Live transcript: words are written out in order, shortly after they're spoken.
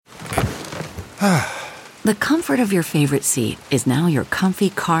The comfort of your favorite seat is now your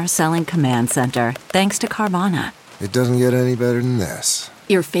comfy car selling command center, thanks to Carvana. It doesn't get any better than this.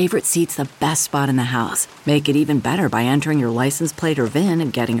 Your favorite seat's the best spot in the house. Make it even better by entering your license plate or VIN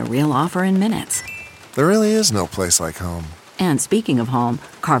and getting a real offer in minutes. There really is no place like home. And speaking of home,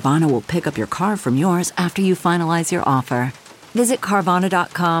 Carvana will pick up your car from yours after you finalize your offer. Visit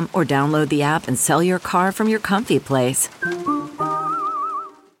Carvana.com or download the app and sell your car from your comfy place.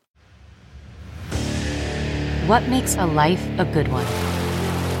 What makes a life a good one?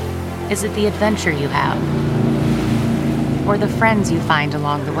 Is it the adventure you have? Or the friends you find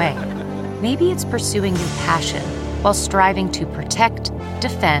along the way? Maybe it's pursuing your passion while striving to protect,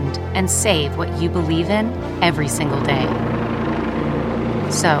 defend, and save what you believe in every single day.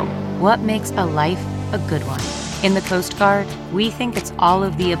 So, what makes a life a good one? In the Coast Guard, we think it's all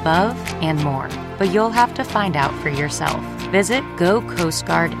of the above and more, but you'll have to find out for yourself. Visit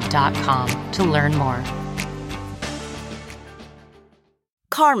gocoastguard.com to learn more.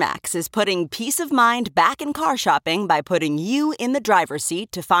 CarMax is putting peace of mind back in car shopping by putting you in the driver's seat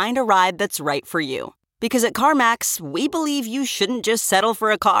to find a ride that's right for you. Because at CarMax, we believe you shouldn't just settle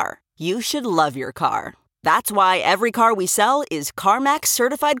for a car. You should love your car. That's why every car we sell is CarMax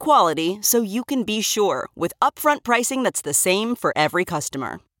certified quality, so you can be sure with upfront pricing that's the same for every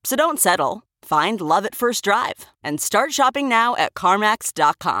customer. So don't settle. Find love at first drive and start shopping now at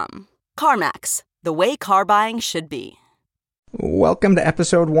CarMax.com. CarMax, the way car buying should be. Welcome to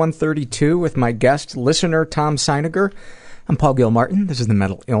episode 132 with my guest, listener Tom Seiniger. I'm Paul Gilmartin. This is the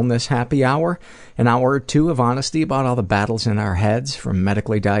Mental Illness Happy Hour, an hour or two of honesty about all the battles in our heads, from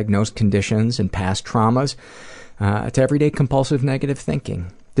medically diagnosed conditions and past traumas to everyday compulsive negative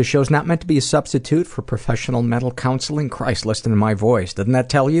thinking. This show's not meant to be a substitute for professional mental counseling. Christ, listen to my voice. Doesn't that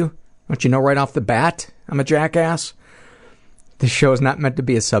tell you? Don't you know right off the bat I'm a jackass? This show is not meant to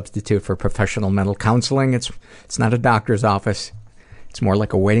be a substitute for professional mental counseling. It's not a doctor's office. It's more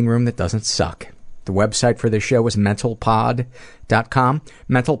like a waiting room that doesn't suck. The website for this show is mentalpod.com.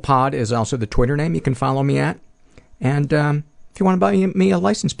 Mentalpod is also the Twitter name you can follow me at. And if you want to buy me a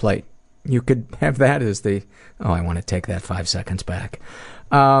license plate, you could have that as the... Oh, I want to take that 5 seconds back.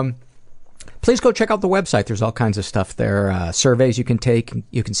 Please go check out the website. There's all kinds of stuff there. Surveys you can take.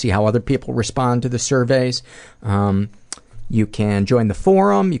 You can see how other people respond to the surveys. You can join the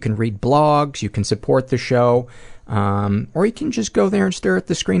forum. You can read blogs. You can support the show. Or you can just go there and stare at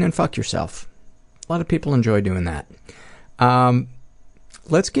the screen and fuck yourself. A lot of people enjoy doing that.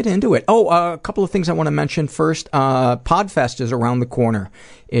 Let's get into it. A couple of things I want to mention. First, Podfest is around the corner.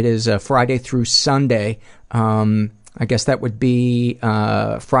 It is Friday through Sunday. I guess that would be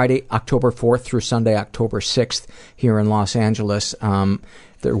Friday, October 4th through Sunday, October 6th here in Los Angeles.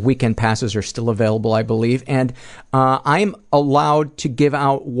 The weekend passes are still available, I believe. And I'm allowed to give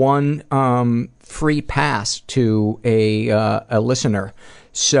out one free pass to a listener.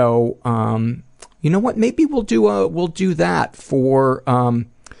 So... you know what? Maybe we'll do that for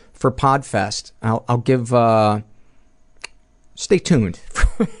Podfest. I'll give. Stay tuned.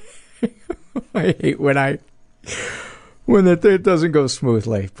 I hate when it doesn't go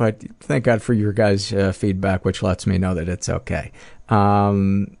smoothly, but thank God for your guys' feedback, which lets me know that it's okay.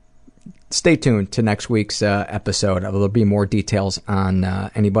 Stay tuned to next week's episode. There'll be more details on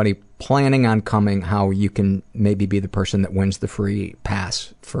anybody planning on coming, how you can maybe be the person that wins the free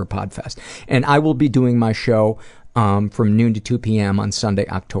pass for Podfest. And I will be doing my show from noon to 2 p.m. on Sunday,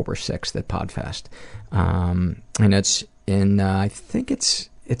 October 6th at Podfest. And it's in, I think it's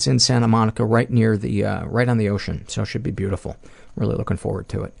in Santa Monica, right near the, right on the ocean. So it should be beautiful. Really looking forward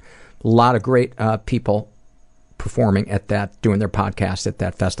to it. A lot of great people performing at that, doing their podcast at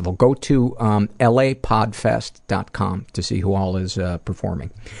that festival. Go to lapodfest.com to see who all is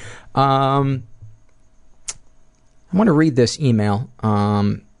performing. I want to read this email,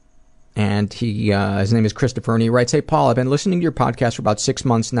 and his name is Christopher, and he writes, "Hey Paul, I've been listening to your podcast for about 6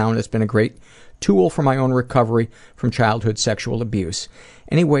 months now, and it's been a great tool for my own recovery from childhood sexual abuse.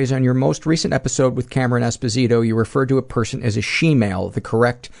 Anyways, on your most recent episode with Cameron Esposito, you referred to a person as a she-male. The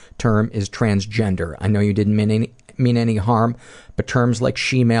correct term is transgender. I know you didn't mean any harm, but terms like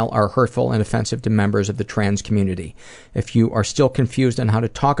she-male are hurtful and offensive to members of the trans community. If you are still confused on how to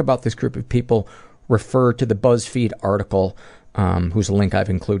talk about this group of people, refer to the BuzzFeed article, whose link I've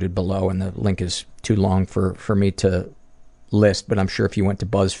included below, and the link is too long for me to list, but I'm sure if you went to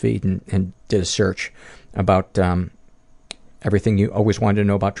BuzzFeed and did a search about everything you always wanted to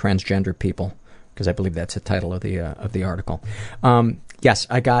know about transgender people, because I believe that's the title of the article. Yes,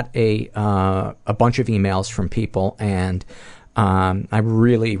 I got a bunch of emails from people, and I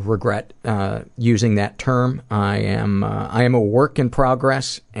really regret using that term. I am a work in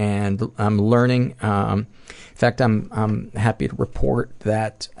progress, and I'm learning. In fact, I'm happy to report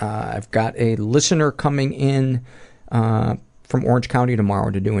that I've got a listener coming in from Orange County tomorrow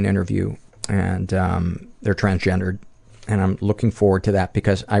to do an interview, and they're transgendered, and I'm looking forward to that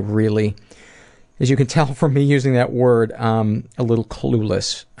because I really, as you can tell from me using that word, a little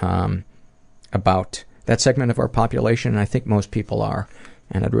clueless about that segment of our population, and I think most people are,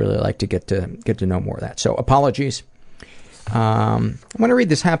 and I'd really like to get to know more of that. So apologies. I want to read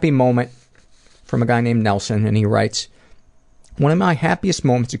this happy moment from a guy named Nelson, and he writes, one of my happiest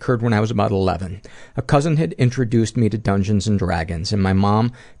moments occurred when I was about 11. A cousin had introduced me to Dungeons and Dragons, and my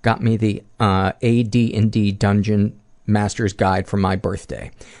mom got me the AD&D Dungeon Master's Guide for my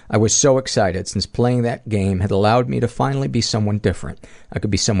birthday. I was so excited since playing that game had allowed me to finally be someone different. I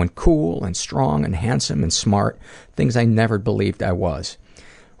could be someone cool and strong and handsome and smart, things I never believed I was.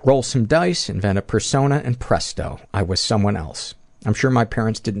 Roll some dice, invent a persona, and presto, I was someone else. I'm sure my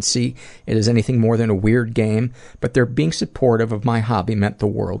parents didn't see it as anything more than a weird game, but their being supportive of my hobby meant the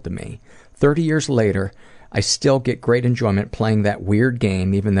world to me. 30 years later, I still get great enjoyment playing that weird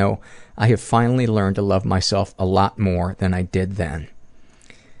game, even though I have finally learned to love myself a lot more than I did then.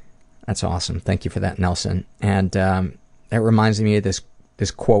 That's awesome. Thank you for that, Nelson. And that reminds me of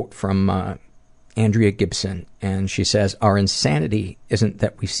this quote from Andrea Gibson, and she says, our insanity isn't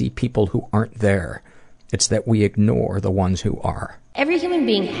that we see people who aren't there. It's that we ignore the ones who are. Every human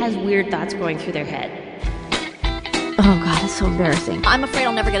being has weird thoughts going through their head. Oh God, it's so embarrassing. I'm afraid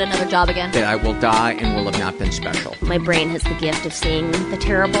I'll never get another job again. That I will die and will have not been special. My brain has the gift of seeing the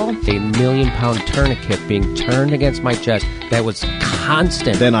terrible. A million-pound tourniquet being turned against my chest that was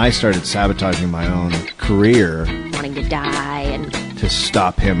constant. Then I started sabotaging my own career. Wanting to die and... to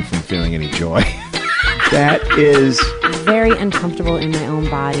stop him from feeling any joy. That is... very uncomfortable in my own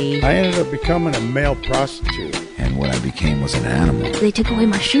body. I ended up becoming a male prostitute. And what I became was an animal. They took away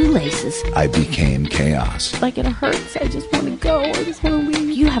my shoelaces. I became chaos. Like, it hurts. I just want to go. I just want to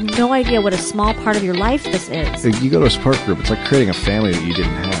leave. You have no idea what a small part of your life this is. You go to a support group, it's like creating a family that you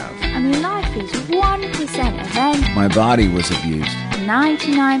didn't have. I mean, life is 1% event. My body was abused.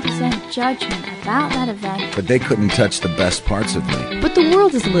 99% judgment about that event. But they couldn't touch the best parts of me. But the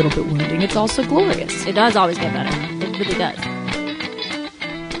world is a little bit wounding. It's also glorious. It does always get better. It really does.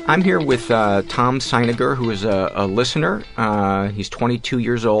 I'm here with Tom Seiniger, who is a listener. He's 22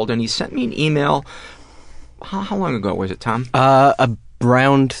 years old, and he sent me an email. How long ago was it, Tom?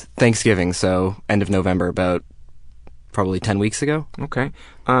 Around Thanksgiving, so end of November, about probably 10 weeks ago. Okay.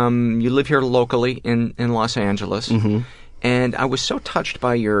 You live here locally in Los Angeles, and I was so touched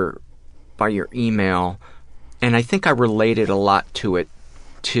by your email, and I think I related a lot to it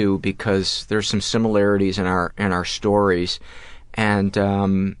too, because there's some similarities in our stories, and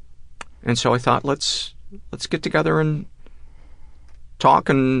so I thought let's get together and talk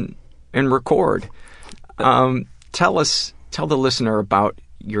and record. Tell the listener about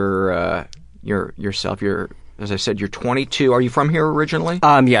yourself. As I said, you're 22. Are you from here originally?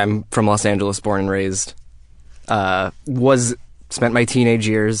 Yeah, I'm from Los Angeles, born and raised. Spent my teenage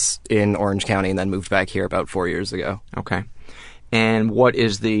years in Orange County and then moved back here about 4 years ago. Okay. And what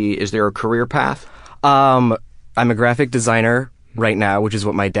is there a career path? I'm a graphic designer right now, which is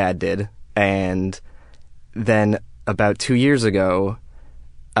what my dad did. And then about 2 years ago,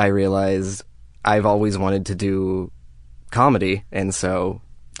 I realized I've always wanted to do comedy. And so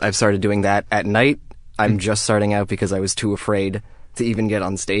I've started doing that at night. I'm just starting out because I was too afraid to even get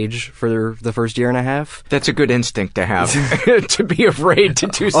on stage for the first year and a half. That's a good instinct to have, to be afraid to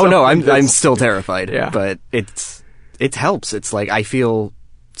do something. Oh no, I'm still terrified. Yeah. But it helps. It's like I feel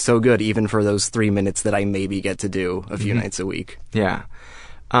so good even for those 3 minutes that I maybe get to do a few nights a week. Yeah.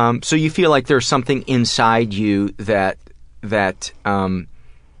 So you feel like there's something inside you that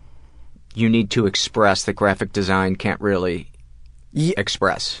you need to express that graphic design can't really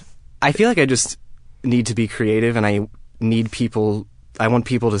express. I feel like I just need to be creative, and I want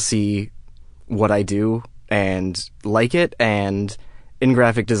people to see what I do and like it. And in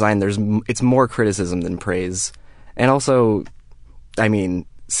graphic design, it's more criticism than praise. And also, I mean,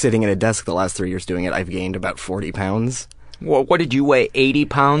 sitting at a desk the last 3 years doing it, I've gained about 40 pounds. Well, what did you weigh, 80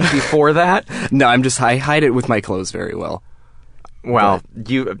 pounds before that? No, I hide it with my clothes very well. Well,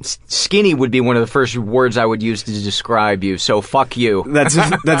 skinny would be one of the first words I would use to describe you, so fuck you.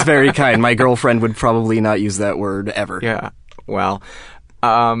 That's very kind. My girlfriend would probably not use that word ever. Yeah. Well,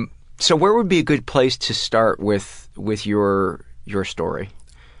 so where would be a good place to start with your story?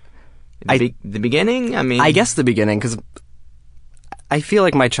 The beginning? I mean, I guess the beginning, because I feel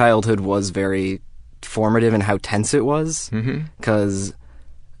like my childhood was very formative in how tense it was. Because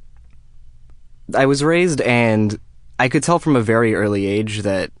I was raised, and I could tell from a very early age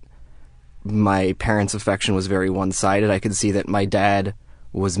that my parents' affection was very one-sided. I could see that my dad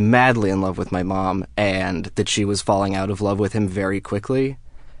was madly in love with my mom, and that she was falling out of love with him very quickly.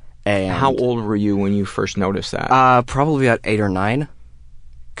 And how old were you when you first noticed that? Probably about 8 or 9.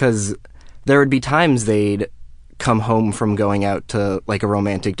 Because there would be times they'd come home from going out to like a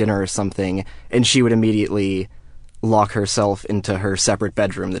romantic dinner or something, and she would immediately lock herself into her separate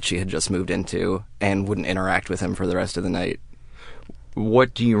bedroom that she had just moved into and wouldn't interact with him for the rest of the night.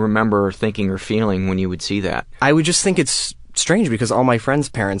 What do you remember thinking or feeling when you would see that? I would just think it's strange because all my friends'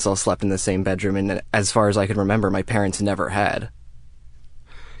 parents all slept in the same bedroom, and as far as I could remember, my parents never had.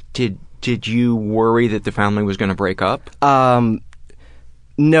 Did you worry that the family was going to break up?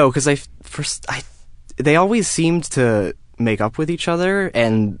 No, because they always seemed to make up with each other,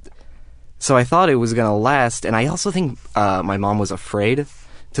 and so I thought it was going to last. And I also think my mom was afraid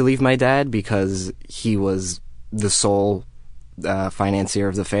to leave my dad because he was the sole financier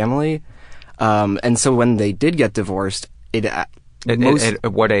of the family. And so when they did get divorced, at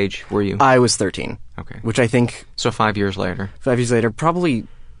what age were you? I was 13. Okay. Which I think... So 5 years later. 5 years later, probably,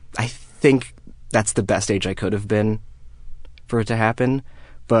 I think that's the best age I could have been for it to happen.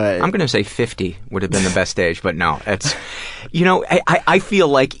 But I'm going to say 50 would have been the best age, but no. It's, I feel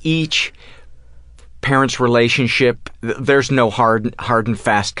like each parent's relationship, there's no hard and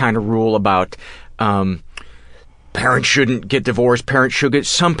fast kind of rule about parents shouldn't get divorced,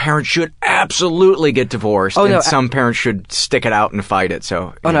 some parents should absolutely get divorced, and some parents should stick it out and fight it.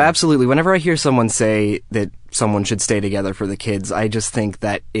 So, no, absolutely. Whenever I hear someone say that someone should stay together for the kids, I just think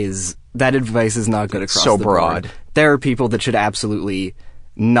that advice is not good across the board. So broad. There are people that should absolutely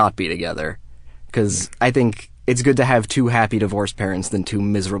not be together, because I think it's good to have 2 happy divorced parents than 2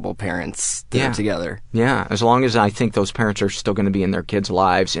 miserable parents that are together. Yeah, as long as I think those parents are still going to be in their kids'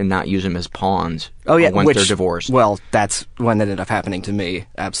 lives and not use them as pawns once they're divorced. Well, that's when it ended up happening to me,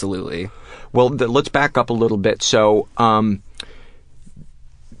 absolutely. Well, let's back up a little bit. So,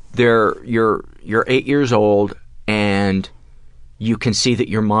 you're 8 years old, and you can see that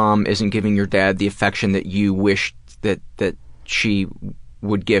your mom isn't giving your dad the affection that you wished that she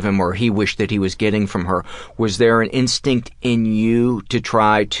would give him, or he wished that he was getting from her. Was there an instinct in you to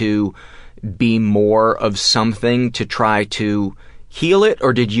try to be more of something, to try to heal it,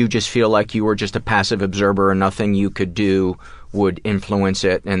 or did you just feel like you were just a passive observer and nothing you could do would influence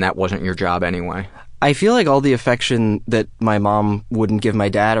it, and that wasn't your job anyway? I feel like all the affection that my mom wouldn't give my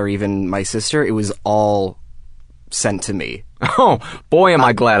dad or even my sister, it was all sent to me. Oh, boy, am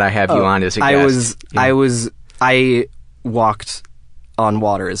I glad I have you on as a guest. I walked on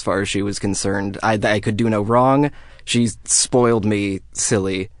water as far as she was concerned. I could do no wrong. She spoiled me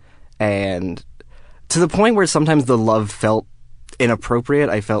silly, and to the point where sometimes the love felt inappropriate.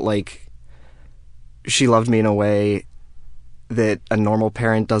 I felt like she loved me in a way that a normal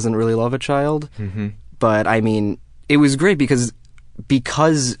parent doesn't really love a child. Mm-hmm. But I mean, it was great because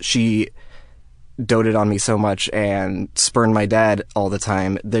she doted on me so much and spurned my dad all the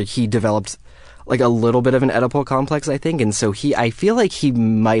time that he developed like a little bit of an Oedipal complex, I think. And so I feel like he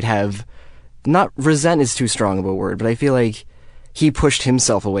might have, not resent is too strong of a word, but I feel like he pushed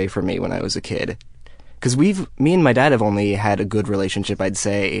himself away from me when I was a kid. Because me and my dad have only had a good relationship, I'd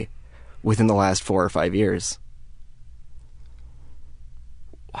say, within the last 4 or 5 years.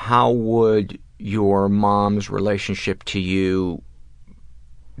 How would your mom's relationship to you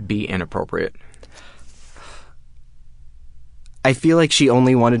be inappropriate? I feel like she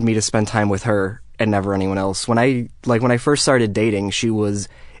only wanted me to spend time with her and never anyone else. When I first started dating, she was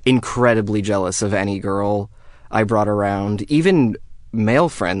incredibly jealous of any girl I brought around. Even male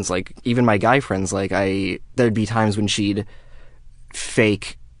friends, like even my guy friends, there'd be times when she'd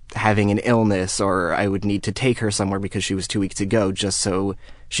fake having an illness, or I would need to take her somewhere because she was too weak to go, just so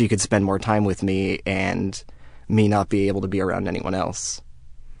she could spend more time with me and me not be able to be around anyone else.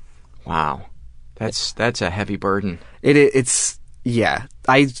 Wow. That's a heavy burden. It's yeah.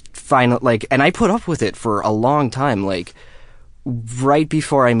 I find and I put up with it for a long time. Like right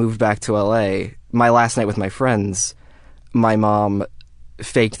before I moved back to LA, my last night with my friends, my mom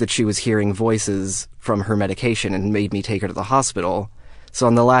faked that she was hearing voices from her medication and made me take her to the hospital. So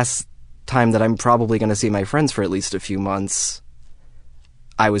on the last time that I'm probably going to see my friends for at least a few months,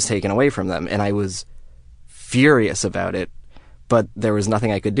 I was taken away from them, and I was furious about it. But there was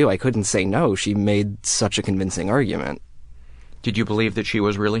nothing I could do. I couldn't say no. She made such a convincing argument. Did you believe that she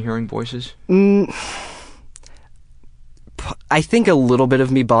was really hearing voices? I think a little bit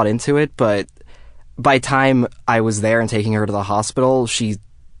of me bought into it, but by time I was there and taking her to the hospital, she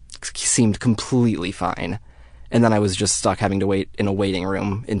seemed completely fine. And then I was just stuck having to wait in a waiting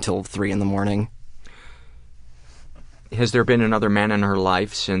room until 3 a.m. Has there been another man in her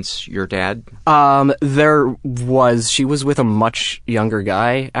life since your dad? There was. She was with a much younger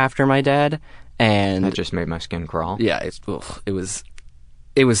guy after my dad, and that just made my skin crawl. Yeah, it was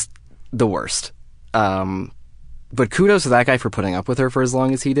the worst. But kudos to that guy for putting up with her for as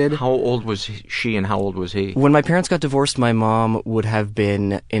long as he did. How old was she and how old was he? When my parents got divorced, my mom would have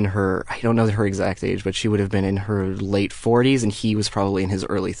been in her, I don't know her exact age, but she would have been in her late 40s, and he was probably in his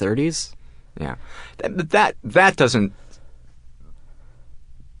early 30s. Yeah. That doesn't...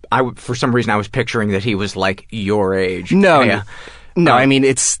 for some reason, I was picturing that he was like your age. No, yeah. No, I mean,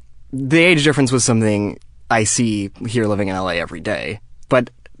 the age difference was something I see here living in LA every day.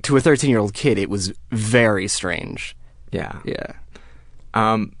 But to a 13-year-old kid, it was very strange. Yeah. Yeah.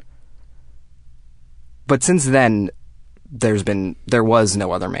 But since then, there was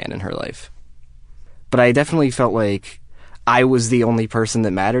no other man in her life. But I definitely felt like I was the only person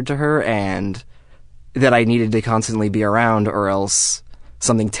that mattered to her, and that I needed to constantly be around, or else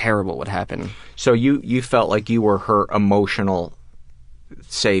something terrible would happen. So you felt like you were her emotional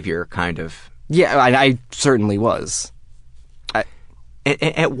savior, kind of. Yeah, I certainly was.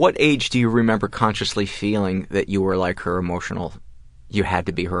 At what age do you remember consciously feeling that you were like you had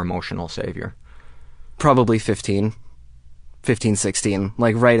to be her emotional savior? Probably 15, 16,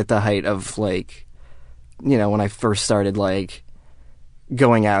 like right at the height of like, when I first started like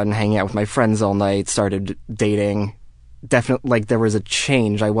going out and hanging out with my friends all night, started dating. Definitely, like, there was a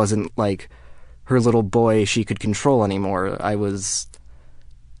change. I wasn't like her little boy she could control anymore. I was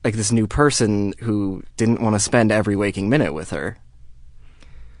like this new person who didn't want to spend every waking minute with her.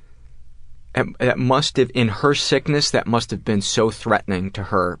 That must have, in her sickness, that must have been so threatening to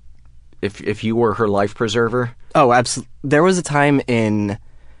her. If you were her life preserver. Oh, absolutely. There was a time in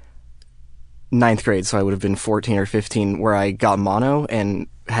 9th grade, so I would have been 14 or 15, where I got mono and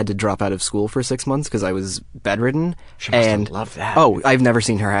had to drop out of school for 6 months because I was bedridden. She must have loved that. Oh, I've never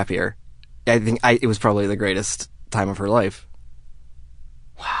seen her happier. I think it was probably the greatest time of her life.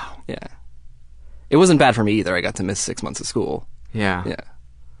 Wow. Yeah. It wasn't bad for me either. I got to miss 6 months of school. Yeah. Yeah.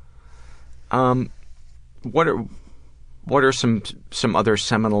 What are some other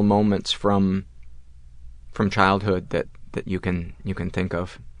seminal moments from childhood that you can think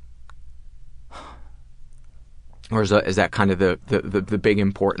of? Or is that kind of the big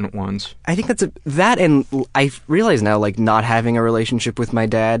important ones? I think that, and I realize now, like, not having a relationship with my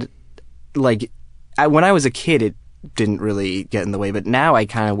dad, like, when I was a kid, it didn't really get in the way, but now I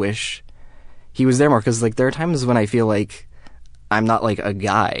kind of wish he was there more, because, like, there are times when I feel like I'm not, like, a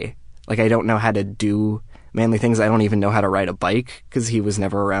guy. Like, I don't know how to do manly things. I don't even know how to ride a bike, because he was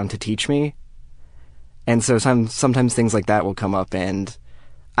never around to teach me. And so sometimes things like that will come up, and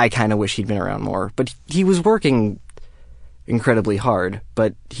I kind of wish he'd been around more. But he was working incredibly hard,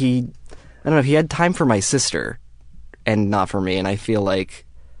 but I don't know, he had time for my sister and not for me, and I feel like...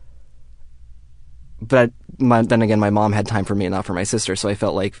 But then again, my mom had time for me and not for my sister, so I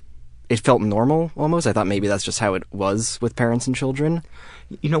felt like it felt normal, almost. I thought maybe that's just how it was with parents and children.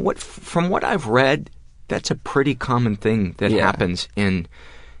 You know what? From what I've read, that's a pretty common thing that happens in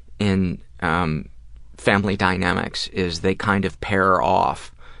family dynamics, is they kind of pair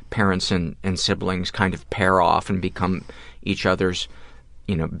off. Parents and siblings kind of pair off and become each other's,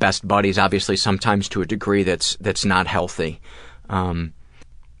 best buddies, obviously sometimes to a degree that's not healthy.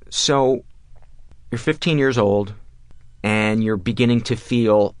 So you're 15 years old, and you're beginning to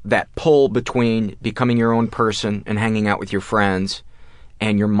feel that pull between becoming your own person and hanging out with your friends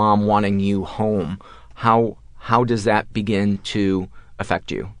and your mom wanting you home. How does that begin to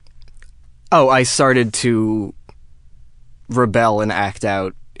affect you? Oh, I started to rebel and act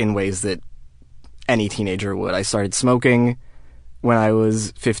out in ways that any teenager would. I started smoking when I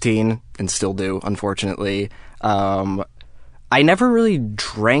was 15, and still do, unfortunately. I never really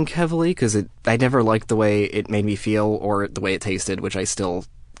drank heavily, because I never liked the way it made me feel or the way it tasted, which I still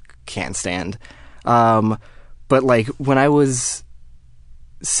can't stand. But, like, when I was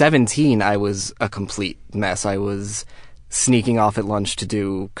 17, I was a complete mess. I was sneaking off at lunch to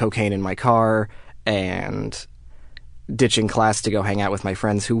do cocaine in my car, and ditching class to go hang out with my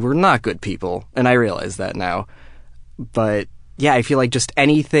friends who were not good people, and I realize that now. But yeah, I feel like just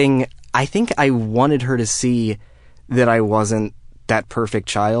anything... I think I wanted her to see that I wasn't that perfect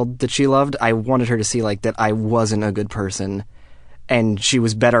child that she loved. I wanted her to see, like, that I wasn't a good person, and she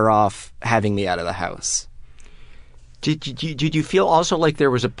was better off having me out of the house. Did you feel also like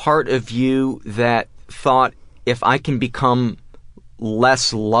there was a part of you that thought, if I can become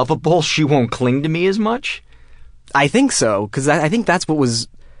less lovable, she won't cling to me as much? I think so, because I think that's what was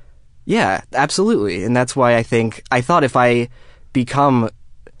Yeah, absolutely. And that's why I thought if I become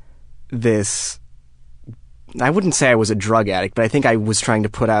this, I wouldn't say I was a drug addict, but I think I was trying to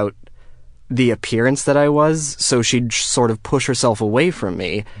put out the appearance that I was, so she'd sort of push herself away from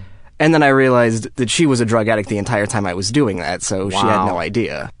me. And then I realized that she was a drug addict the entire time I was doing that, so she had no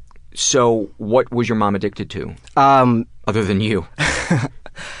idea. So what was your mom addicted to? Other than you?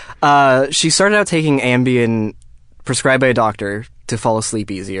 She started out taking Ambien prescribed by a doctor to fall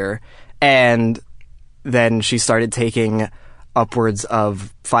asleep easier, and then she started taking upwards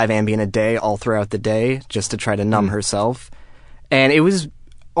of 5 Ambien a day all throughout the day just to try to numb herself. And it was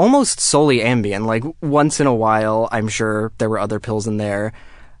almost solely Ambien. Like, once in a while, I'm sure there were other pills in there,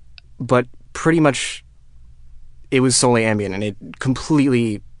 but pretty much it was solely Ambien, and it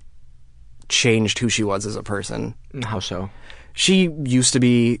completely changed who she was as a person. How so? She used to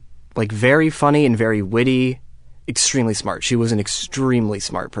be, like, very funny and very witty, extremely smart. She was an extremely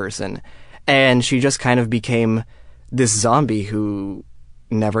smart person. And she just kind of became this zombie who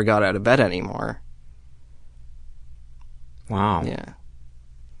never got out of bed anymore. Wow. Yeah.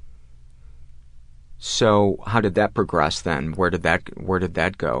 So how did that progress then? Where did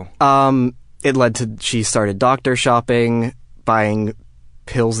that go? It led to, she started doctor shopping, buying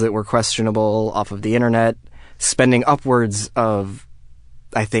pills that were questionable off of the internet, spending upwards of,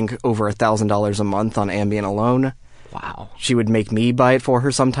 I think, over $1,000 a month on Ambien alone. Wow. She would make me buy it for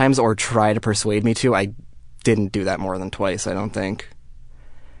her sometimes, or try to persuade me to. I didn't do that more than twice, I don't think.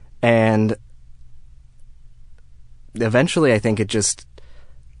 And eventually, I think it just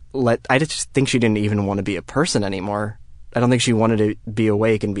I just think she didn't even want to be a person anymore. I don't think she wanted to be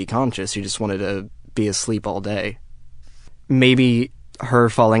awake and be conscious. She just wanted to be asleep all day. Maybe her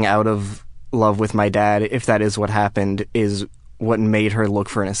falling out of love with my dad, if that is what happened, is what made her look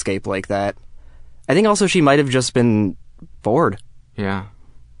for an escape like that. I think also she might have just been bored. Yeah.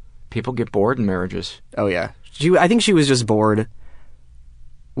 People get bored in marriages. Oh, yeah. I think she was just bored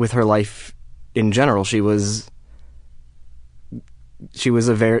with her life in general. She was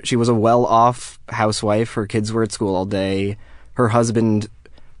a well-off housewife. Her kids were at school all day. Her husband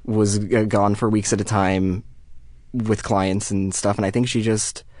was gone for weeks at a time with clients and stuff, and I think she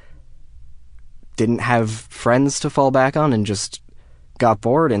just didn't have friends to fall back on and just got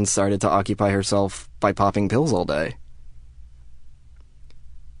bored and started to occupy herself by popping pills all day.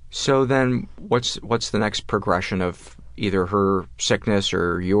 So then what's the next progression of either her sickness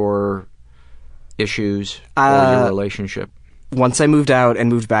or your issues or your relationship? Once I moved out and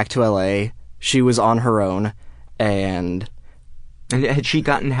moved back to LA, she was on her own, and had she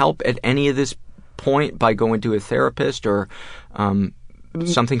gotten help at any of this point by going to a therapist or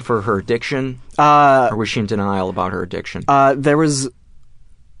something for her addiction? Or was she in denial about her addiction? There was...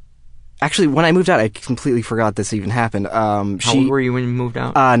 Actually, when I moved out, I completely forgot this even happened. How old were you when you moved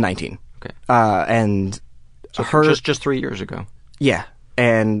out? 19. Okay. And so her... Just 3 years ago. Yeah.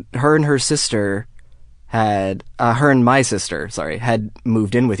 And her sister had... her and my sister, had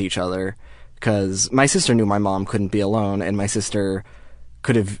moved in with each other, because my sister knew my mom couldn't be alone, and my sister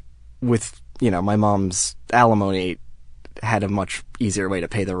could have, with, my mom's alimony, had a much easier way to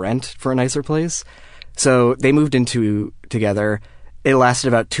pay the rent for a nicer place. So they moved into together. It lasted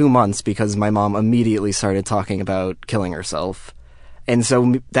about 2 months because my mom immediately started talking about killing herself. And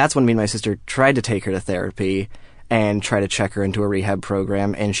so that's when me and my sister tried to take her to therapy and try to check her into a rehab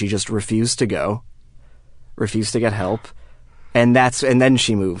program, and she just refused to go, refused to get help. And then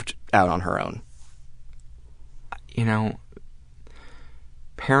she moved out on her own.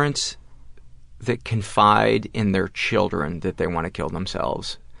 Parents that confide in their children that they want to kill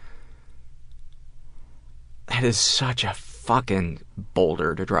themselves, that is such a fucking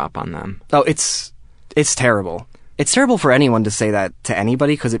boulder to drop on them. Oh, it's terrible. It's terrible for anyone to say that to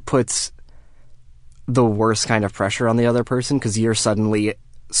anybody, because it puts the worst kind of pressure on the other person, because you're suddenly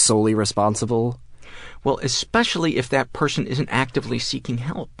solely responsible. Well, especially if that person isn't actively seeking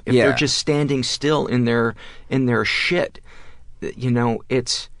help. If they're just standing still in their shit.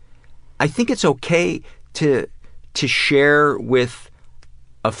 I think it's okay to share with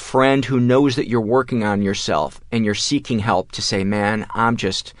a friend who knows that you're working on yourself and you're seeking help, to say, man, I'm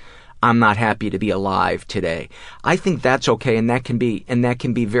not happy to be alive today. I think that's okay, and that can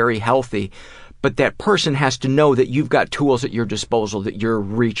be very healthy. But that person has to know that you've got tools at your disposal that you're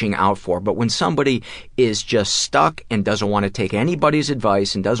reaching out for. But when somebody is just stuck and doesn't want to take anybody's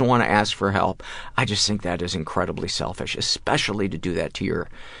advice and doesn't want to ask for help, I just think that is incredibly selfish, especially to do that to your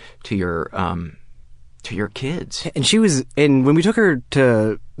kids. And when we took her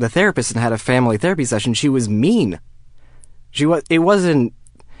to the therapist and had a family therapy session, she was mean. She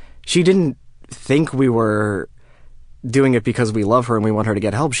didn't think we were doing it because we love her and we want her to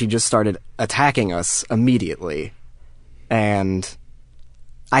get help, she just started attacking us immediately. And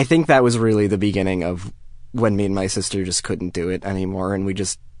I think that was really the beginning of when me and my sister just couldn't do it anymore, and we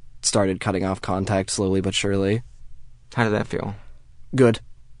just started cutting off contact slowly but surely. How did that feel? Good.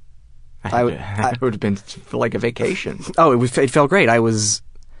 It would have been like a vacation. Oh, it felt great. I was,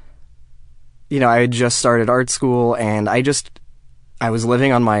 I had just started art school, and I was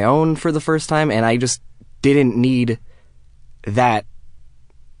living on my own for the first time, and I just didn't need that,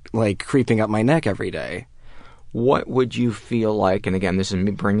 like, creeping up my neck every day. What would you feel like, and again, this is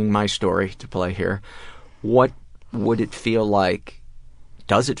me bringing my story to play here, what would it feel like,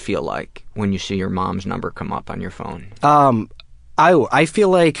 does it feel like, when you see your mom's number come up on your phone? I feel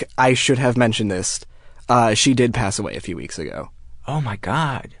like I should have mentioned this. She did pass away a few weeks ago. Oh my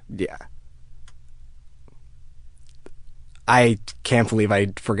God. Yeah. I can't believe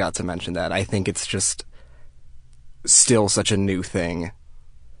I forgot to mention that. I think it's just still such a new thing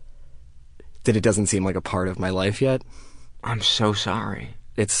that it doesn't seem like a part of my life yet. I'm so sorry.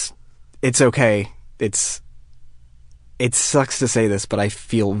 It's okay. It sucks to say this, but I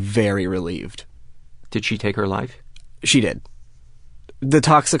feel very relieved. Did she take her life? She did.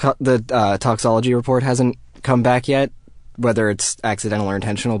 The toxology report hasn't come back yet, whether it's accidental or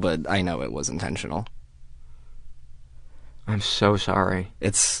intentional, but I know it was intentional. I'm so sorry.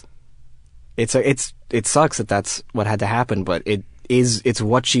 It sucks that that's what had to happen, but it's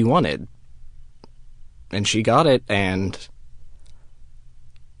what she wanted. And she got it, and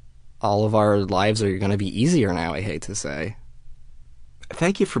all of our lives are going to be easier now, I hate to say.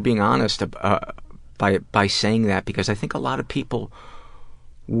 Thank you for being honest by saying that, because I think a lot of people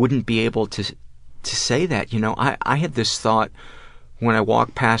wouldn't be able to say that. I had this thought when I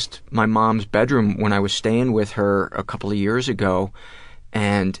walked past my mom's bedroom when I was staying with her a couple of years ago,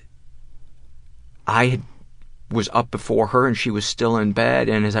 and I was up before her and she was still in bed,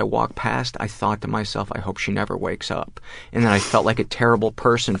 and as I walked past, I thought to myself, I hope she never wakes up. And then I felt like a terrible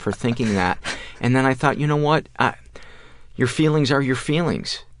person for thinking that. And then I thought, you know what? Your feelings are your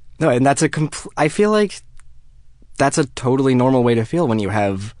feelings. No, and that's I feel like that's a totally normal way to feel when you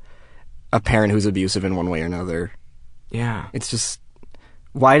have a parent who's abusive in one way or another. Yeah. It's just,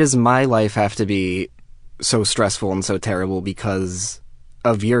 why does my life have to be so stressful and so terrible because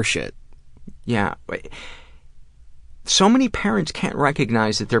of your shit? Yeah. So many parents can't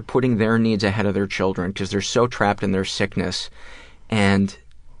recognize that they're putting their needs ahead of their children because they're so trapped in their sickness. And,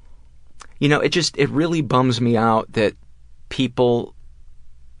 it really bums me out that people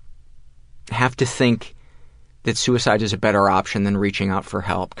have to think that suicide is a better option than reaching out for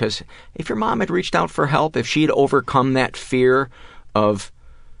help. Because if your mom had reached out for help, if she had overcome that fear of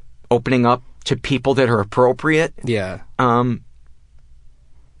opening up to people that are appropriate, yeah.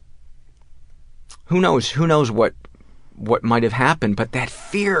 Who knows what might have happened, but that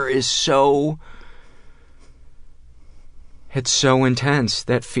fear is so intense,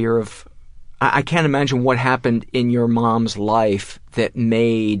 that fear of, I can't imagine what happened in your mom's life that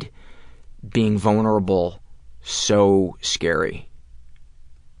made being vulnerable so scary.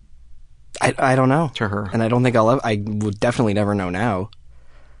 I don't know. To her. And I don't think I would definitely never know now.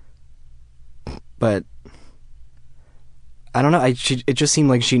 But I don't know, it just seemed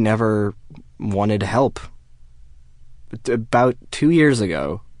like she never wanted help. About 2 years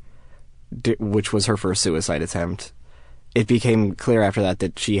ago, which was her first suicide attempt, it became clear after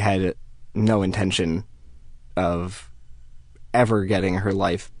that she had no intention of ever getting her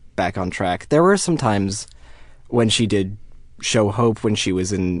life back on track. There were some times when she did show hope when she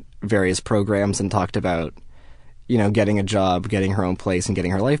was in various programs and talked about, getting a job, getting her own place, and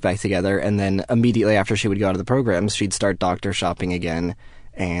getting her life back together. And then immediately after she would go out of the programs, she'd start doctor shopping again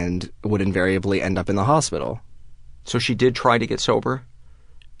and would invariably end up in the hospital. So she did try to get sober?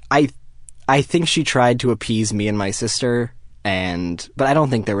 I think she tried to appease me and my sister, but I don't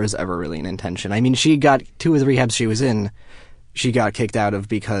think there was ever really an intention. I mean, she got 2 of the rehabs she was in, she got kicked out of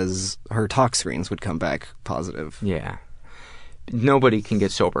because her tox screens would come back positive. Yeah. Nobody can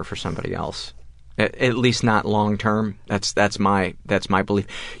get sober for somebody else. At least not long term. That's my belief.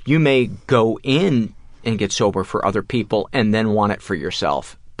 You may go in and get sober for other people and then want it for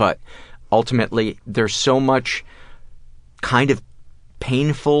yourself. But ultimately, there's so much kind of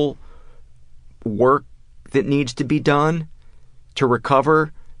painful work that needs to be done to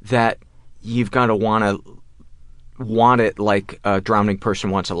recover that you've got to want it like a drowning person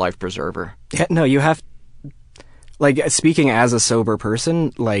wants a life preserver. Yeah, no, you have, speaking as a sober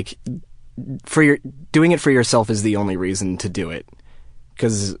person, doing it for yourself is the only reason to do it.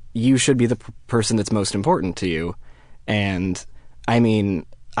 Because you should be the person that's most important to you. And, I mean,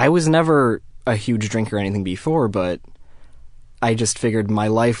 I was never a huge drinker or anything before, but I just figured my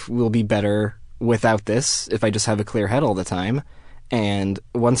life will be better without this if I just have a clear head all the time. And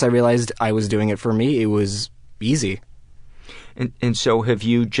once I realized I was doing it for me, it was easy. And so have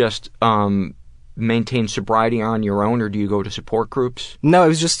you just maintained sobriety on your own, or do you go to support groups?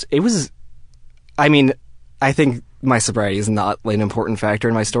 No, I mean, I think my sobriety is not an important factor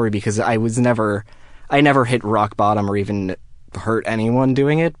in my story because I never hit rock bottom or even hurt anyone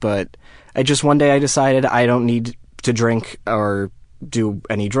doing it, but one day I decided I don't need to drink or do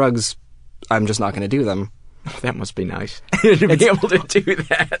any drugs. I'm just not going to do them. Oh, that must be nice to be able to do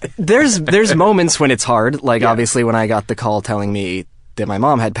that. There's moments when it's hard. Like, obviously, when I got the call telling me that my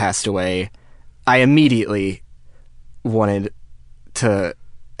mom had passed away, I immediately wanted to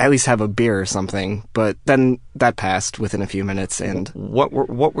at least have a beer or something. But then that passed within a few minutes. And what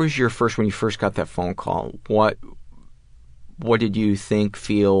was your first, when you first got that phone call? What did you think,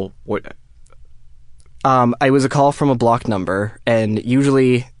 feel? What? It was a call from a blocked number, and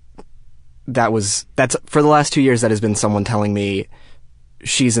usually that's for the last 2 years that has been someone telling me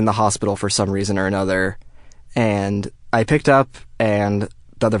she's in the hospital for some reason or another. And I picked up, and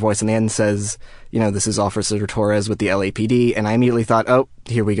the other voice on the end says, this is Officer Torres with the LAPD. And I immediately thought, oh,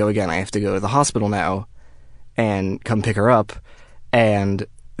 here we go again. I have to go to the hospital now and come pick her up. And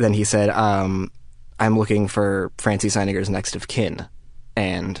then he said, I'm looking for Francie Seiniger's next of kin.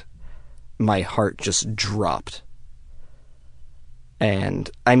 And my heart just dropped. And,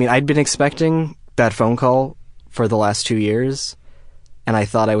 I mean, I'd been expecting that phone call for the last 2 years, and I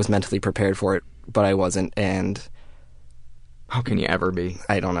thought I was mentally prepared for it, but I wasn't, and... How can you ever be?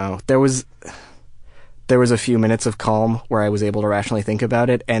 I don't know. There was a few minutes of calm where I was able to rationally think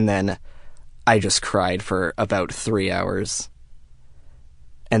about it, and then I just cried for about 3 hours.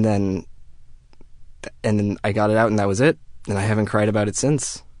 And then I got it out, and that was it, and I haven't cried about it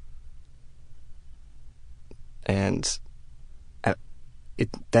since. And...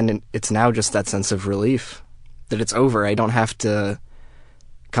 it's now just that sense of relief that it's over. I don't have to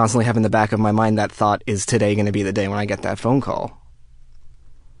constantly have in the back of my mind that thought, is today going to be the day when I get that phone call?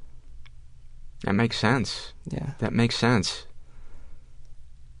 That makes sense. Yeah. That makes sense.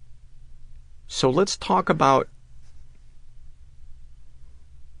 So let's talk about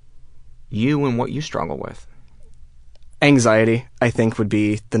you and what you struggle with. Anxiety, I think, would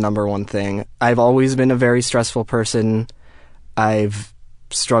be the number one thing. I've always been a very stressful person. I've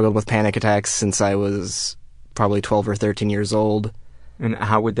struggled with panic attacks since I was probably 12 or 13 years old. And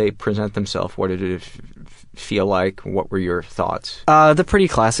how would they present themselves? What did it feel like? What were your thoughts? The pretty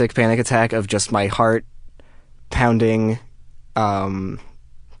classic panic attack of just my heart pounding,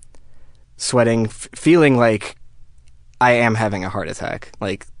 sweating, feeling like I am having a heart attack.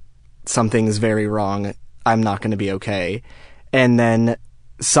 Like, something's very wrong. I'm not going to be okay. And then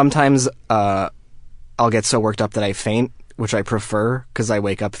sometimes I'll get so worked up that I faint, which I prefer because I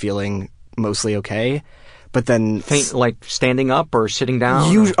wake up feeling mostly okay. But then... Faint, like standing up or sitting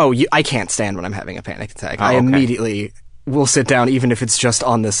down? I can't stand when I'm having a panic attack. I immediately will sit down, even if it's just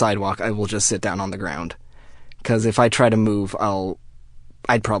on the sidewalk. I will just sit down on the ground. Because if I try to move,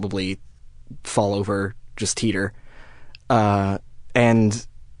 I'd probably fall over, just teeter. But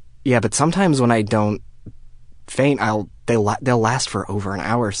sometimes when I don't faint, they'll last for over an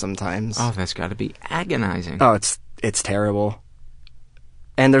hour sometimes. Oh, that's got to be agonizing. Oh, it's terrible.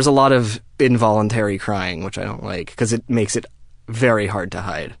 And there's a lot of involuntary crying, which I don't like, because it makes it very hard to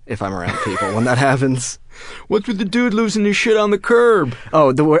hide if I'm around people when that happens. What's with the dude losing his shit on the curb?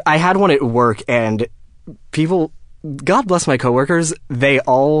 Oh, I had one at work, and people, God bless my coworkers, they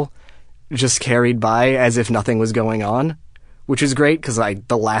all just carried by as if nothing was going on, which is great, because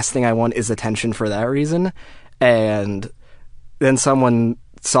the last thing I want is attention for that reason. And then someone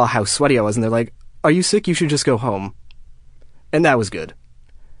saw how sweaty I was, and they're like, "Are you sick? You should just go home." And that was good.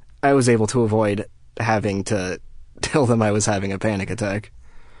 I was able to avoid having to tell them I was having a panic attack.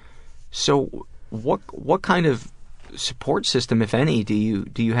 So what kind of support system, if any, do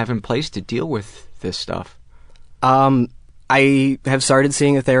you have in place to deal with this stuff? I have started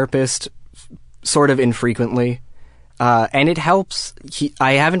seeing a therapist sort of infrequently. And it helps.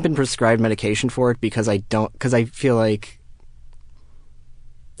 I haven't been prescribed medication for it because I feel like,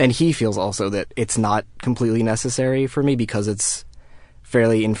 and he feels also that it's not completely necessary for me because it's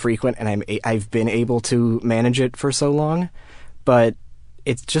fairly infrequent and I've been able to manage it for so long. But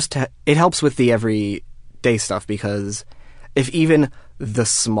it's just, it helps with the everyday stuff, because if even the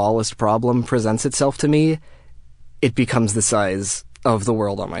smallest problem presents itself to me, it becomes the size of the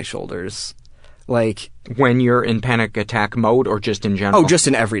world on my shoulders. Like, when you're in panic attack mode, or just in general? Oh, just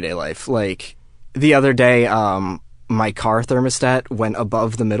in everyday life. Like, the other day, my car thermostat went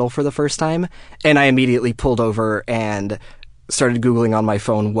above the middle for the first time, and I immediately pulled over and started Googling on my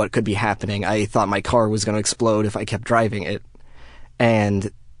phone what could be happening. I thought my car was going to explode if I kept driving it.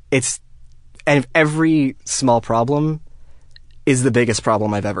 And every small problem is the biggest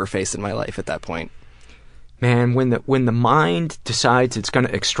problem I've ever faced in my life at that point. Man, when the mind decides it's going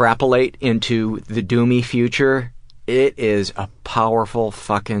to extrapolate into the doomy future, it is a powerful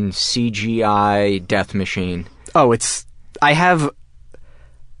fucking CGI death machine. Oh, I have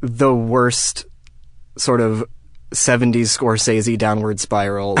the worst sort of 70s Scorsese downward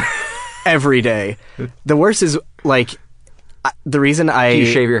spiral every day. The worst is, like, the reason Do you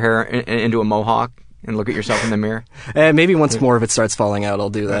shave your hair into a mohawk and look at yourself in the mirror? Maybe once more of it starts falling out,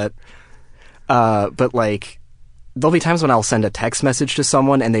 I'll do that. But, like, there'll be times when I'll send a text message to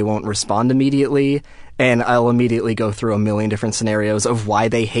someone and they won't respond immediately, and I'll immediately go through a million different scenarios of why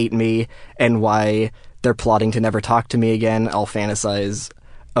they hate me and why they're plotting to never talk to me again. I'll fantasize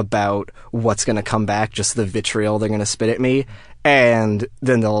about what's going to come back, just the vitriol they're going to spit at me, and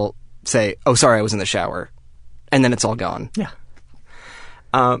then they'll say, oh, sorry, I was in the shower. And then it's all gone. Yeah.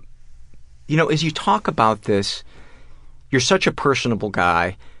 As you talk about this, you're such a personable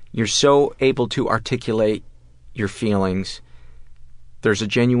guy. You're so able to articulate your feelings. There's a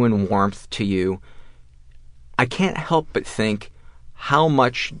genuine warmth to you. I can't help but think how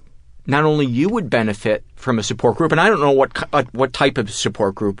much not only you would benefit from a support group, and I don't know what type of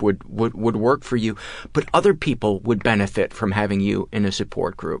support group would work for you, but other people would benefit from having you in a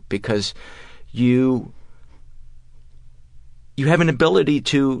support group, because you have an ability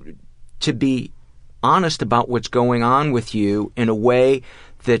to be honest about what's going on with you in a way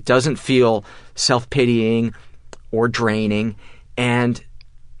that doesn't feel self-pitying or draining. And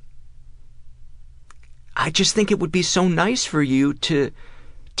I just think it would be so nice for you to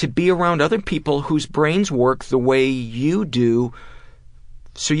be around other people whose brains work the way you do,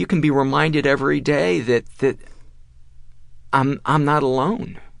 so you can be reminded every day that I'm not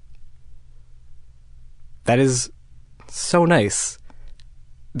alone. That is so nice.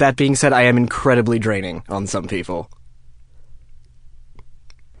 That being said, I am incredibly draining on some people.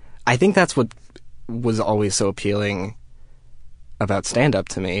 I think that's what was always so appealing about stand-up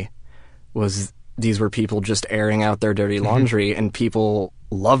to me, was these were people just airing out their dirty laundry, and people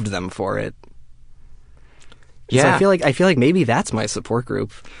loved them for it. Yeah. So I feel like maybe that's my support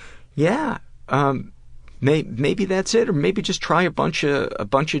group. Yeah. Maybe that's it, or maybe just try a bunch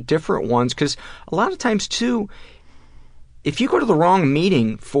of different ones, because a lot of times too, if you go to the wrong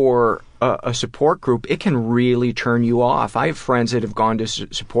meeting for a support group, it can really turn you off. I have friends that have gone to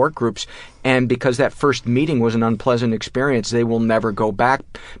support groups, and because that first meeting was an unpleasant experience, they will never go back,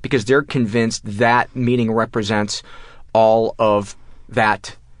 because they're convinced that meeting represents all of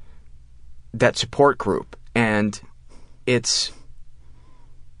that support group, and that's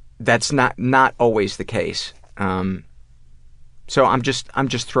not always the case. So I'm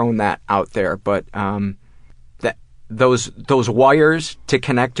just throwing that out there, but those wires to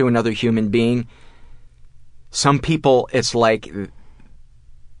connect to another human being, some people, it's like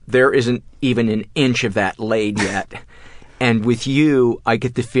there isn't even an inch of that laid yet. And with you, I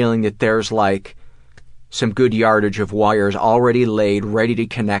get the feeling that there's like some good yardage of wires already laid, ready to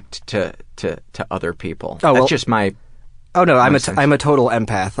connect to other people. Oh, that's just my... Oh no, I'm a total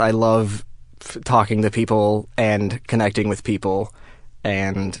empath. I love talking to people and connecting with people,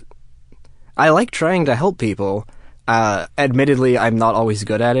 and I like trying to help people. Admittedly, I'm not always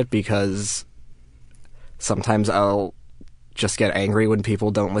good at it, because sometimes I'll just get angry when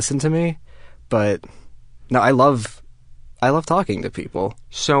people don't listen to me. But no, I love talking to people.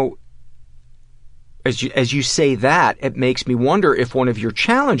 So as you say that, it makes me wonder if one of your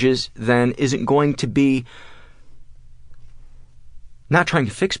challenges then isn't going to be not trying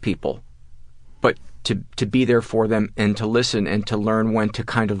to fix people, but to be there for them and to listen and to learn when to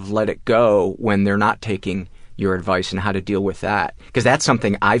kind of let it go when they're not taking your advice, and how to deal with that. Because that's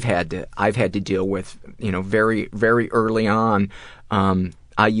something I've had to deal with, very, very early on.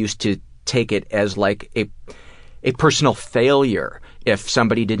 I used to take it as like a personal failure if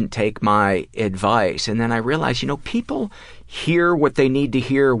somebody didn't take my advice. And then I realized, people hear what they need to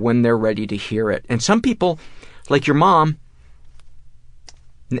hear when they're ready to hear it. And some people, like your mom,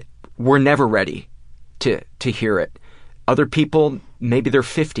 were never ready to hear it. Other people, maybe they're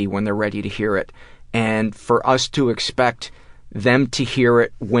 50 when they're ready to hear it. And for us to expect them to hear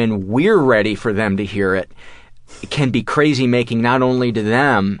it when we're ready for them to hear it, it can be crazy-making not only to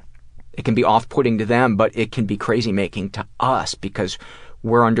them, it can be off-putting to them, but it can be crazy-making to us, because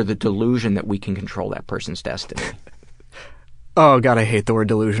we're under the delusion that we can control that person's destiny. Oh, God, I hate the word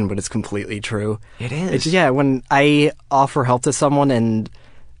delusion, but it's completely true. It is. When I offer help to someone and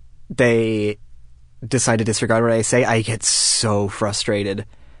they decide to disregard what I say, I get so frustrated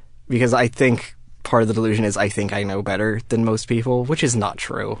because I think part of the delusion is I think I know better than most people, which is not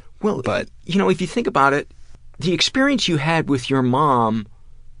true. Well, but if you think about it, the experience you had with your mom,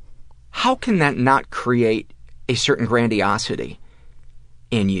 how can that not create a certain grandiosity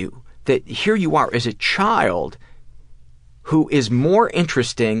in you? That here you are as a child who is more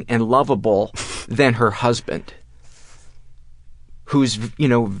interesting and lovable than her husband, whose,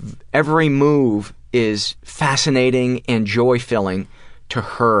 every move is fascinating and joy-filling to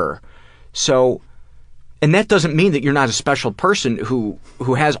her. So, and that doesn't mean that you're not a special person who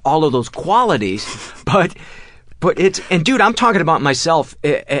has all of those qualities, but it's, and dude, I'm talking about myself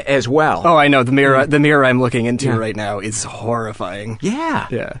as well. Oh, I know. The mirror I'm looking into right now is horrifying. Yeah.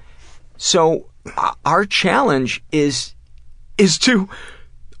 Yeah. So our challenge is to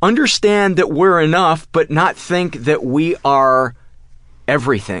understand that we're enough, but not think that we are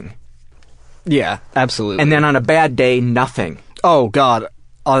everything. Yeah, absolutely. And then on a bad day, nothing. Oh God.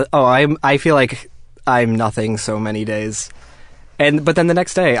 I feel like I'm nothing so many days, but then the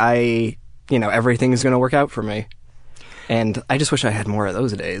next day, everything is going to work out for me, and I just wish I had more of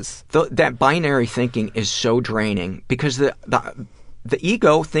those days. That binary thinking is so draining because the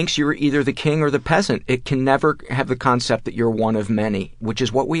ego thinks you're either the king or the peasant. It can never have the concept that you're one of many, which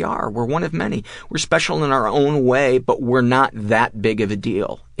is what we are. We're one of many. We're special in our own way, but we're not that big of a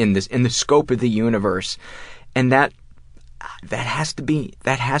deal in the scope of the universe, and that has to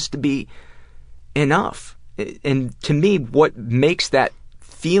be enough. And to me, what makes that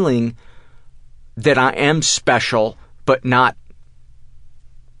feeling that I am special but not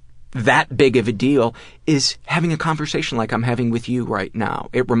that big of a deal is having a conversation like I'm having with you right now.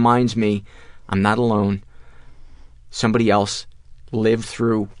 It reminds me I'm not alone. Somebody else lived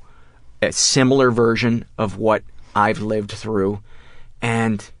through a similar version of what I've lived through,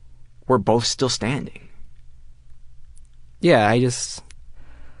 and we're both still standing. Yeah, I don't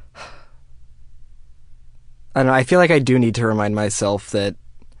know, I feel like I do need to remind myself that,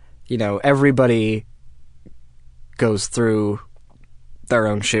 everybody goes through their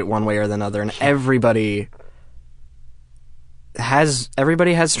own shit one way or another, and everybody has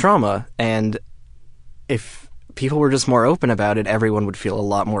trauma, and if people were just more open about it, everyone would feel a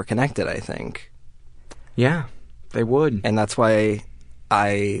lot more connected, I think. Yeah, they would. And that's why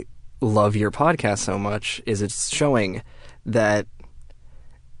I love your podcast so much, is it's showing that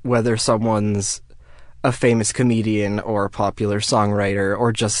whether someone's a famous comedian or a popular songwriter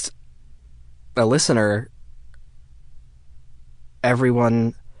or just a listener,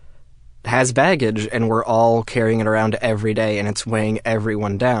 everyone has baggage, and we're all carrying it around every day, and it's weighing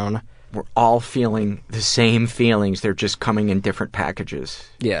everyone down. We're all feeling the same feelings. They're just coming in different packages.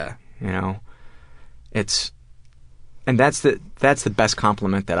 Yeah. It's, and that's the best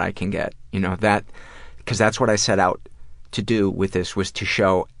compliment that I can get, because that's what I set out to do with this, was to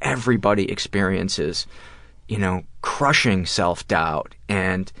show everybody experiences, crushing self-doubt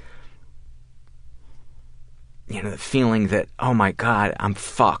and, the feeling that, oh my God, I'm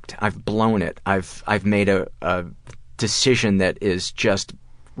fucked. I've blown it. I've made a decision that is just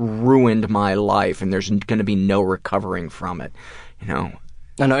ruined my life, and there's going to be no recovering from it, I know,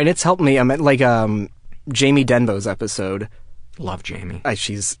 and it's helped me. Like Jamie Denbo's episode. Love Jamie.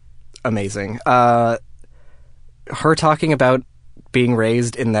 She's amazing. Her talking about being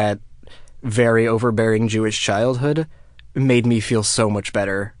raised in that very overbearing Jewish childhood made me feel so much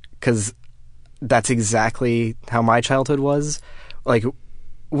better, because that's exactly how my childhood was. Like,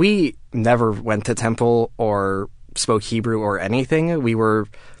 we never went to temple or spoke Hebrew or anything. We were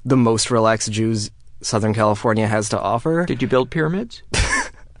the most relaxed Jews Southern California has to offer. Did you build pyramids?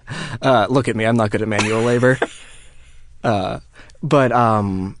 Look at me, I'm not good at manual labor. But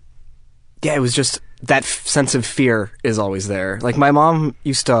it was just that sense of fear is always there. Like, my mom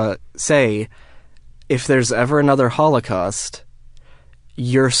used to say, if there's ever another Holocaust,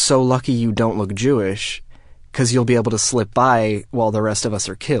 you're so lucky you don't look Jewish, because you'll be able to slip by while the rest of us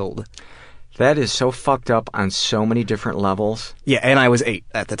are killed. That is so fucked up on so many different levels. Yeah, and I was 8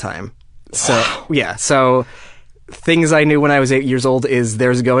 at the time. So, yeah, so things I knew when I was 8 years old is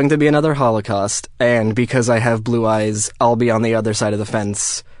there's going to be another Holocaust, and because I have blue eyes, I'll be on the other side of the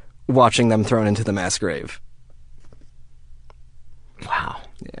fence watching them thrown into the mass grave. Wow.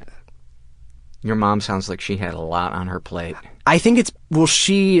 Yeah. Your mom sounds like she had a lot on her plate. I think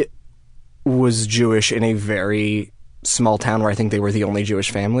she was Jewish in a very small town where I think they were the only Jewish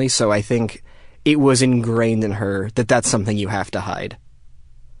family, so I think it was ingrained in her that that's something you have to hide,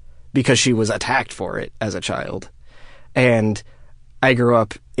 because she was attacked for it as a child. And I grew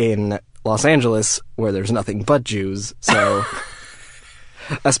up in Los Angeles, where there's nothing but Jews, so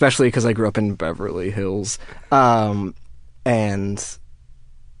especially because I grew up in Beverly Hills. And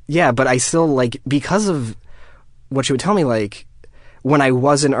yeah, but I still, like, because of what she would tell me, like, when I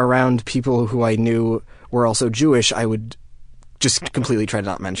wasn't around people who I knew were also Jewish, I would just completely try to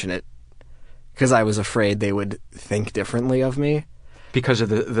not mention it because I was afraid they would think differently of me. Because of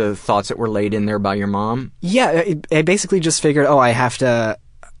the thoughts that were laid in there by your mom? Yeah, I basically just figured, I have to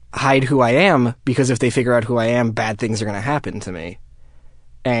hide who I am, because if they figure out who I am, bad things are going to happen to me.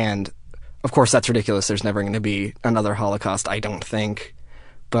 And, of course, that's ridiculous. There's never going to be another Holocaust, I don't think.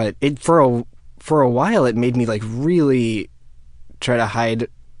 But for a while, it made me, like, really try to hide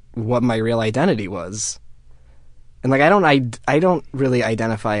what my real identity was. And, like, I don't really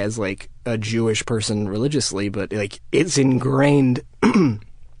identify as, like, a Jewish person religiously, but, like, it's ingrained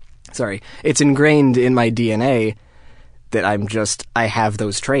it's ingrained in my DNA that I have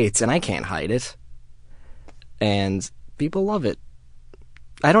those traits and I can't hide it. And people love it.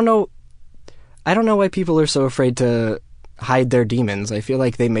 I don't know why people are so afraid to hide their demons. I feel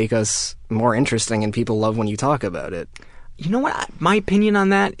like they make us more interesting and people love when you talk about it. You know what? My opinion on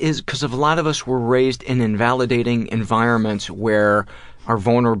that is because a lot of us were raised in invalidating environments where our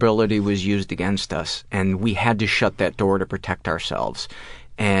vulnerability was used against us, and we had to shut that door to protect ourselves.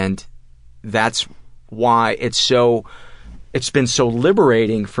 And that's why it's been so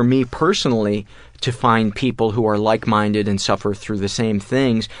liberating for me personally to find people who are like-minded and suffer through the same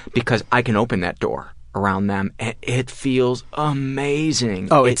things, because I can open that door around them, and it feels amazing.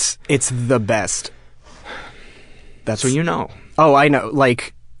 Oh, it's the best. So you know. Oh, I know.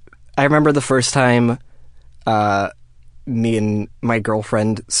 Like, I remember the first time me and my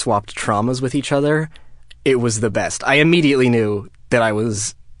girlfriend swapped traumas with each other. It was the best. I immediately knew that I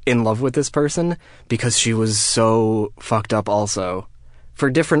was in love with this person because she was so fucked up also.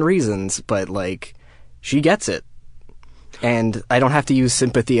 For different reasons, but, like, she gets it. And I don't have to use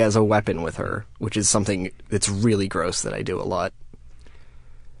sympathy as a weapon with her, which is something that's really gross that I do a lot.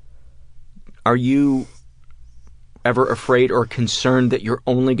 Are you ever afraid or concerned that you're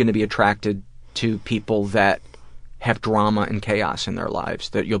only going to be attracted to people that have drama and chaos in their lives,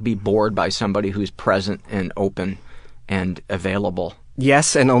 that you'll be bored by somebody who's present and open and available?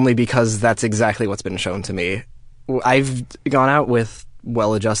 Yes, and only because that's exactly what's been shown to me. I've gone out with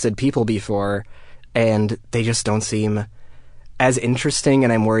well-adjusted people before, and they just don't seem as interesting,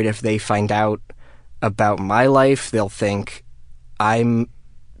 and I'm worried if they find out about my life, they'll think I'm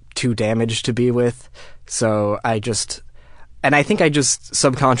too damaged to be with. So I think I just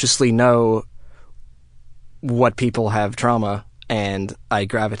subconsciously know what people have trauma, and I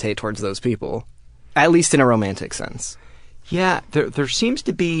gravitate towards those people, at least in a romantic sense. Yeah, there seems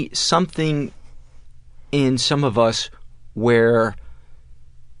to be something in some of us where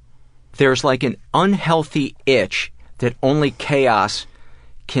there's like an unhealthy itch that only chaos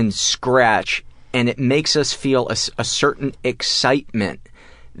can scratch, and it makes us feel a certain excitement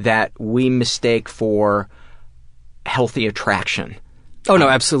that we mistake for healthy attraction. Oh, no,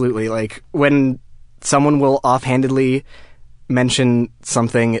 absolutely. Like, when someone will offhandedly mention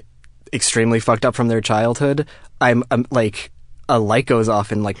something extremely fucked up from their childhood, I'm like, a light goes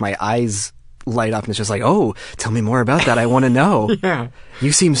off and, like, my eyes light up and it's just like, oh, tell me more about that. I want to know. Yeah.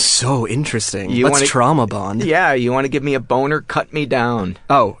 You seem so interesting. Let's trauma bond. Yeah, you want to give me a boner? Cut me down.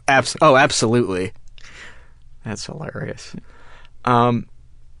 Oh, absolutely. That's hilarious.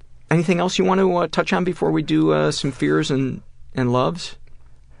 Anything else you want to touch on before we do some fears and loves?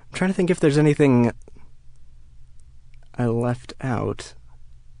 I'm trying to think if there's anything I left out.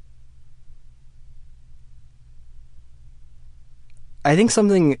 I think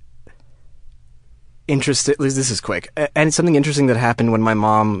something interesting, this is quick, and it's something interesting that happened when my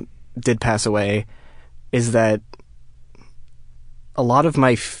mom did pass away, is that a lot of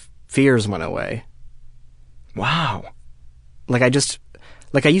my fears went away. Wow. Like,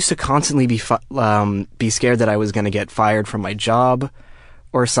 I used to constantly be scared that I was going to get fired from my job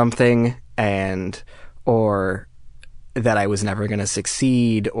or something, or that I was never going to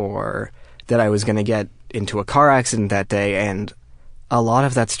succeed, or that I was going to get into a car accident that day, and a lot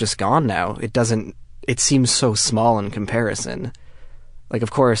of that's just gone now. It seems so small in comparison. Like,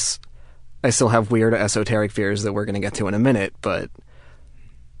 of course, I still have weird esoteric fears that we're going to get to in a minute, but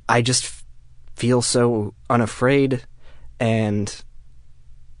I just feel so unafraid, and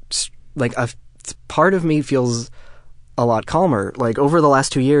like a part of me feels a lot calmer. Like, over the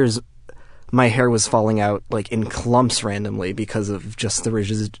last 2 years, my hair was falling out like in clumps randomly because of just the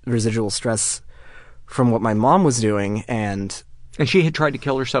residual stress from what my mom was doing. And she had tried to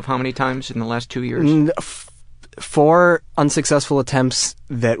kill herself how many times in the last 2 years? 4 unsuccessful attempts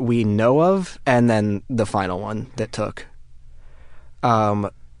that we know of, and then the final one that took.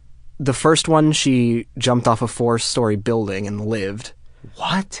 The first one, she jumped off a 4-story building and lived.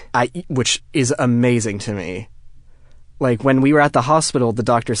 What? Which is amazing to me. Like, when we were at the hospital, the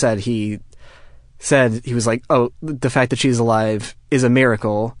doctor said he was like, oh, the fact that she's alive is a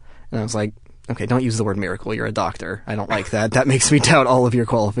miracle. And I was like, okay, don't use the word miracle. You're a doctor. I don't like that. That makes me doubt all of your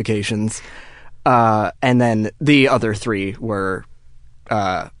qualifications. And then the other 3 were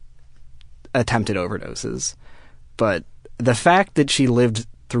attempted overdoses. But the fact that she lived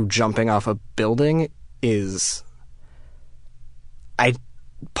through jumping off a building is...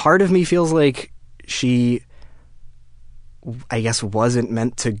 part of me feels like she, I guess, wasn't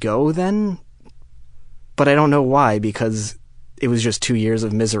meant to go then, but I don't know why, because it was just 2 years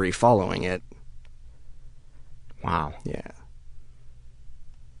of misery following it. Wow. Yeah.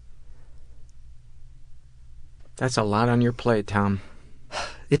 That's a lot on your plate, Tom.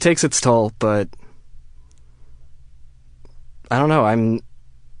 It takes its toll, but I don't know.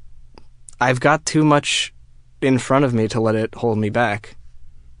 I've got too much in front of me to let it hold me back.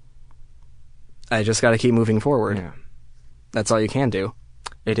 I just got to keep moving forward. Yeah. That's all you can do.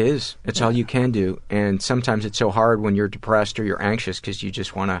 It is. It's all you can do. And sometimes it's so hard when you're depressed or you're anxious because you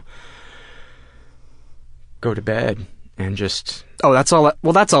just want to go to bed and just... Oh, that's all.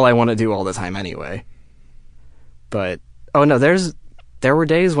 That's all I want to do all the time anyway. But, oh no, there were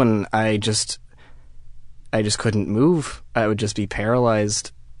days when I just couldn't move. I would just be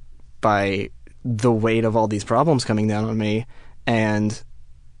paralyzed by the weight of all these problems coming down on me, and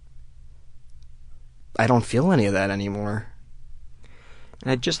I don't feel any of that anymore.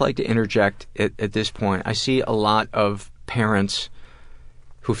 And I'd just like to interject at this point. I see a lot of parents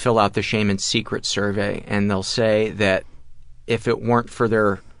who fill out the shame and secret survey, and they'll say that if it weren't for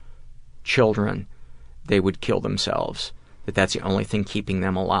their children, they would kill themselves, that's the only thing keeping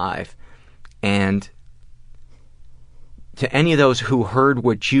them alive. And to any of those who heard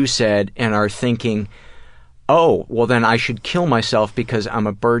what you said and are thinking, oh, well then I should kill myself because I'm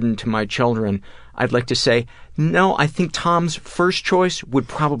a burden to my children, I'd like to say, no, I think Tom's first choice would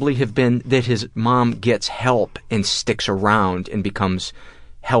probably have been that his mom gets help and sticks around and becomes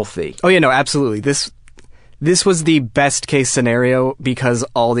healthy. Oh yeah, no, absolutely. This was the best case scenario because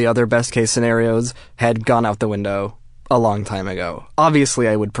all the other best case scenarios had gone out the window a long time ago. Obviously,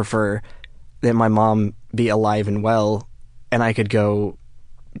 I would prefer that my mom be alive and well and I could go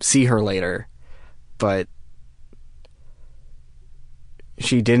see her later. But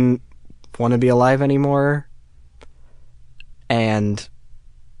she didn't want to be alive anymore. And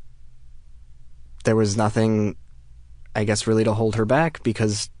there was nothing, I guess, really to hold her back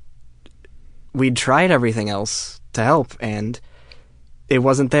because we'd tried everything else to help and it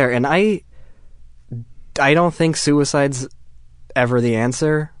wasn't there. And I don't think suicide's ever the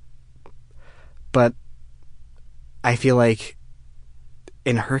answer, but I feel like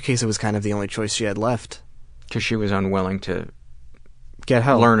in her case it was kind of the only choice she had left. Because she was unwilling to get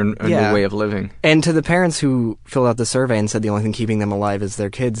help, learn a new way of living. And to the parents who filled out the survey and said the only thing keeping them alive is their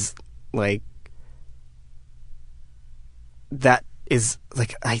kids, like, that is,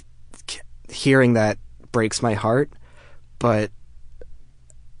 like, hearing that breaks my heart, but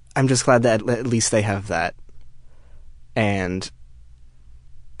I'm just glad that at least they have that. And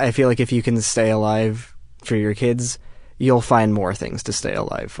I feel like if you can stay alive for your kids, you'll find more things to stay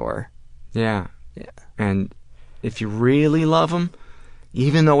alive for. Yeah. And if you really love them,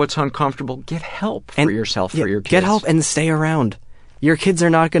 even though it's uncomfortable, get help for yourself, for your kids. Get help and stay around. Your kids are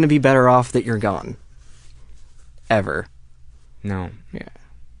not going to be better off that you're gone. Ever. No. Yeah.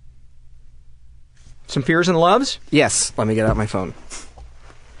 Some fears and loves? Yes. Let me get out my phone.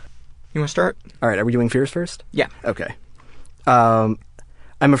 You want to start? All right. Are we doing fears first? Yeah. Okay. I'm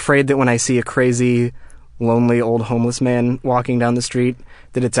afraid that when I see a crazy, lonely old homeless man walking down the street,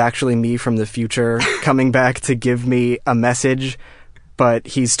 that it's actually me from the future coming back to give me a message, but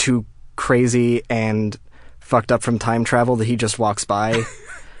he's too crazy and fucked up from time travel that he just walks by.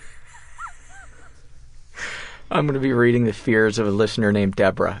 I'm going to be reading the fears of a listener named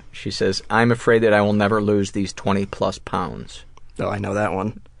Deborah. She says, I'm afraid that I will never lose these 20-plus pounds. Oh, I know that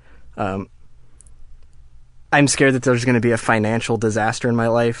one. I'm scared that there's going to be a financial disaster in my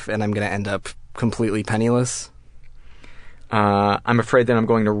life, and I'm going to end up completely penniless. I'm afraid that I'm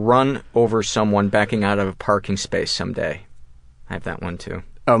going to run over someone backing out of a parking space someday. I have that one, too.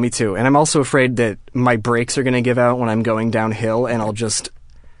 Oh, me too. And I'm also afraid that my brakes are going to give out when I'm going downhill, and I'll just...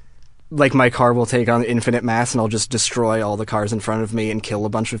 like, my car will take on infinite mass, and I'll just destroy all the cars in front of me and kill a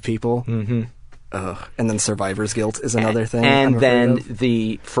bunch of people. Mm-hmm. And then survivor's guilt is another thing. And then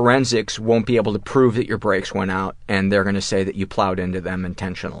the forensics won't be able to prove that your brakes went out, and they're going to say that you plowed into them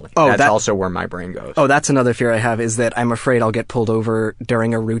intentionally. That's also where my brain goes. Oh, that's another fear I have, is that I'm afraid I'll get pulled over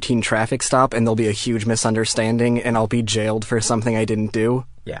during a routine traffic stop, and there'll be a huge misunderstanding, and I'll be jailed for something I didn't do.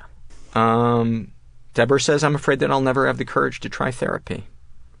 Yeah. Deborah says, I'm afraid that I'll never have the courage to try therapy.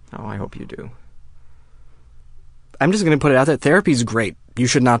 Oh, I hope you do. I'm just going to put it out there. Therapy's great. You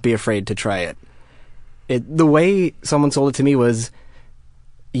should not be afraid to try it. The way someone sold it to me was,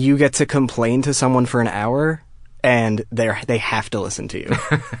 you get to complain to someone for an hour, and they have to listen to you.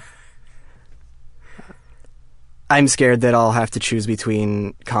 I'm scared that I'll have to choose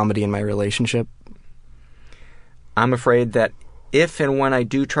between comedy and my relationship. I'm afraid that if and when I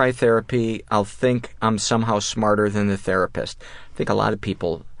do try therapy, I'll think I'm somehow smarter than the therapist. I think a lot of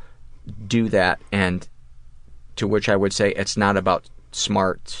people do that, and to which I would say it's not about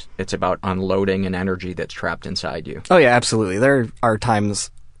smart, it's about unloading an energy that's trapped inside you. Oh yeah, absolutely. There are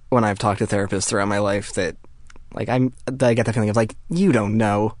times when I've talked to therapists throughout my life that, like, I get the feeling of, like, you don't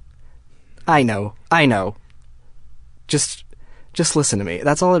know. I know. Just listen to me.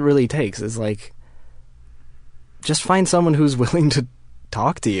 That's all it really takes, is, like, just find someone who's willing to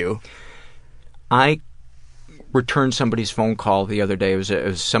talk to you. I returned somebody's phone call the other day. It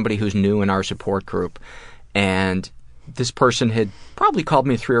was somebody who's new in our support group, and this person had probably called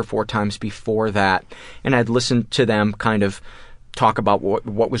me 3 or 4 times before that, and I'd listened to them kind of talk about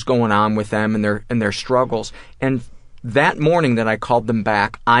what was going on with them and their struggles. And that morning that I called them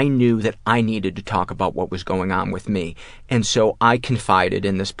back, I knew that I needed to talk about what was going on with me. And so I confided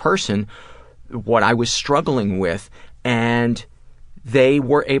in this person what I was struggling with, and they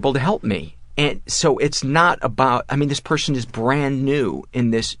were able to help me. And so it's not about, I mean, this person is brand new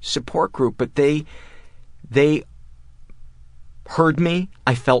in this support group, but they heard me.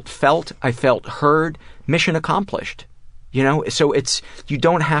 I felt heard. Mission accomplished. You know, so you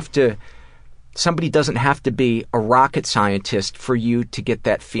don't have to, somebody doesn't have to be a rocket scientist for you to get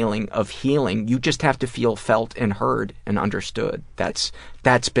that feeling of healing. You just have to feel felt and heard and understood. That's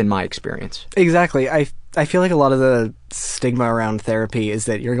been my experience. Exactly. I feel like a lot of the stigma around therapy is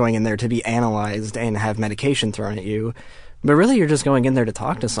that you're going in there to be analyzed and have medication thrown at you. But really, you're just going in there to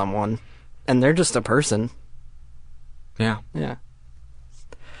talk to someone, and they're just a person. Yeah. Yeah.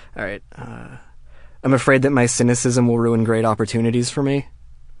 All right. I'm afraid that my cynicism will ruin great opportunities for me.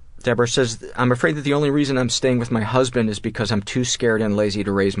 Deborah says, I'm afraid that the only reason I'm staying with my husband is because I'm too scared and lazy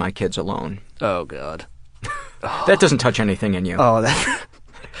to raise my kids alone. Oh, God. That doesn't touch anything in you. Oh,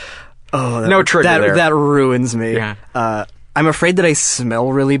 no trigger there. That ruins me. Yeah. I'm afraid that I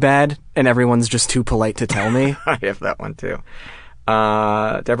smell really bad, and everyone's just too polite to tell me. I have that one, too.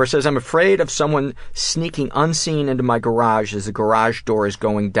 Deborah says, I'm afraid of someone sneaking unseen into my garage as the garage door is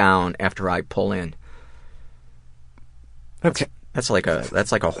going down after I pull in. Okay. That's like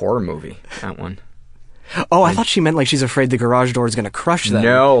a horror movie, that one. Oh, I thought she meant like she's afraid the garage door is going to crush them.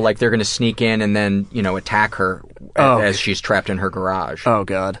 No, like they're going to sneak in and then, attack her as she's trapped in her garage. Oh,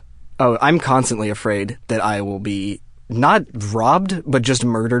 God. Oh, I'm constantly afraid that I will be not robbed, but just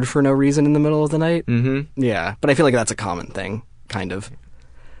murdered for no reason in the middle of the night. Mm-hmm. Yeah, but I feel like that's a common thing, kind of.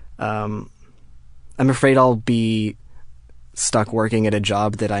 I'm afraid I'll be stuck working at a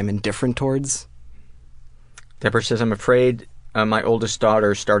job that I'm indifferent towards. Deborah says, I'm afraid my oldest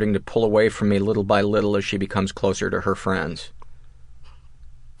daughter is starting to pull away from me little by little as she becomes closer to her friends.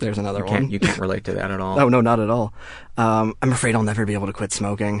 There's another one. You can't relate to that at all. Oh, no, not at all. I'm afraid I'll never be able to quit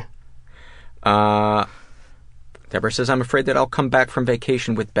smoking. Deborah says, I'm afraid that I'll come back from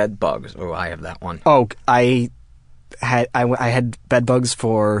vacation with bed bugs. Oh, I have that one. Oh, I had bed bugs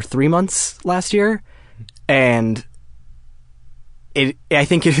for 3 months last year, and I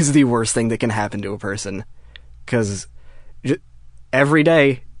think it is the worst thing that can happen to a person, because every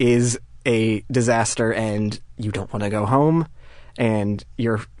day is a disaster, and you don't want to go home, and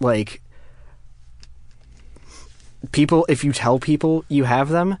you're like, people, if you tell people you have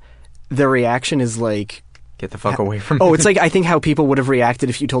them, their reaction is like, get the fuck away from me. Oh, it's like, I think how people would have reacted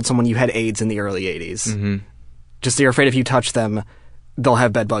if you told someone you had AIDS in the early 80s. Mm-hmm. Just you're afraid if you touch them, they'll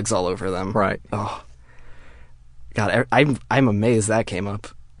have bed bugs all over them. Right. Oh. God, I'm amazed that came up.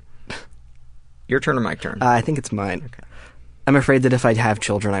 Your turn or my turn? I think it's mine. Okay. I'm afraid that if I have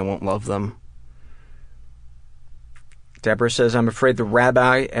children, I won't love them. Deborah says, I'm afraid the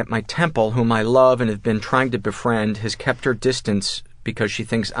rabbi at my temple, whom I love and have been trying to befriend, has kept her distance because she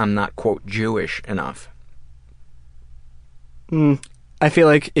thinks I'm not, quote, Jewish enough. I feel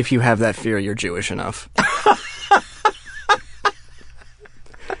like if you have that fear, you're Jewish enough.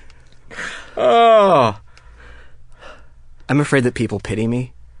 Oh. I'm afraid that people pity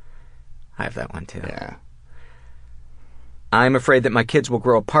me. I have that one, too. Yeah. I'm afraid that my kids will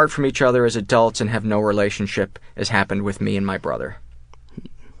grow apart from each other as adults and have no relationship, as happened with me and my brother.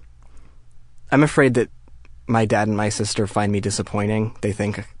 I'm afraid that my dad and my sister find me disappointing. They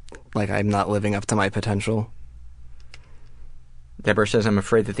think, like, I'm not living up to my potential. Deborah says, I'm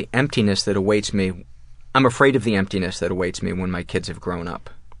afraid of the emptiness that awaits me when my kids have grown up.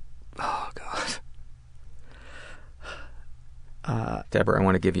 Oh, God. Deborah, I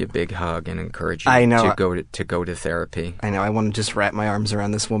want to give you a big hug and encourage you to go to therapy. I know. I want to just wrap my arms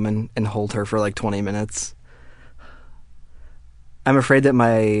around this woman and hold her for like 20 minutes. I'm afraid that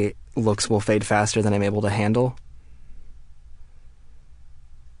my looks will fade faster than I'm able to handle.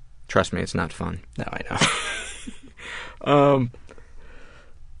 Trust me, it's not fun. No, I know.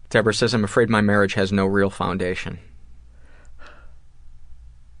 Deborah says, I'm afraid my marriage has no real foundation.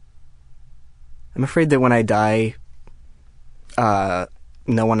 I'm afraid that when I die,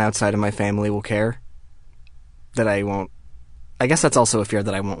 no one outside of my family will care. That I won't... I guess that's also a fear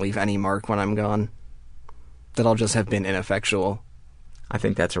that I won't leave any mark when I'm gone. That I'll just have been ineffectual. I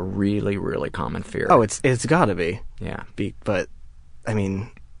think that's a really, really common fear. Oh, it's gotta be. Yeah. But, I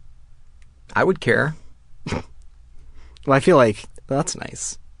mean... I would care. Well, I feel like, that's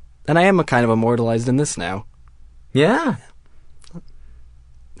nice. And I am kind of immortalized in this now. Yeah.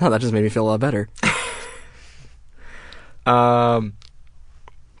 Oh, that just made me feel a lot better.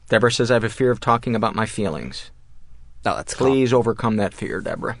 Deborah says, I have a fear of talking about my feelings. Oh, that's Please overcome that fear,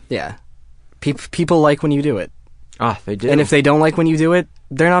 Deborah. Yeah. People like when you do it. Ah, they do. And if they don't like when you do it,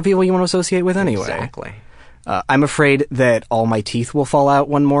 they're not people you want to associate with anyway. Exactly. I'm afraid that all my teeth will fall out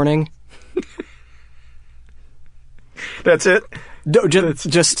one morning. That's it?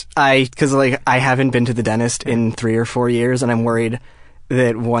 Because I haven't been to the dentist in 3 or 4 years, and I'm worried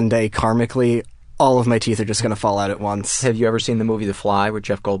that one day, karmically, all of my teeth are just going to fall out at once. Have you ever seen the movie The Fly with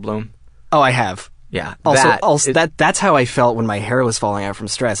Jeff Goldblum? Oh, I have. Yeah. That's how I felt when my hair was falling out from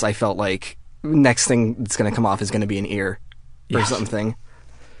stress. I felt like next thing that's going to come off is going to be an ear or something.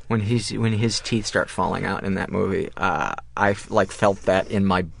 When his teeth start falling out in that movie, I felt that in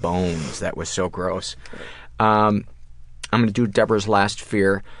my bones. That was so gross. I'm going to do Deborah's last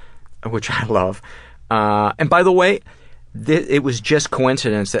fear, which I love. And by the way, it was just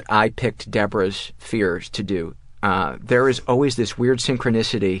coincidence that I picked Deborah's fears to do. There is always this weird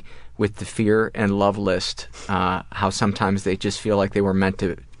synchronicity with the fear and love list, how sometimes they just feel like they were meant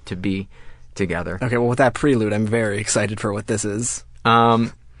to be together. Okay, well, with that prelude, I'm very excited for what this is.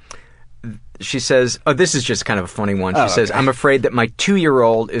 She says, this is just kind of a funny one. She says, I'm afraid that my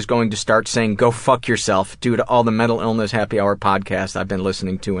 2-year-old is going to start saying, go fuck yourself, due to all the mental illness happy hour podcasts I've been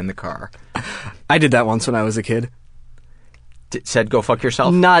listening to in the car. I did that once when I was a kid. Said, go fuck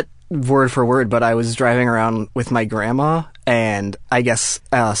yourself? Not word for word, but I was driving around with my grandma, and I guess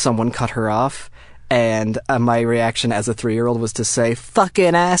someone cut her off, and my reaction as a 3-year-old was to say,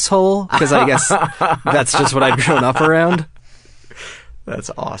 fucking asshole, because I guess that's just what I'd grown up around.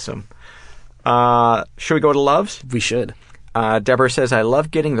 That's awesome. Should we go to loves? We should. Deborah says, I love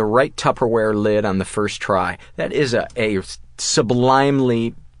getting the right Tupperware lid on the first try. That is a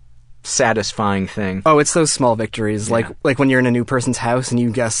sublimely satisfying thing. Oh, it's those small victories, like when you're in a new person's house and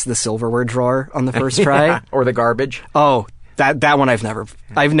you guess the silverware drawer on the first try. Yeah, or the garbage. Oh, that one I've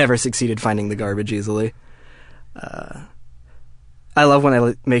never succeeded finding the garbage easily. I love when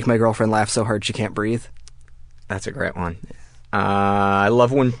I make my girlfriend laugh so hard she can't breathe. That's a great one. I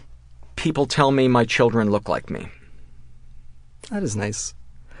love when people tell me my children look like me. That is nice.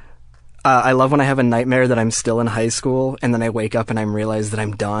 I love when I have a nightmare that I'm still in high school, and then I wake up and I realize that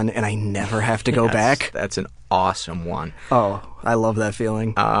I'm done and I never have to go back. That's an awesome one. Oh, I love that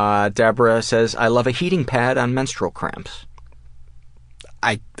feeling. Deborah says, I love a heating pad on menstrual cramps.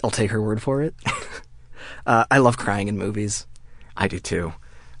 I'll take her word for it. I love crying in movies. I do too.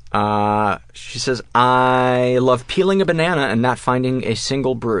 She says, I love peeling a banana and not finding a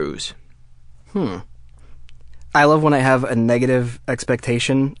single bruise. I love when I have a negative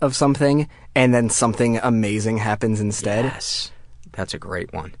expectation of something and then something amazing happens instead. Yes. That's a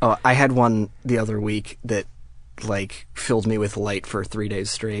great one. Oh, I had one the other week that filled me with light for 3 days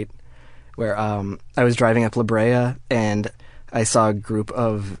straight, where I was driving up La Brea and I saw a group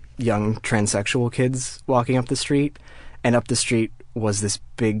of young transsexual kids walking up the street, and up the street was this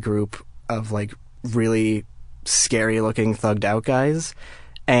big group of really scary looking thugged out guys,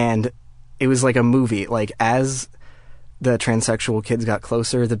 and it was like a movie. As the transsexual kids got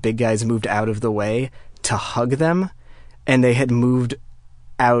closer, the big guys moved out of the way to hug them, and they had moved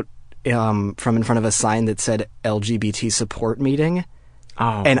out from in front of a sign that said LGBT support meeting.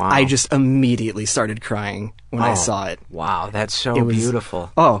 Oh, and wow. I just immediately started crying when I saw it. Wow, that's so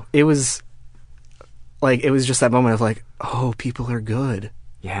beautiful. Oh, it was like, it was just that moment of like, oh, people are good.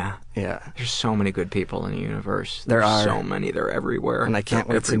 Yeah. Yeah. There's so many good people in the universe. There There's are. so many. They're everywhere. And I can't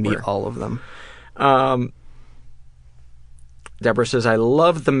wait to meet all of them. Deborah says, I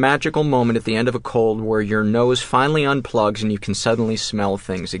love the magical moment at the end of a cold where your nose finally unplugs and you can suddenly smell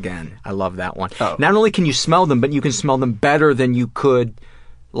things again. I love that one. Oh. Not only can you smell them, but you can smell them better than you could,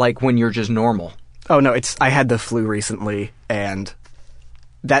 like, when you're just normal. Oh, no, I had the flu recently, and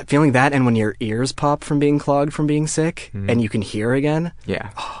that feeling that, and when your ears pop from being clogged from being sick, and you can hear again. Yeah.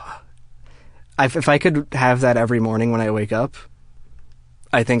 If I could have that every morning when I wake up,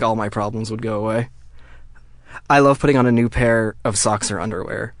 I think all my problems would go away. I love putting on a new pair of socks or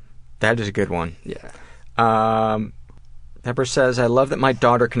underwear. That is a good one. Yeah. Deborah says, I love that my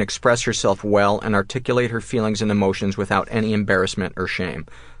daughter can express herself well and articulate her feelings and emotions without any embarrassment or shame.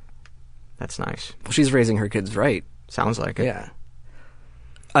 That's nice. Well, she's raising her kids right. Sounds like it. Yeah.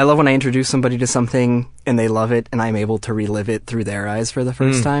 I love when I introduce somebody to something and they love it and I'm able to relive it through their eyes for the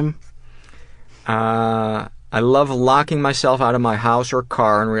first time. I love locking myself out of my house or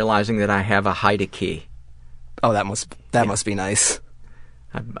car and realizing that I have a hide-a-key. Oh, that must be nice.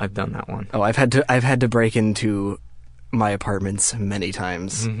 I've done that one. Oh, I've had to break into my apartments many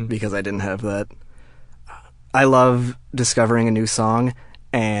times because I didn't have that. I love discovering a new song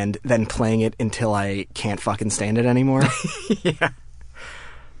and then playing it until I can't fucking stand it anymore. Yeah.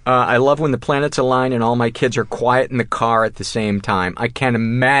 I love when the planets align and all my kids are quiet in the car at the same time. I can't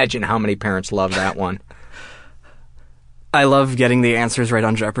imagine how many parents love that one. I love getting the answers right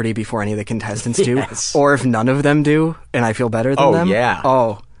on Jeopardy before any of the contestants Yes. do. Or if none of them do, and I feel better than them. Oh, yeah.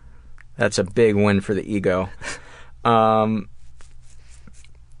 Oh. That's a big win for the ego.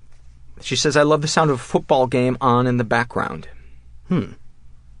 She says, I love the sound of a football game on in the background.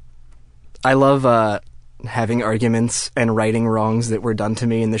 I love having arguments and righting wrongs that were done to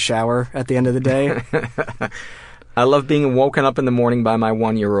me in the shower at the end of the day. I love being woken up in the morning by my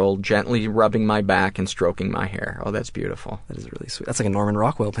 1-year-old, gently rubbing my back and stroking my hair. Oh, that's beautiful. That is really sweet. That's like a Norman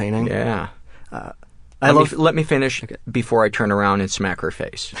Rockwell painting. Yeah. Let me finish before I turn around and smack her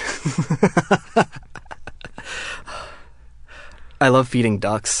face. I love feeding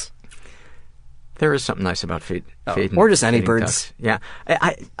ducks. There is something nice about feeding. Or just any feeding birds. Ducks. Yeah.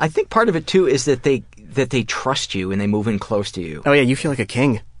 I think part of it, too, is that they trust you and they move in close to you. Oh, yeah, you feel like a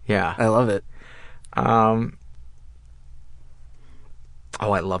king. Yeah. I love it.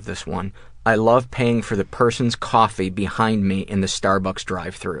 Oh, I love this one. I love paying for the person's coffee behind me in the Starbucks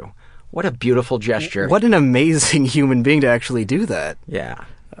drive-thru. What a beautiful gesture. What an amazing human being to actually do that. Yeah.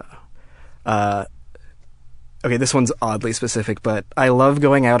 Okay, this one's oddly specific, but I love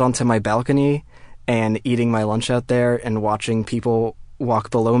going out onto my balcony and eating my lunch out there and watching people walk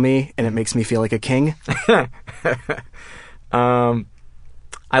below me, and it makes me feel like a king.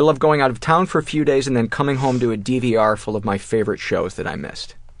 I love going out of town for a few days and then coming home to a DVR full of my favorite shows that I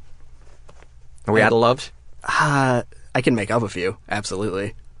missed. Are we out of loves? I can make up a few,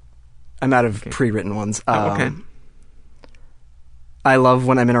 absolutely. I'm out of pre-written ones. Okay. I love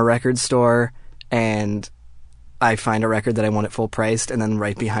when I'm in a record store and I find a record that I want at full priced, and then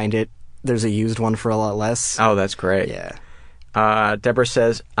right behind it, there's a used one for a lot less. Oh, that's great. Yeah. Deborah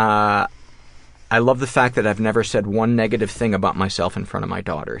says, I love the fact that I've never said one negative thing about myself in front of my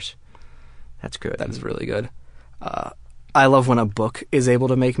daughters. That's good. That is really good. I love when a book is able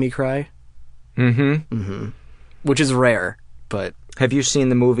to make me cry. Which is rare, but... Have you seen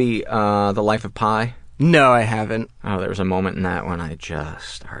the movie The Life of Pi? No, I haven't. Oh, there was a moment in that when I just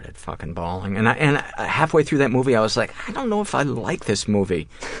started fucking bawling. And halfway through that movie, I was like, I don't know if I like this movie.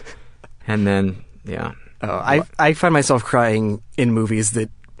 And then, yeah. Oh, I find myself crying in movies that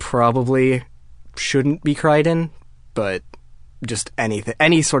probably shouldn't be cried in, but just anything,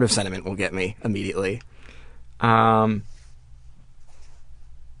 any sort of sentiment will get me immediately.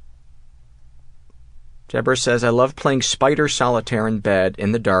 Deborah says, I love playing spider solitaire in bed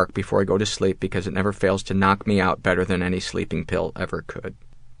in the dark before I go to sleep because it never fails to knock me out better than any sleeping pill ever could.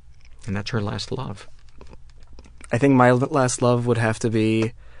 And that's her last love. I think my last love would have to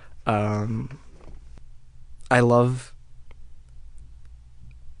be, I love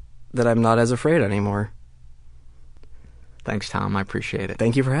that I'm not as afraid anymore. Thanks, Tom. I appreciate it.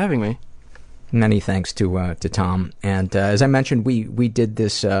 Thank you for having me. Many thanks to Tom. And as I mentioned, we did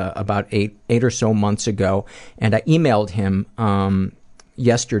this about eight or so months ago, and I emailed him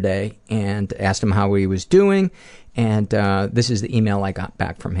yesterday and asked him how he was doing, and this is the email I got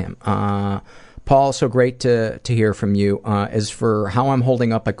back from him. Paul, so great to hear from you. As for how I'm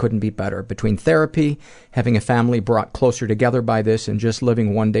holding up, I couldn't be better. Between therapy, having a family brought closer together by this, and just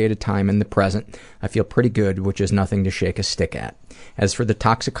living one day at a time in the present, I feel pretty good, which is nothing to shake a stick at. As for the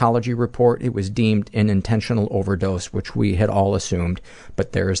toxicology report, it was deemed an intentional overdose, which we had all assumed,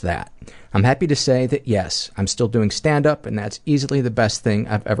 but there's that. I'm happy to say that yes, I'm still doing stand-up, and that's easily the best thing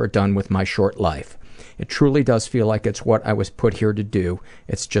I've ever done with my short life. It truly does feel like it's what I was put here to do.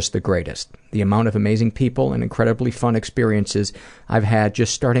 It's just the greatest. The amount of amazing people and incredibly fun experiences I've had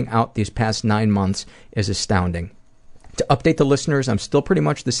just starting out these past 9 months is astounding. To update the listeners, I'm still pretty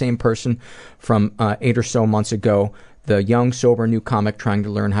much the same person from 8 or so months ago. The young, sober, new comic trying to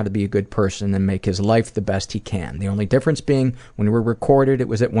learn how to be a good person and make his life the best he can. The only difference being, when we recorded, it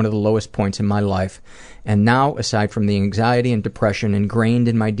was at one of the lowest points in my life. And now, aside from the anxiety and depression ingrained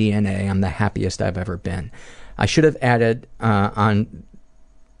in my DNA, I'm the happiest I've ever been. I should have ended on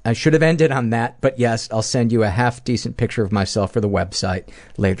that, but yes, I'll send you a half-decent picture of myself for the website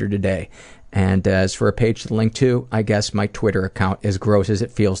later today. And as for a page to link to, I guess my Twitter account, as gross as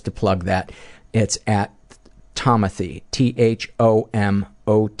it feels to plug that, it's at Tomothy, Thomothy.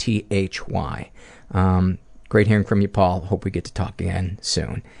 Great hearing from you, Paul. Hope we get to talk again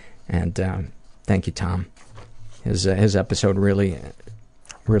soon. And thank you, Tom. His episode really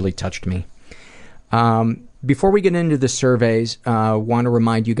touched me. Before we get into the surveys, I want to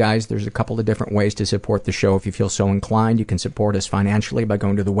remind you guys there's a couple of different ways to support the show if you feel so inclined. You can support us financially by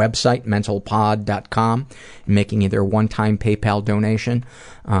going to the website, mentalpod.com, and making either a one-time PayPal donation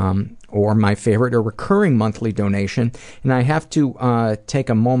or my favorite, a recurring monthly donation. And I have to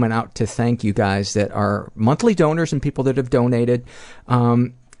take a moment out to thank you guys that are monthly donors and people that have donated.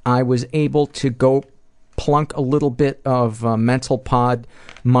 I was able to go plunk a little bit of Mental Pod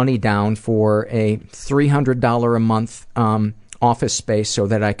money down for a $300 a month office space so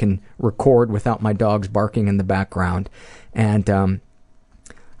that I can record without my dogs barking in the background. And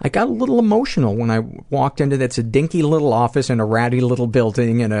I got a little emotional when I walked into that's a dinky little office in a ratty little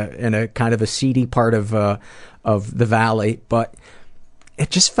building in a kind of a seedy part of the valley. But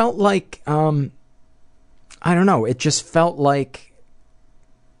it just felt like I don't know. It just felt like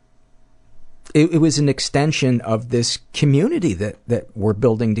it was an extension of this community that we're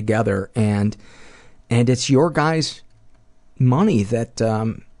building together, and it's your guys' money that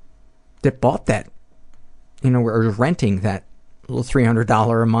bought that, or renting that little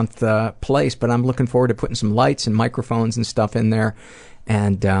 $300 a month place. But I'm looking forward to putting some lights and microphones and stuff in there,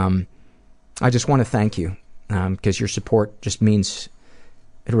 and I just want to thank you because your support just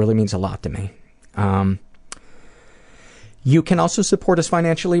really means a lot to me. You can also support us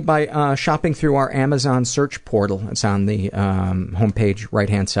financially by shopping through our Amazon search portal. It's on the homepage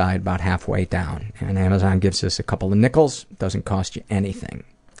right-hand side, about halfway down. And Amazon gives us a couple of nickels. Doesn't cost you anything.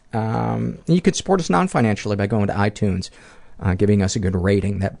 You can support us non-financially by going to iTunes, giving us a good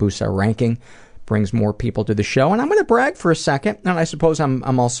rating. That boosts our ranking, brings more people to the show. And I'm going to brag for a second, and I suppose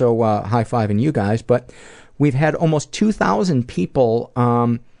I'm also high-fiving you guys, but we've had almost 2,000 people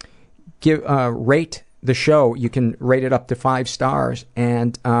rate the show. You can rate it up to 5 stars,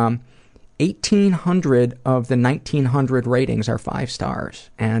 and 1,800 of the 1,900 ratings are 5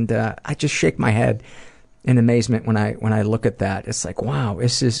 stars. And I just shake my head in amazement when I look at that. It's like, wow,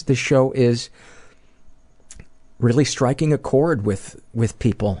 this show is really striking a chord with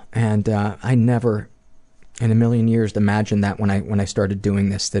people, and I never in a million years imagined that when I started doing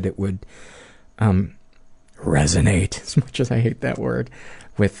this, that it would resonate, as much as I hate that word,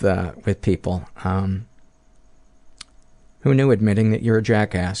 with people. Who knew admitting that you're a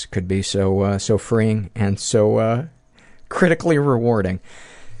jackass could be so freeing and so critically rewarding?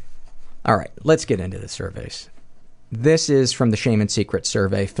 All right, let's get into the surveys. This is from the Shame and Secret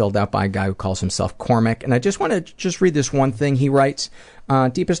survey, filled out by a guy who calls himself Cormac. And I just want to read this one thing he writes.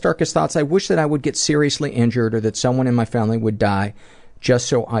 Deepest, darkest thoughts. I wish that I would get seriously injured or that someone in my family would die just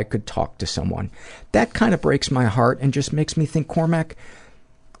so I could talk to someone. That kind of breaks my heart and just makes me think, Cormac,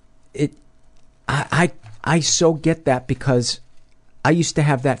 I so get that, because I used to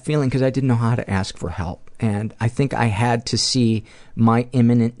have that feeling because I didn't know how to ask for help. And I think I had to see my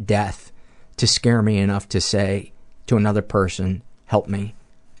imminent death to scare me enough to say to another person, help me.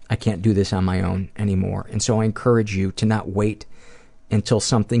 I can't do this on my own anymore. And so I encourage you to not wait until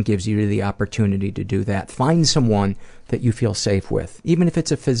something gives you the opportunity to do that. Find someone that you feel safe with, even if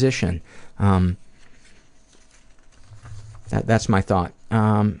it's a physician. That's my thought.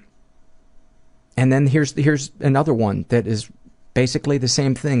 And then here's another one that is basically the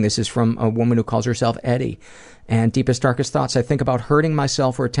same thing. This is from a woman who calls herself Eddie. And deepest, darkest thoughts. I think about hurting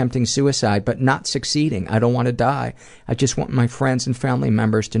myself or attempting suicide, but not succeeding. I don't want to die. I just want my friends and family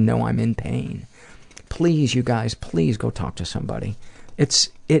members to know I'm in pain. Please, you guys, please go talk to somebody. It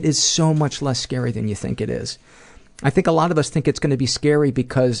is so much less scary than you think it is. I think a lot of us think it's going to be scary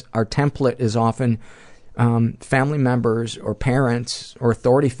because our template is often family members or parents or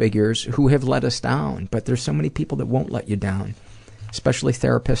authority figures who have let us down. But there's so many people that won't let you down, especially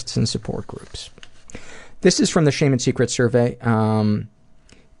therapists and support groups. This is from the Shame and Secret survey,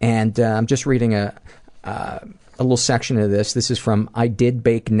 and I'm just reading a little section of this. This is from I Did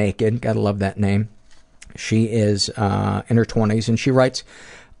Bake Naked. Gotta love that name. She is in her 20s, and she writes,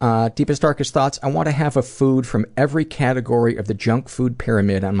 deepest, darkest thoughts. I want to have a food from every category of the junk food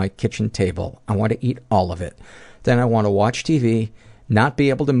pyramid on my kitchen table. I want to eat all of it. Then I want to watch TV, not be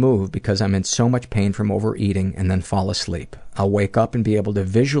able to move because I'm in so much pain from overeating, and then fall asleep. I'll wake up and be able to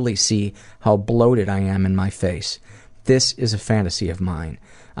visually see how bloated I am in my face. This is a fantasy of mine.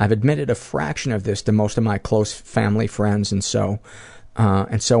 I've admitted a fraction of this to most of my close family, friends, and so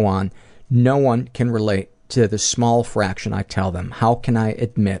on. No one can relate to the small fraction I tell them. How can I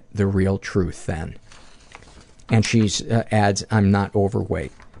admit the real truth then? And she adds, I'm not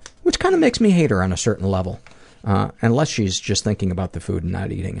overweight, which kind of makes me hate her on a certain level, unless she's just thinking about the food and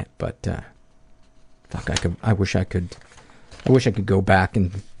not eating it. But fuck, I wish I could go back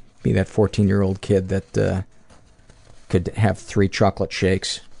and be that 14-year-old kid that could have 3 chocolate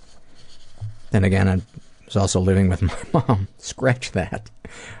shakes. Then again, I was also living with my mom. Scratch that.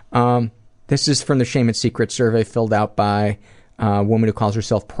 This is from the Shame and Secret survey filled out by a woman who calls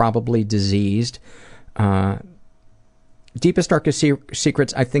herself Probably Diseased. Deepest, darkest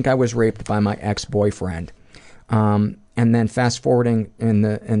secrets. I think I was raped by my ex-boyfriend. And then fast forwarding in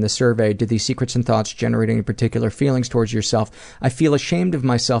the survey, did these secrets and thoughts generate any particular feelings towards yourself? I feel ashamed of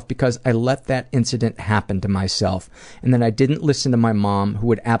myself because I let that incident happen to myself. And then I didn't listen to my mom, who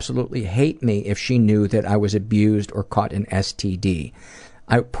would absolutely hate me if she knew that I was abused or caught an STD.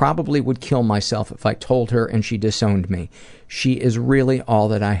 I probably would kill myself if I told her and she disowned me. She is really all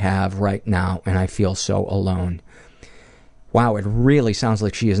that I have right now, and I feel so alone. Wow, it really sounds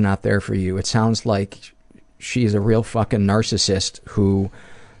like she is not there for you. It sounds like she is a real fucking narcissist who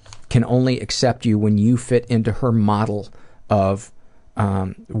can only accept you when you fit into her model of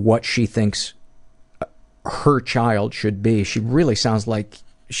what she thinks her child should be. She really sounds like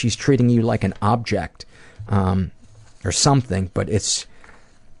she's treating you like an object or something, but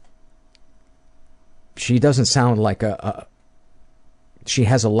she doesn't sound like she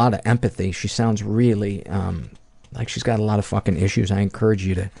has a lot of empathy. She sounds really like she's got a lot of fucking issues. I encourage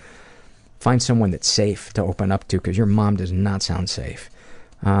you to find someone that's safe to open up to, because your mom does not sound safe.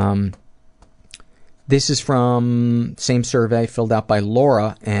 This is from same survey filled out by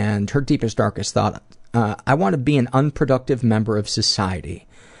Laura, and her deepest, darkest thought. I want to be an unproductive member of society.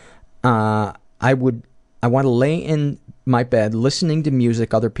 I want to lay in my bed listening to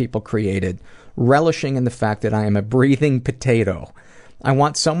music other people created, relishing in the fact that I am a breathing potato. I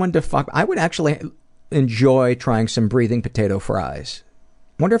want someone to fuck. I would actually enjoy trying some breathing potato fries.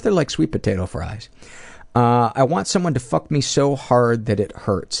 Wonder if they're like sweet potato fries. I want someone to fuck me so hard that it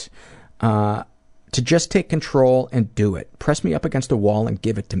hurts. To just take control and do it. Press me up against a wall and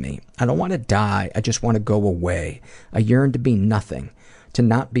give it to me. I don't want to die. I just want to go away. I yearn to be nothing. To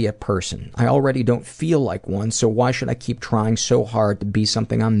not be a person. I already don't feel like one, so why should I keep trying so hard to be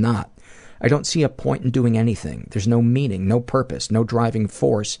something I'm not? I don't see a point in doing anything. There's no meaning, no purpose, no driving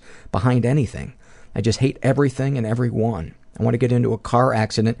force behind anything. I just hate everything and everyone. I want to get into a car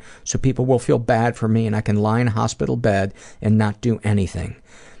accident so people will feel bad for me and I can lie in a hospital bed and not do anything.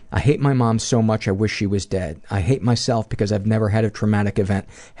 I hate my mom so much I wish she was dead. I hate myself because I've never had a traumatic event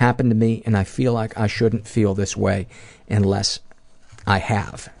happen to me, and I feel like I shouldn't feel this way unless I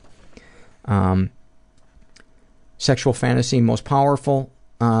have. Sexual fantasy most powerful.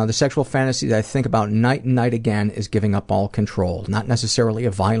 The sexual fantasy that I think about night and night again is giving up all control. Not necessarily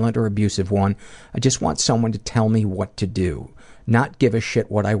a violent or abusive one. I just want someone to tell me what to do. Not give a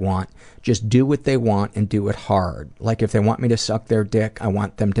shit what I want. Just do what they want and do it hard. Like if they want me to suck their dick, I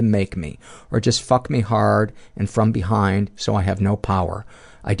want them to make me. Or just fuck me hard and from behind so I have no power.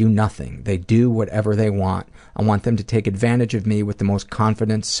 I do nothing. They do whatever they want. I want them to take advantage of me with the most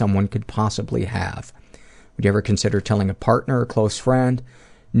confidence someone could possibly have. Would you ever consider telling a partner or close friend?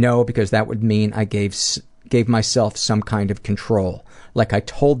 No, because that would mean I gave myself some kind of control. Like I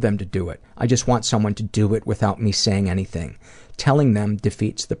told them to do it. I just want someone to do it without me saying anything. Telling them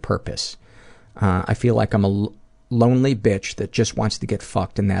defeats the purpose. I feel like I'm a lonely bitch that just wants to get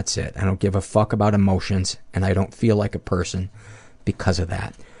fucked and that's it. I don't give a fuck about emotions and I don't feel like a person because of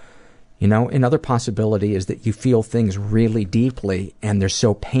that. You know, another possibility is that you feel things really deeply and they're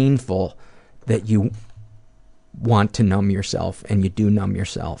so painful that you want to numb yourself, and you do numb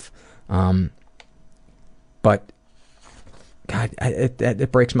yourself. But God,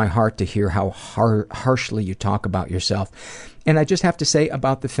 it breaks my heart to hear how harshly you talk about yourself. And I just have to say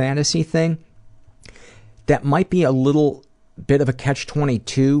about the fantasy thing, that might be a little bit of a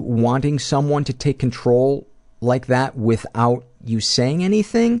catch-22, wanting someone to take control like that without you saying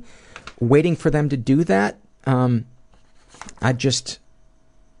anything, waiting for them to do that. I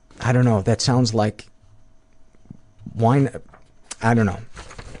don't know. That sounds like why. I don't know.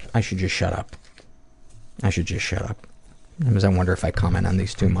 I should just shut up. Because I wonder if I comment on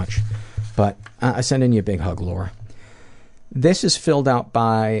these too much. But I send in you a big hug, Laura. This is filled out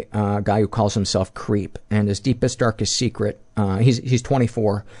by a guy who calls himself Creep, and his deepest, darkest secret, he's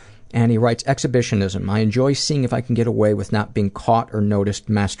 24, and he writes, exhibitionism. I enjoy seeing if I can get away with not being caught or noticed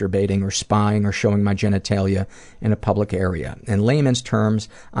masturbating or spying or showing my genitalia in a public area. In layman's terms,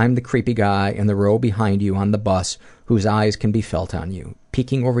 I'm the creepy guy in the row behind you on the bus whose eyes can be felt on you,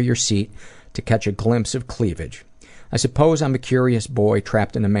 peeking over your seat to catch a glimpse of cleavage. I suppose I'm a curious boy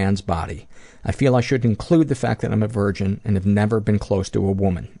trapped in a man's body. I feel I should include the fact that I'm a virgin and have never been close to a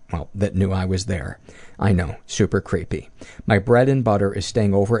woman, well, that knew I was there. I know, super creepy. My bread and butter is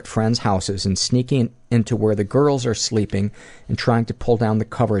staying over at friends' houses and sneaking into where the girls are sleeping and trying to pull down the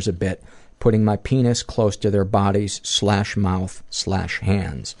covers a bit, putting my penis close to their bodies / mouth /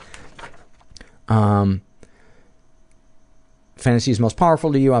 hands. Fantasies most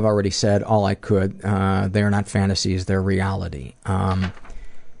powerful to you, I've already said all I could. They're not fantasies, they're reality.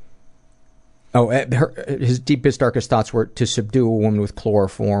 His deepest, darkest thoughts were to subdue a woman with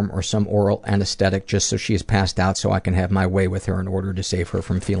chloroform or some oral anesthetic just so she is passed out so I can have my way with her in order to save her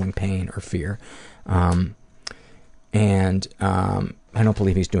from feeling pain or fear. I don't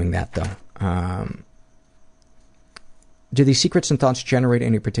believe he's doing that, though. Do these secrets and thoughts generate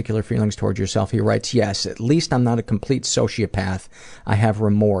any particular feelings towards yourself? He writes, yes, at least I'm not a complete sociopath. I have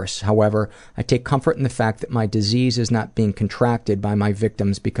remorse. However, I take comfort in the fact that my disease is not being contracted by my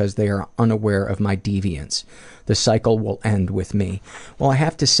victims because they are unaware of my deviance. The cycle will end with me. Well, I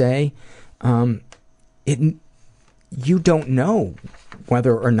have to say, you don't know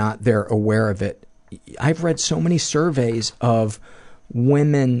whether or not they're aware of it. I've read so many surveys of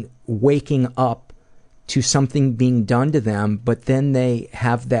women waking up to something being done to them, but then they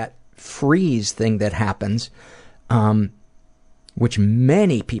have that freeze thing that happens, which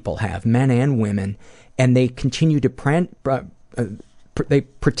many people have, men and women, and they continue to they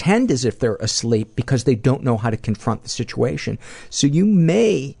pretend as if they're asleep because they don't know how to confront the situation. So you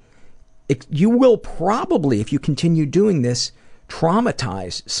will probably, if you continue doing this,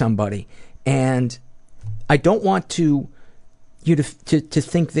 traumatize somebody. And I don't want you to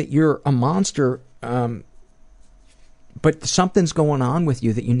think that you're a monster. But something's going on with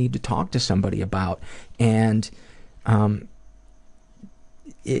you that you need to talk to somebody about. And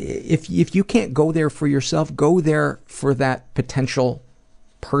if you can't go there for yourself, go there for that potential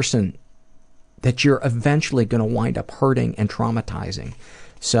person that you're eventually going to wind up hurting and traumatizing.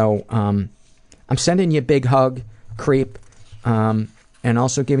 So I'm sending you a big hug, Creep, and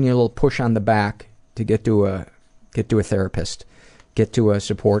also giving you a little push on the back to get to a therapist. Get to a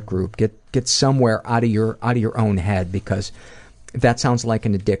support group. Get somewhere out of your own head, because that sounds like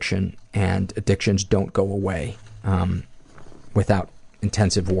an addiction, and addictions don't go away without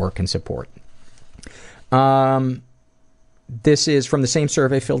intensive work and support. This is from the same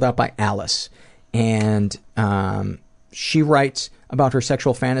survey filled out by Alice, and she writes about her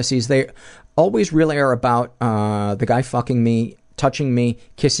sexual fantasies. They always really are about the guy fucking me, touching me,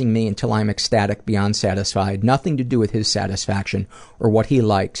 kissing me until I'm ecstatic, beyond satisfied. Nothing to do with his satisfaction or what he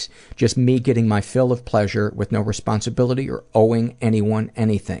likes. Just me getting my fill of pleasure with no responsibility or owing anyone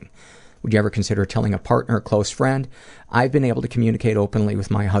anything. Would you ever consider telling a partner or close friend? I've been able to communicate openly with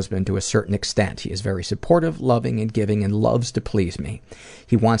my husband to a certain extent. He is very supportive, loving, and giving, and loves to please me.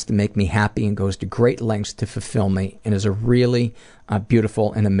 He wants to make me happy and goes to great lengths to fulfill me, and is a really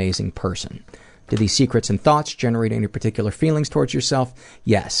beautiful and amazing person. Do these secrets and thoughts generate any particular feelings towards yourself?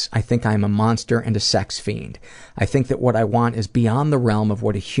 Yes. I think I am a monster and a sex fiend. I think that what I want is beyond the realm of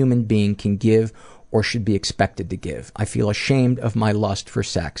what a human being can give or should be expected to give. I feel ashamed of my lust for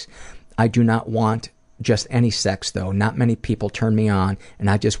sex. I do not want just any sex, though. Not many people turn me on, and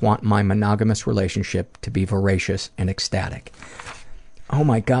I just want my monogamous relationship to be voracious and ecstatic. Oh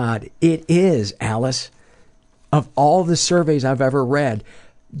my God, it is, Alice. Of all the surveys I've ever read,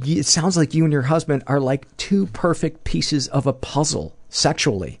 it sounds like you and your husband are like two perfect pieces of a puzzle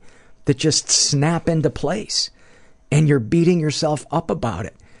sexually that just snap into place, and you're beating yourself up about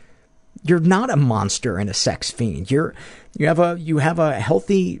it. You're not a monster and a sex fiend. You have a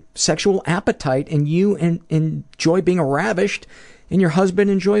healthy sexual appetite, and you enjoy being ravished, and your husband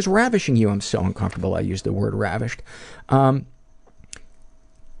enjoys ravishing you. I'm so uncomfortable I use the word ravished.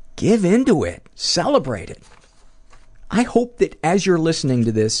 Give into it. Celebrate it. I hope that as you're listening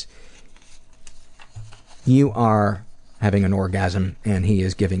to this, you are having an orgasm and he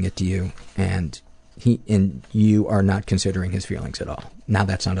is giving it to you, and you are not considering his feelings at all. Now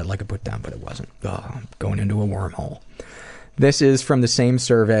that sounded like a put down, but it wasn't. I'm going into a wormhole. This is from the same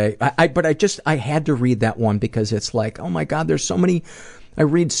survey. I had to read that one because it's like, oh my God, there's so many. I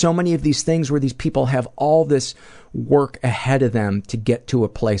read so many of these things where these people have all this work ahead of them to get to a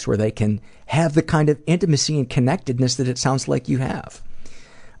place where they can have the kind of intimacy and connectedness that it sounds like you have.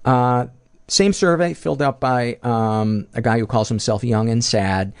 Same survey filled out by a guy who calls himself Young and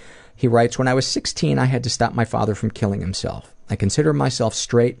Sad. He writes, when I was 16, I had to stop my father from killing himself. I consider myself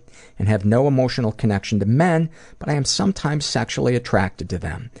straight and have no emotional connection to men, but I am sometimes sexually attracted to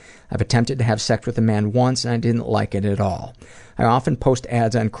them. I've attempted to have sex with a man once and I didn't like it at all. I often post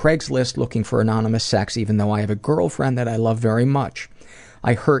ads on Craigslist looking for anonymous sex even though I have a girlfriend that I love very much.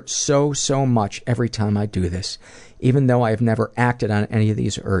 I hurt so much every time I do this, even though I have never acted on any of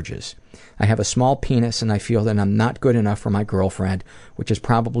these urges. I have a small penis and I feel that I'm not good enough for my girlfriend, which is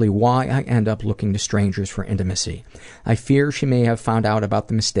probably why I end up looking to strangers for intimacy. I fear she may have found out about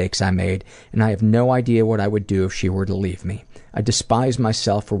the mistakes I made, and I have no idea what I would do if she were to leave me. I despise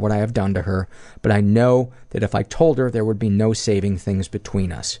myself for what I have done to her, but I know that if I told her, there would be no saving things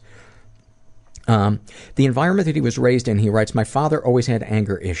between us. The environment that he was raised in, he writes, my father always had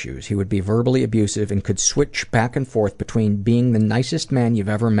anger issues. He would be verbally abusive and could switch back and forth between being the nicest man you've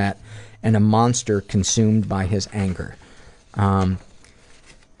ever met and a monster consumed by his anger.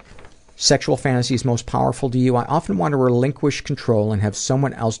 Sexual fantasies most powerful to you. I often want to relinquish control and have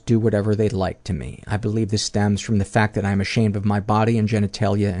someone else do whatever they like to me. I believe this stems from the fact that I am ashamed of my body and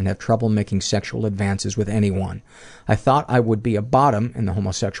genitalia and have trouble making sexual advances with anyone. I thought I would be a bottom in the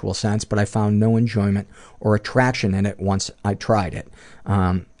homosexual sense, but I found no enjoyment or attraction in it once I tried it.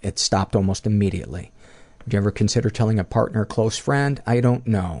 It stopped almost immediately. Did you ever consider telling a partner or close friend? I don't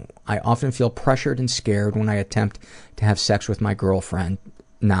know. I often feel pressured and scared when I attempt to have sex with my girlfriend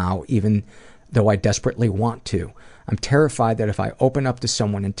now, even though I desperately want to. I'm terrified that if I open up to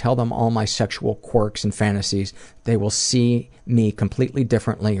someone and tell them all my sexual quirks and fantasies, they will see me completely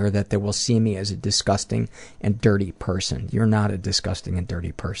differently, or that they will see me as a disgusting and dirty person. You're not a disgusting and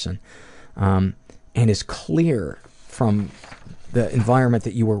dirty person. And it's clear from the environment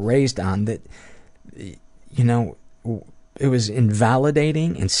that you were raised on that, you know, it was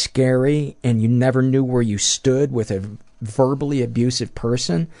invalidating and scary, and you never knew where you stood with a verbally abusive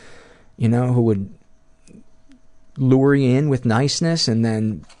person, you know, who would lure you in with niceness and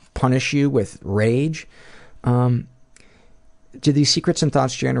then punish you with rage. Do these secrets and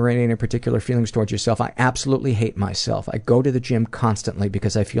thoughts generate any particular feelings towards yourself? I absolutely hate myself. I go to the gym constantly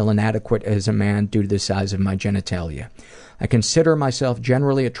because I feel inadequate as a man due to the size of my genitalia. I consider myself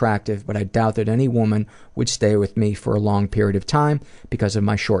generally attractive, but I doubt that any woman would stay with me for a long period of time because of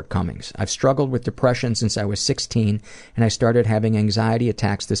my shortcomings. I've struggled with depression since I was 16, and I started having anxiety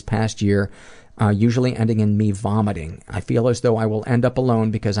attacks this past year, usually ending in me vomiting. I feel as though I will end up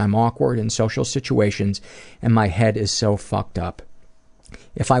alone because I'm awkward in social situations and my head is so fucked up.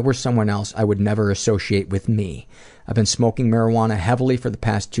 If I were someone else, I would never associate with me. I've been smoking marijuana heavily for the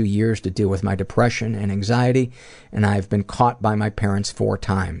past 2 years to deal with my depression and anxiety, and I've been caught by my parents 4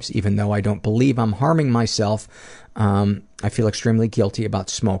 times. Even though I don't believe I'm harming myself, I feel extremely guilty about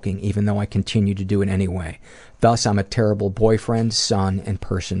smoking, even though I continue to do it anyway. Thus, I'm a terrible boyfriend, son, and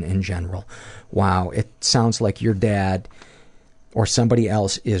person in general. Wow, it sounds like your dad or somebody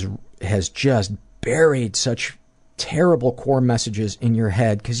else has just buried such terrible core messages in your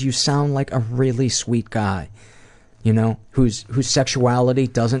head, because you sound like a really sweet guy, you know, whose sexuality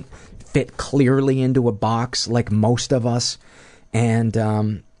doesn't fit clearly into a box like most of us. And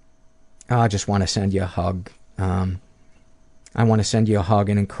I just want to send you a hug. I want to send you a hug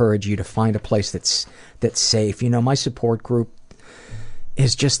and encourage you to find a place that's safe. You know, my support group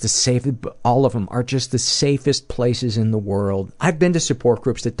is just the safest. All of them are just the safest places in the world. I've been to support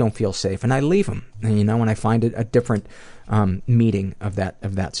groups that don't feel safe, and I leave them. And, you know, when I find a different meeting of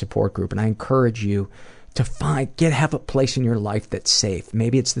that support group, and I encourage you to have a place in your life that's safe.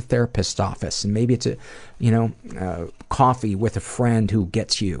 Maybe it's the therapist's office, and maybe it's coffee with a friend who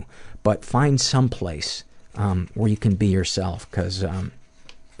gets you. But find some place where you can be yourself, because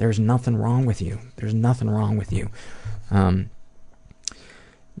there's nothing wrong with you. There's nothing wrong with you.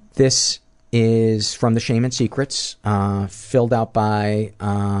 This is from the Shame and Secrets, filled out by,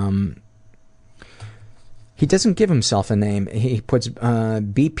 he doesn't give himself a name. He puts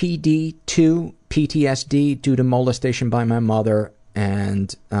BPD2 PTSD due to molestation by my mother,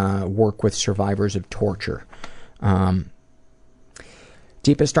 and work with survivors of torture.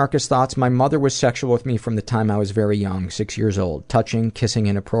 Deepest, darkest thoughts. My mother was sexual with me from the time I was very young, 6 years old. Touching, kissing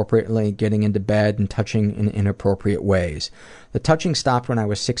inappropriately, getting into bed, and touching in inappropriate ways. The touching stopped when I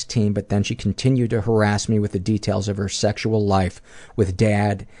was 16, but then she continued to harass me with the details of her sexual life with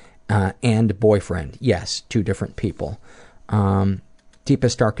dad and boyfriend. Yes, 2 different people.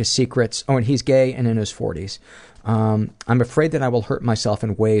 Deepest, darkest secrets. Oh, and he's gay and in his 40s. I'm afraid that I will hurt myself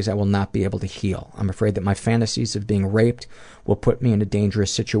in ways I will not be able to heal. I'm afraid that my fantasies of being raped will put me in a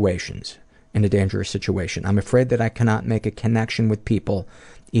dangerous situation. I'm afraid that I cannot make a connection with people,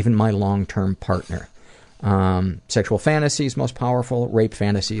 even my long-term partner. Sexual fantasies most powerful. Rape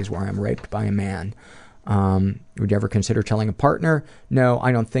fantasies where I'm raped by a man. Would you ever consider telling a partner? No,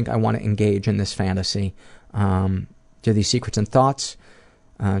 I don't think I want to engage in this fantasy. Do these secrets and thoughts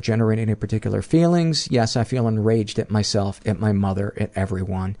generate any particular feelings? Yes, I feel enraged at myself, at my mother, at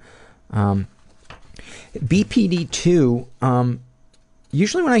everyone. BPD2,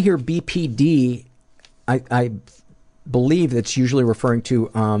 usually when I hear BPD, I believe that's usually referring to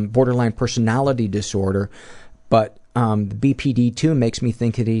borderline personality disorder, but BPD2 makes me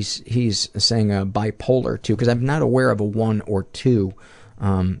think that he's saying bipolar too, because I'm not aware of a 1 or 2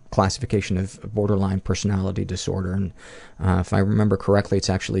 classification of borderline personality disorder. And if I remember correctly,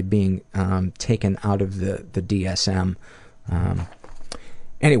 it's actually being taken out of the DSM.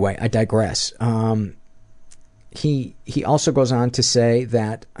 Anyway, I digress. He also goes on to say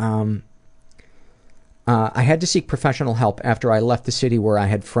that I had to seek professional help after I left the city where I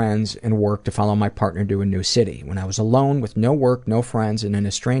had friends and work to follow my partner to a new city. When I was alone with no work, no friends, and in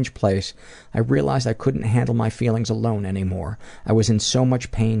a strange place, I realized I couldn't handle my feelings alone anymore. I was in so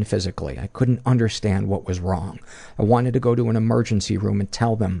much pain physically. I couldn't understand what was wrong. I wanted to go to an emergency room and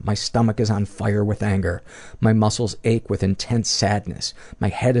tell them my stomach is on fire with anger. My muscles ache with intense sadness. My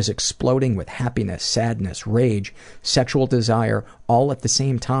head is exploding with happiness, sadness, rage, sexual desire, all at the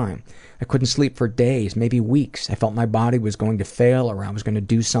same time. I couldn't sleep for days, maybe weeks. I felt my body was going to fail or I was going to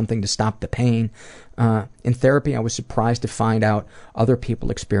do something to stop the pain. In therapy, I was surprised to find out other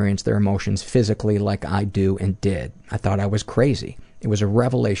people experience their emotions physically like I do and did. I thought I was crazy. It was a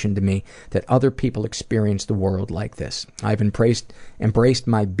revelation to me that other people experience the world like this. I've embraced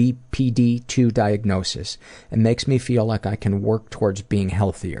my BPD2 diagnosis. It makes me feel like I can work towards being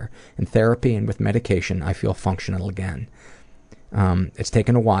healthier. In therapy and with medication, I feel functional again. It's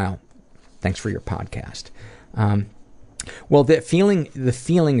taken a while. Thanks for your podcast. Well, the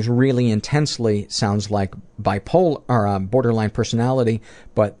feelings really intensely sounds like bipolar or borderline personality,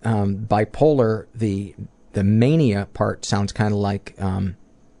 but bipolar, the mania part sounds kind of like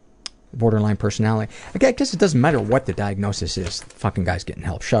borderline personality. I guess it doesn't matter what the diagnosis is. The fucking guy's getting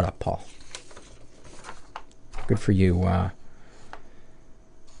help. Shut up, Paul. Good for you. I'm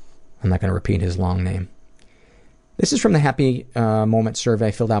not going to repeat his long name. This is from the Happy Moment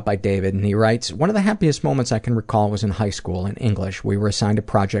survey filled out by David, and he writes, one of the happiest moments I can recall was in high school in English. We were assigned a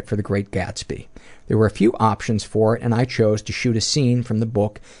project for The Great Gatsby. There were a few options for it, and I chose to shoot a scene from the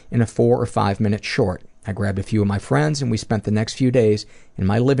book in a 4 or 5 minute short. I grabbed a few of my friends, and we spent the next few days in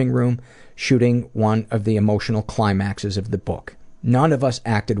my living room shooting one of the emotional climaxes of the book. None of us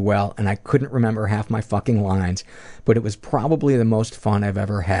acted well, and I couldn't remember half my fucking lines, but it was probably the most fun I've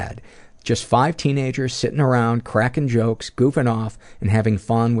ever had. Just 5 teenagers sitting around, cracking jokes, goofing off, and having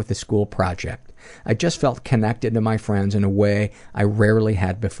fun with the school project. I just felt connected to my friends in a way I rarely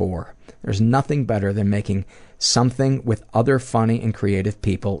had before. There's nothing better than making something with other funny and creative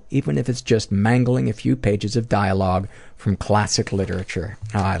people, even if it's just mangling a few pages of dialogue from classic literature.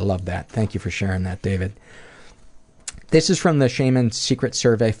 Oh, I love that. Thank you for sharing that, David. This is from the Shame and Secret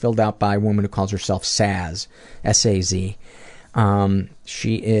survey filled out by a woman who calls herself Saz, S-A-Z.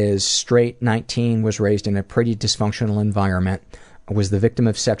 She is straight, 19, was raised in a pretty dysfunctional environment, was the victim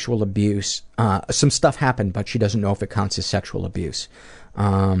of sexual abuse. Some stuff happened, but she doesn't know if it counts as sexual abuse.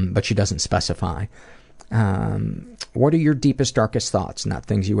 But she doesn't specify. What are your deepest, darkest thoughts? Not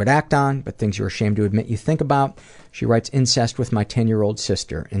things you would act on, but things you're ashamed to admit you think about. She writes, incest with my 10-year-old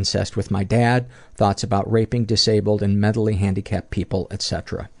sister, incest with my dad, thoughts about raping disabled and mentally handicapped people,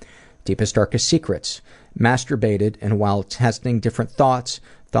 etc. Deepest, darkest secrets. Masturbated, and while testing different thoughts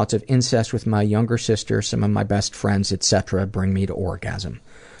of incest with my younger sister, some of my best friends, etc., bring me to orgasm.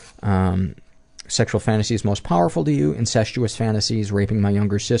 Sexual fantasies most powerful to you. Incestuous fantasies, raping my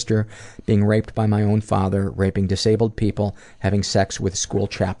younger sister, being raped by my own father, raping disabled people, having sex with school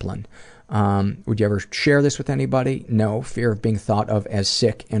chaplain. Would you ever share this with anybody? No. Fear of being thought of as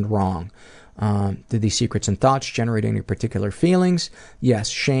sick and wrong. Do these secrets and thoughts generate any particular feelings? Yes,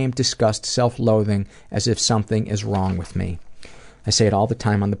 shame, disgust, self-loathing, as if something is wrong with me. I say it all the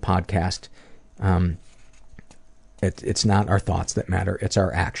time on the podcast. It's not our thoughts that matter, it's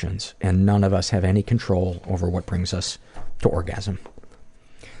our actions. And none of us have any control over what brings us to orgasm.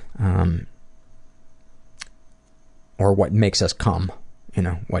 Or what makes us come. You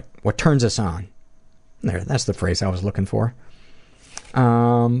know, what turns us on. There, that's the phrase I was looking for.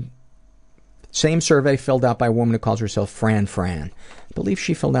 Same survey filled out by a woman who calls herself Fran. I believe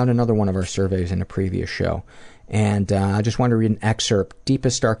she filled out another one of our surveys in a previous show. And I just want to read an excerpt.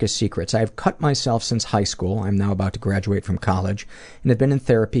 Deepest, darkest secrets. I have cut myself since high school. I'm now about to graduate from college and have been in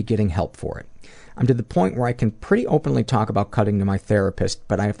therapy getting help for it. I'm to the point where I can pretty openly talk about cutting to my therapist,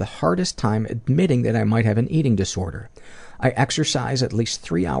 but I have the hardest time admitting that I might have an eating disorder. I exercise at least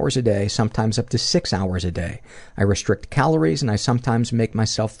 3 hours a day, sometimes up to 6 hours a day. I restrict calories, and I sometimes make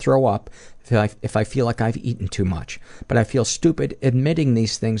myself throw up if I feel like I've eaten too much. But I feel stupid admitting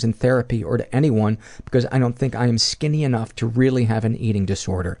these things in therapy or to anyone because I don't think I am skinny enough to really have an eating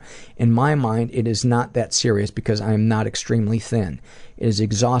disorder. In my mind, it is not that serious because I am not extremely thin. It is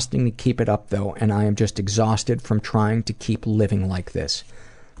exhausting to keep it up, though, and I am just exhausted from trying to keep living like this.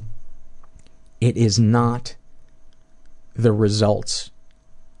 It is not the results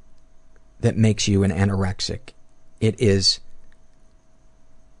that makes you an anorexic. It is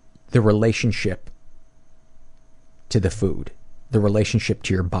the relationship to the food, the relationship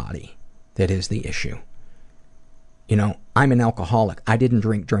to your body that is the issue. You know, I'm an alcoholic. I didn't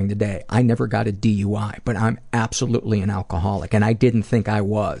drink during the day. I never got a DUI, but I'm absolutely an alcoholic, and I didn't think I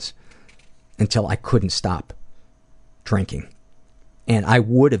was until I couldn't stop drinking. And I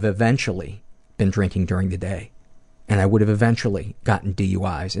would have eventually been drinking during the day. And I would have eventually gotten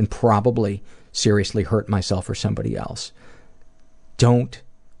DUIs and probably seriously hurt myself or somebody else. Don't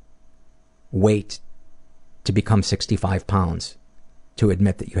wait to become 65 pounds to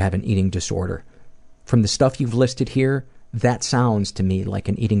admit that you have an eating disorder. From the stuff you've listed here, that sounds to me like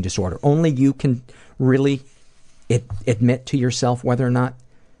an eating disorder. Only you can really admit to yourself whether or not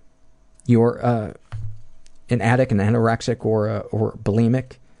you're an addict, an anorexic, or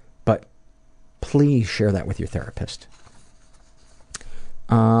bulimic. But please share that with your therapist.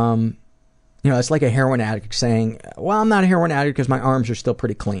 You know, it's like a heroin addict saying, well, I'm not a heroin addict because my arms are still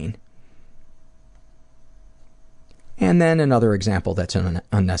pretty clean. And then another example that's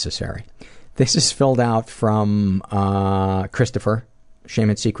unnecessary. This is filled out from Christopher, Shame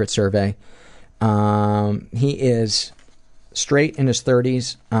and Secret survey. He is straight, in his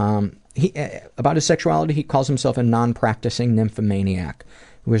 30s. About his sexuality, he calls himself a non-practicing nymphomaniac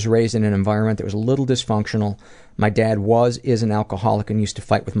who was raised in an environment that was a little dysfunctional. My dad is an alcoholic and used to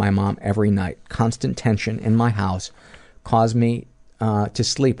fight with my mom every night. Constant tension in my house caused me to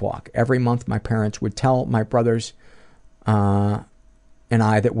sleepwalk. Every month my parents would tell my brothers and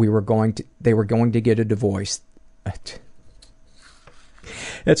I that they were going to get a divorce.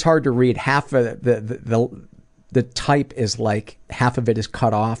 It's hard to read. Half of the type is like, half of it is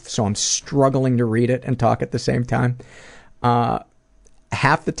cut off, so I'm struggling to read it and talk at the same time.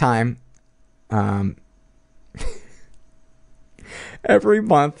 Half the time, every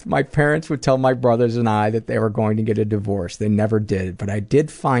month, my parents would tell my brothers and I that they were going to get a divorce. They never did, but I did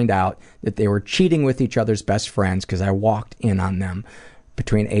find out that they were cheating with each other's best friends because I walked in on them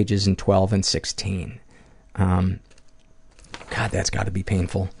between ages 12 and 16. God, that's got to be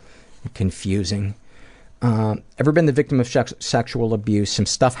painful and confusing. Ever been the victim of sexual abuse? Some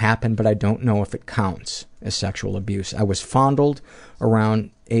stuff happened, but I don't know if it counts as sexual abuse. I was fondled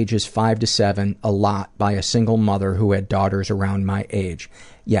around ages 5 to 7 a lot by a single mother who had daughters around my age.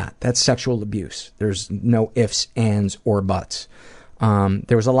 Yeah, that's sexual abuse. There's no ifs, ands, or buts.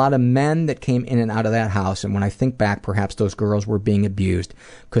 There was a lot of men that came in and out of that house, and when I think back, perhaps those girls were being abused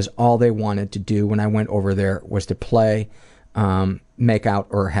because all they wanted to do when I went over there was to play, make out,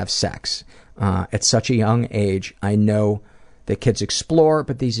 or have sex. At such a young age, I know that kids explore,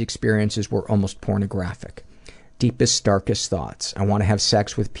 but these experiences were almost pornographic. Deepest, darkest thoughts. I want to have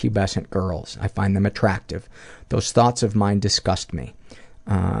sex with pubescent girls. I find them attractive. Those thoughts of mine disgust me.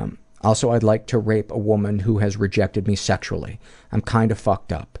 Also, I'd like to rape a woman who has rejected me sexually. I'm kind of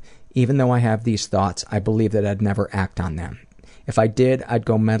fucked up. Even though I have these thoughts, I believe that I'd never act on them. If I did, I'd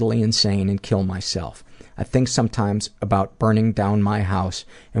go mentally insane and kill myself. I think sometimes about burning down my house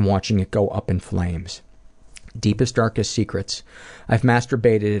and watching it go up in flames. Deepest, darkest secrets. I've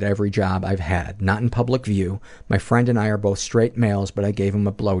masturbated at every job I've had, not in public view. My friend and I are both straight males, but I gave him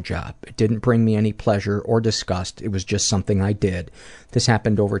a blowjob. It didn't bring me any pleasure or disgust. It was just something I did. This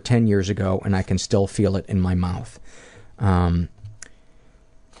happened over 10 years ago, and I can still feel it in my mouth.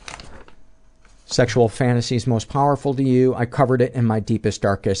 Sexual fantasies most powerful to you. I covered it in my deepest,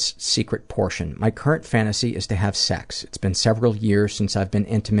 darkest secret portion. My current fantasy is to have sex. It's been several years since I've been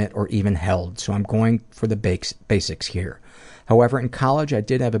intimate or even held, so I'm going for the basics here. However, in college I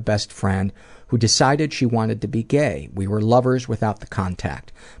did have a best friend who decided she wanted to be gay. We were lovers without the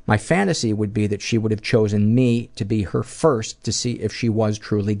contact. My fantasy would be that she would have chosen me to be her first to see if she was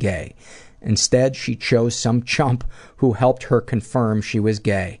truly gay. Instead, she chose some chump who helped her confirm she was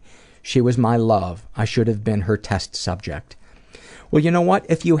gay. She was my love. I should have been her test subject. Well, you know what?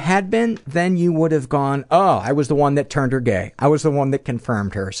 If you had been, then you would have gone, oh, I was the one that turned her gay. I was the one that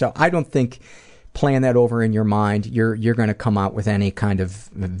confirmed her. So I don't think playing that over in your mind, you're going to come out with any kind of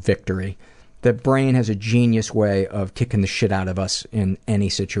victory. The brain has a genius way of kicking the shit out of us in any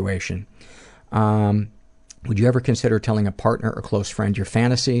situation. Would you ever consider telling a partner or close friend your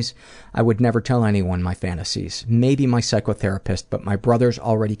fantasies? I would never tell anyone my fantasies. Maybe my psychotherapist, but my brothers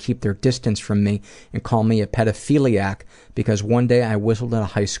already keep their distance from me and call me a pedophiliac because one day I whistled at a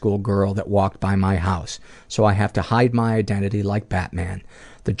high school girl that walked by my house. So I have to hide my identity like Batman.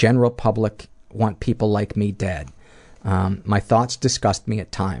 The general public want people like me dead. My thoughts disgust me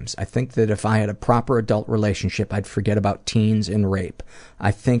at times. I think that if I had a proper adult relationship, I'd forget about teens and rape.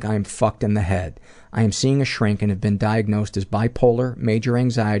 I think I'm fucked in the head. I am seeing a shrink and have been diagnosed as bipolar, major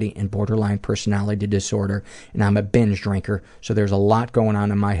anxiety, and borderline personality disorder, and I'm a binge drinker, so there's a lot going on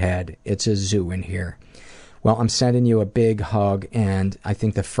in my head. It's a zoo in here. Well, I'm sending you a big hug, and I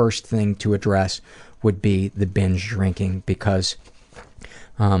think the first thing to address would be the binge drinking, because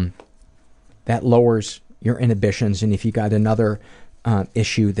that lowers your inhibitions, and if you got another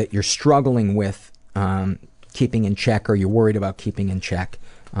issue that you're struggling with keeping in check, or you're worried about keeping in check,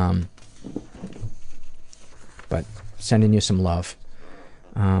 but sending you some love.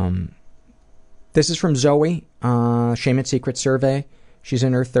 This is from Zoe, Shame and Secret survey. She's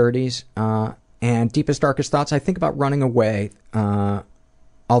in her 30s, and deepest, darkest thoughts. I think about running away,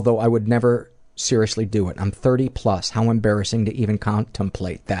 although I would never seriously do it. I'm 30 plus. How embarrassing to even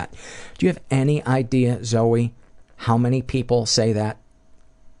contemplate that. Do you have any idea, Zoe, how many people say that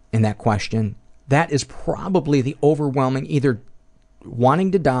in that question? That is probably the overwhelming, either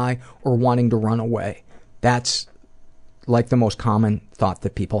wanting to die or wanting to run away. That's like the most common thought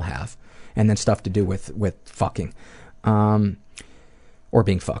that people have. And then stuff to do with fucking, or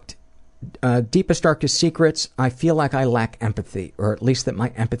being fucked. Deepest, darkest secrets. I feel like I lack empathy, or at least that my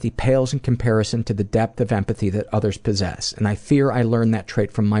empathy pales in comparison to the depth of empathy that others possess. And I fear I learned that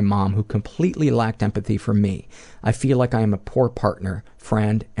trait from my mom, who completely lacked empathy for me. I feel like I am a poor partner,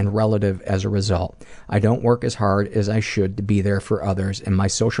 friend, and relative as a result. I don't work as hard as I should to be there for others, and my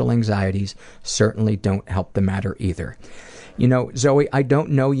social anxieties certainly don't help the matter either. You know, Zoe, I don't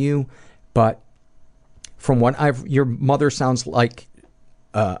know you, but from what your mother sounds like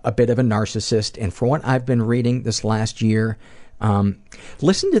a bit of a narcissist, and for what I've been reading this last year,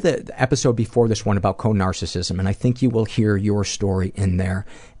 listen to the episode before this one about co-narcissism, and I think you will hear your story in there.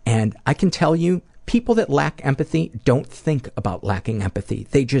 And I can tell you, people that lack empathy don't think about lacking empathy.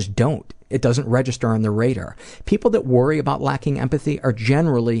 They just don't. It doesn't register on their radar. People that worry about lacking empathy are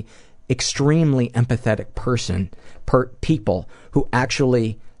generally extremely empathetic people who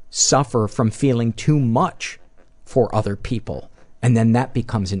actually suffer from feeling too much for other people. And then that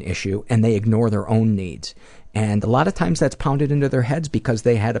becomes an issue, and they ignore their own needs. And a lot of times that's pounded into their heads because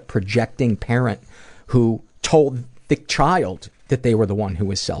they had a projecting parent who told the child that they were the one who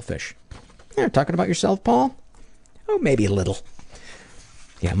was selfish. You're talking about yourself, Paul? Oh, maybe a little.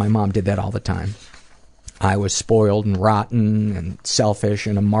 Yeah, my mom did that all the time. I was spoiled and rotten and selfish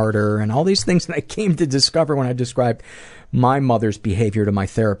and a martyr and all these things that I came to discover when I described my mother's behavior to my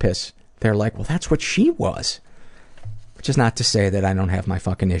therapist. They're like, well, that's what she was. Which is not to say that I don't have my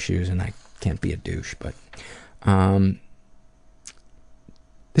fucking issues and I can't be a douche, but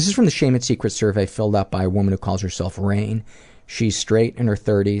this is from the Shame and Secret survey filled out by a woman who calls herself Rain. She's straight, in her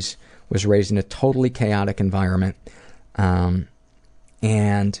 30s, was raised in a totally chaotic environment,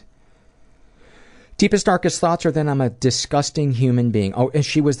 and deepest, darkest thoughts are that I'm a disgusting human being. Oh, and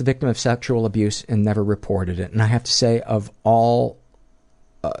she was the victim of sexual abuse and never reported it. And I have to say, of all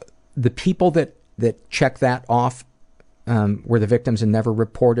the people that check that off, were the victims and never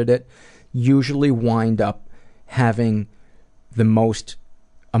reported it, usually wind up having the most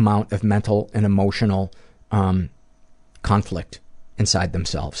amount of mental and emotional conflict inside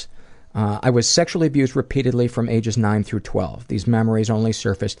themselves. I was sexually abused repeatedly from ages 9 through 12. These memories only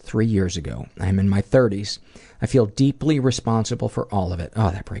surfaced 3 years ago. I am in my 30s. I feel deeply responsible for all of it.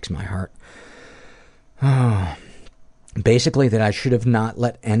 Oh, that breaks my heart. Oh. Basically, that I should have not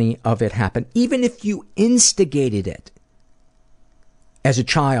let any of it happen, even if you instigated it as a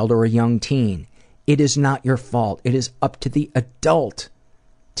child or a young teen. It is not your fault. It is up to the adult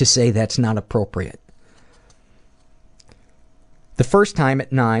to say that's not appropriate. The first time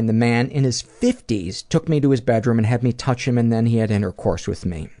at 9, the man in his 50s took me to his bedroom and had me touch him, and then he had intercourse with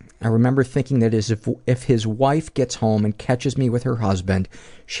me. I remember thinking that if his wife gets home and catches me with her husband,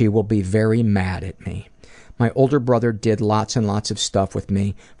 she will be very mad at me. My older brother did lots and lots of stuff with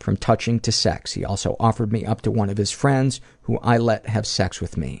me, from touching to sex. He also offered me up to one of his friends, who I let have sex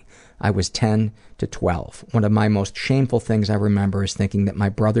with me. I was 10 to 12. One of my most shameful things I remember is thinking that my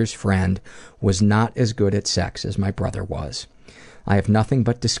brother's friend was not as good at sex as my brother was. I have nothing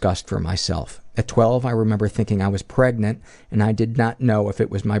but disgust for myself. At 12, I remember thinking I was pregnant, and I did not know if it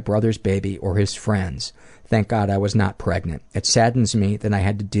was my brother's baby or his friend's. Thank God I was not pregnant. It saddens me that I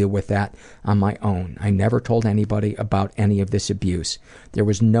had to deal with that on my own. I never told anybody about any of this abuse. There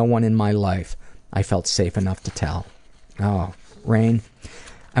was no one in my life I felt safe enough to tell. Oh, Rain,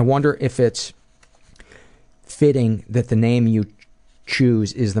 I wonder if it's fitting that the name you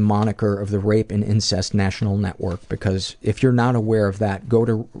choose is the moniker of the Rape and Incest National Network, because if you're not aware of that,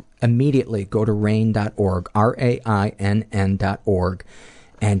 immediately go to rainn.org, RAINN.org,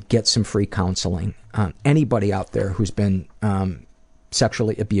 and get some free counseling. Anybody out there who's been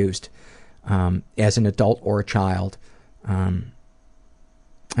sexually abused as an adult or a child. And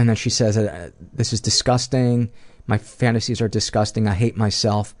then she says, this is disgusting. My fantasies are disgusting. I hate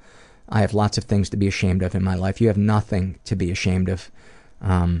myself. I have lots of things to be ashamed of in my life. You have nothing to be ashamed of.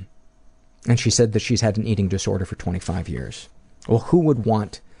 And she said that she's had an eating disorder for 25 years. Well, who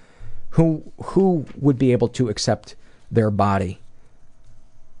would be able to accept their body,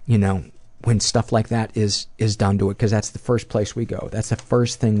 when stuff like that is done to it? Because that's the first place we go. That's the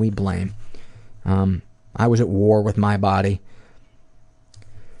first thing we blame. I was at war with my body.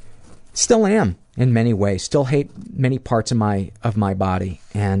 Still am in many ways. Still hate many parts of my body,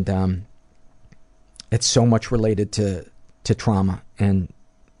 and it's so much related to trauma and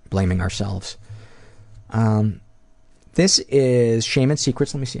blaming ourselves. This is Shame and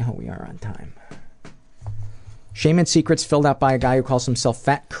Secrets. Let me see how we are on time. Shame and Secrets, filled out by a guy who calls himself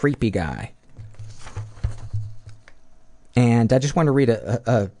Fat Creepy Guy. And I just want to read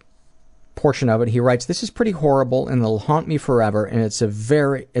a portion of it. He writes, "This is pretty horrible and it'll haunt me forever, and it's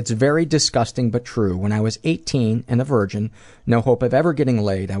very disgusting but true. When I was 18 and a virgin, no hope of ever getting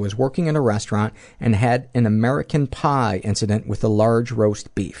laid, I was working in a restaurant and had an American Pie incident with a large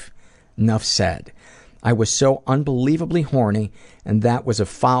roast beef. Nuff said. I was so unbelievably horny, and that was a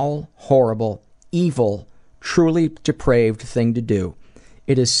foul, horrible, evil, truly depraved thing to do.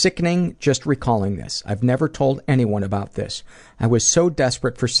 It is sickening just recalling this. I've never told anyone about this. I was so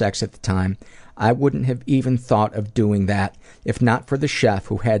desperate for sex at the time, I wouldn't have even thought of doing that if not for the chef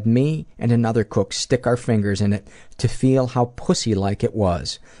who had me and another cook stick our fingers in it to feel how pussy-like it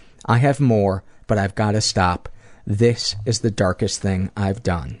was. I have more, but I've got to stop. This is the darkest thing I've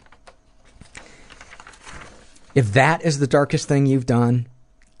done." If that is the darkest thing you've done,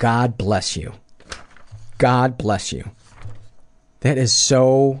 God bless you. God bless you. That is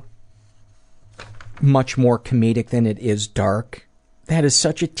so much more comedic than it is dark. That is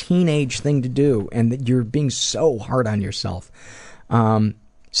such a teenage thing to do, and that you're being so hard on yourself.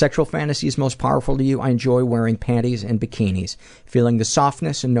 Sexual fantasies most powerful to you. I enjoy wearing panties and bikinis, feeling the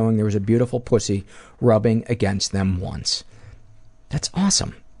softness and knowing there was a beautiful pussy rubbing against them once. That's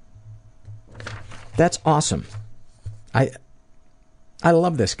awesome. That's awesome. I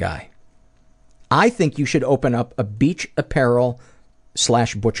love this guy. I think you should open up a beach apparel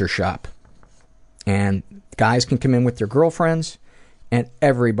 / butcher shop. And guys can come in with their girlfriends, and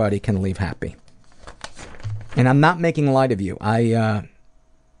everybody can leave happy. And I'm not making light of you. I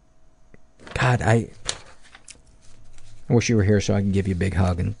wish you were here so I can give you a big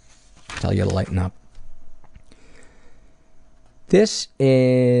hug and tell you to lighten up. This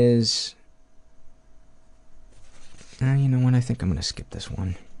is... you know what? I think I'm going to skip this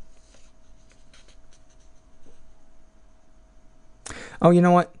one. Oh, you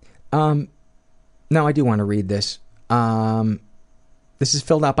know what? No, I do want to read this. This is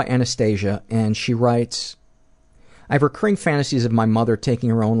filled out by Anastasia, and she writes, "I have recurring fantasies of my mother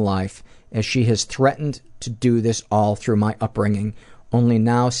taking her own life, as she has threatened to do this all through my upbringing. Only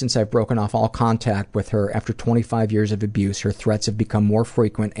now, since I've broken off all contact with her after 25 years of abuse, her threats have become more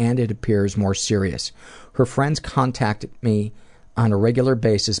frequent and, it appears, more serious. Her friends contact me on a regular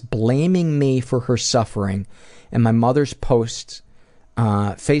basis, blaming me for her suffering, and my mother's posts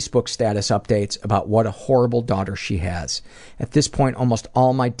Facebook status updates about what a horrible daughter she has. At this point, almost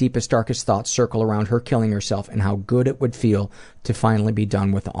all my deepest, darkest thoughts circle around her killing herself and how good it would feel to finally be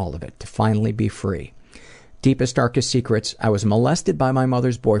done with all of it, to finally be free. Deepest, darkest secrets. I was molested by my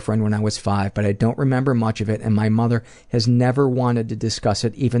mother's boyfriend when I was 5, but I don't remember much of it, and my mother has never wanted to discuss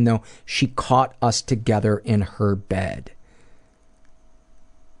it, even though she caught us together in her bed.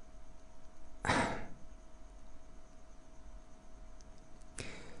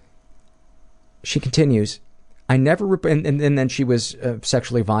 She continues, I never, and then she was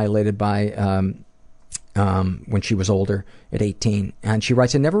sexually violated by, when she was older, at 18. And she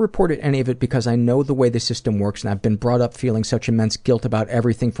writes, I never reported any of it because I know the way the system works, and I've been brought up feeling such immense guilt about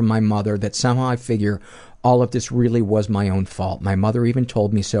everything from my mother that somehow I figure all of this really was my own fault. My mother even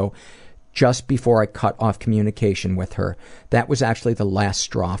told me so just before I cut off communication with her. That was actually the last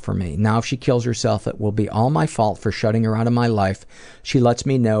straw for me. Now if she kills herself, it will be all my fault for shutting her out of my life. She lets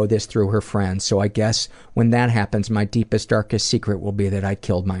me know this through her friends, so I guess when that happens, my deepest, darkest secret will be that I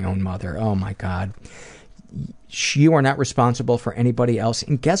killed my own mother. Oh my God. You are not responsible for anybody else.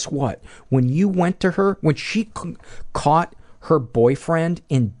 And guess what? When you went to her, when she caught her boyfriend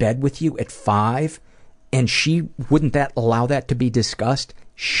in bed with you at 5, and she wouldn't allow that to be discussed,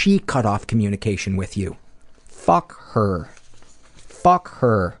 she cut off communication with you. Fuck her. Fuck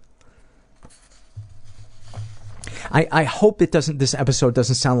her. I hope this episode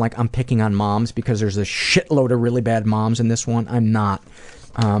doesn't sound like I'm picking on moms, because there's a shitload of really bad moms in this one. I'm not.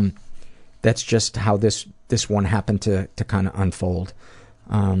 That's just how this one happened to kind of unfold.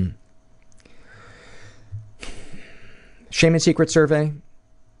 Shame and Secret Survey.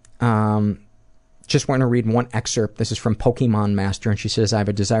 Just want to read one excerpt. This is from Pokemon Master, and she says, I have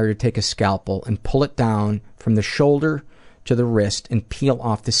a desire to take a scalpel and pull it down from the shoulder to the wrist and peel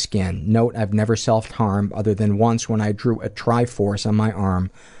off the skin. Note, I've never self-harmed other than once when I drew a Triforce on my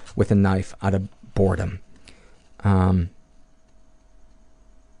arm with a knife out of boredom.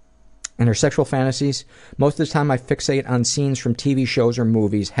 And her sexual fantasies, most of the time I fixate on scenes from TV shows or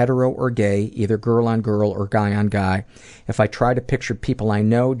movies, hetero or gay, either girl on girl or guy on guy. If I try to picture people I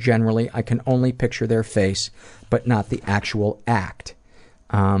know, generally I can only picture their face, but not the actual act.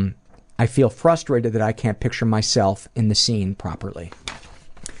 I feel frustrated that I can't picture myself in the scene properly.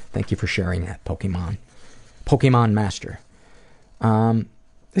 Thank you for sharing that, Pokemon Master.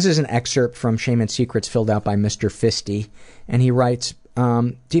 This is an excerpt from Shame and Secrets filled out by Mr. Fisty, and he writes,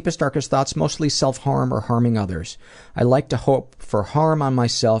 deepest, darkest thoughts, mostly self-harm or harming others. I like to hope for harm on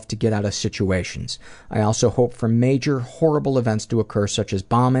myself to get out of situations. I also hope for major, horrible events to occur, such as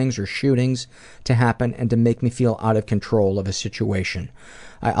bombings or shootings to happen and to make me feel out of control of a situation.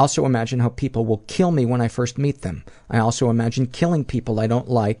 I also imagine how people will kill me when I first meet them. I also imagine killing people I don't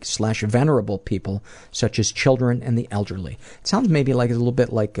like / venerable people, such as children and the elderly. It sounds maybe like a little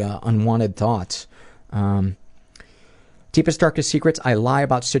bit like unwanted thoughts. Deepest, darkest secrets, I lie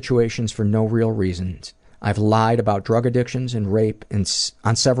about situations for no real reasons. I've lied about drug addictions and rape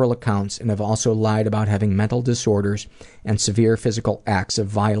on several accounts, and have also lied about having mental disorders and severe physical acts of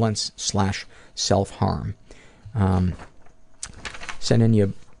violence / self-harm. Sending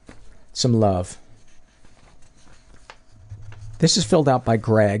you some love. This is filled out by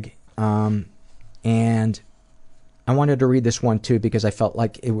Greg, and I wanted to read this one too because I felt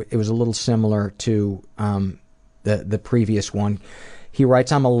like it was a little similar to the previous one. He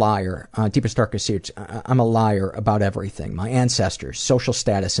writes, I'm a liar. Deepest, darkest secrets. I'm a liar about everything. My ancestors, social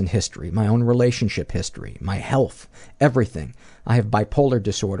status and history, my own relationship history, my health, everything. I have bipolar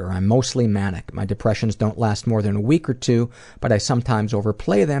disorder. I'm mostly manic. My depressions don't last more than a week or two, but I sometimes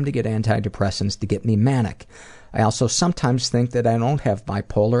overplay them to get antidepressants to get me manic. I also sometimes think that I don't have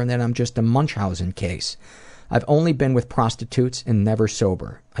bipolar and that I'm just a Munchausen case. I've only been with prostitutes and never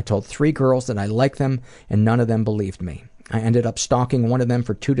sober. I told 3 girls that I liked them, and none of them believed me. I ended up stalking one of them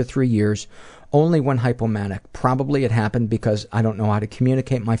for 2 to 3 years, only when hypomanic. Probably it happened because I don't know how to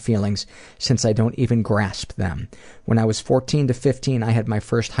communicate my feelings, since I don't even grasp them. When I was 14 to 15, I had my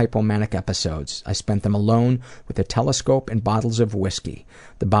first hypomanic episodes. I spent them alone with a telescope and bottles of whiskey.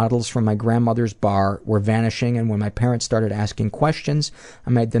 The bottles from my grandmother's bar were vanishing, and when my parents started asking questions,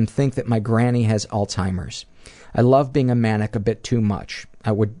 I made them think that my granny has Alzheimer's. I love being a manic a bit too much.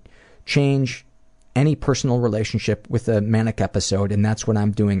 I would change any personal relationship with a manic episode, and that's what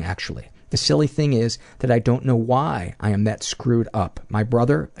I'm doing actually. The silly thing is that I don't know why I am that screwed up. My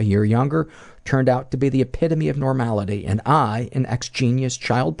brother, a year younger, turned out to be the epitome of normality, and I, an ex-genius,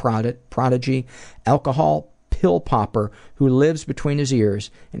 child prodigy, alcohol pill popper who lives between his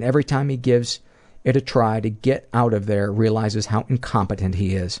ears, and every time he gives it a try to get out of there, realizes how incompetent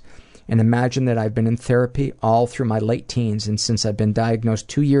he is. And imagine that I've been in therapy all through my late teens, and since I've been diagnosed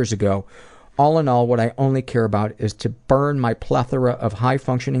 2 years ago, all in all, what I only care about is to burn my plethora of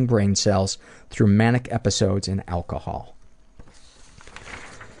high-functioning brain cells through manic episodes and alcohol.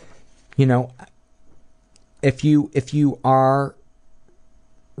 You know, if you are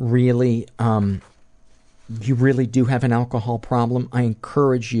really, you really do have an alcohol problem, I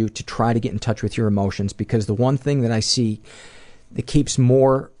encourage you to try to get in touch with your emotions, because the one thing that I see that keeps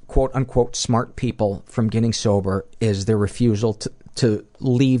more quote-unquote smart people from getting sober is their refusal to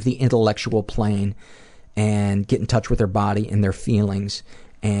leave the intellectual plane and get in touch with their body and their feelings,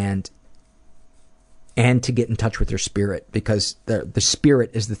 and to get in touch with their spirit, because the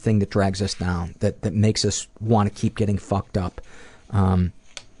spirit is the thing that drags us down, that makes us want to keep getting fucked up. And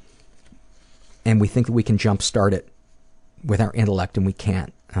we think that we can jumpstart it with our intellect, and we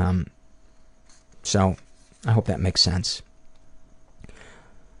can't. So I hope that makes sense.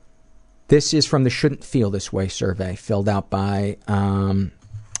 This is from the Shouldn't Feel This Way survey, filled out by, by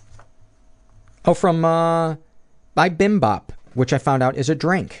Bimbop, which I found out is a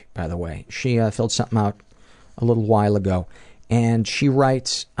drink, by the way. She filled something out a little while ago. And she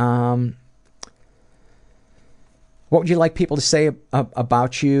writes, what would you like people to say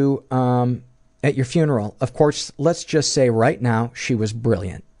about you at your funeral? Of course, let's just say right now, she was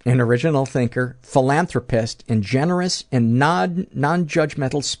brilliant. An original thinker, philanthropist, and generous and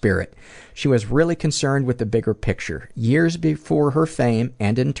non-judgmental spirit. She was really concerned with the bigger picture. Years before her fame,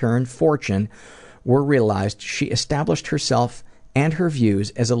 and in turn fortune, were realized, she established herself and her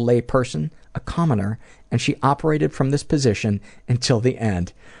views as a layperson, a commoner, and she operated from this position until the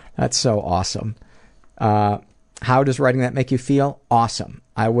end. That's so awesome. How does writing that make you feel? Awesome.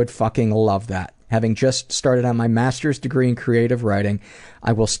 I would fucking love that. Having just started on my master's degree in creative writing,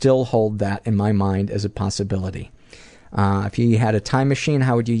 I will still hold that in my mind as a possibility. If you had a time machine,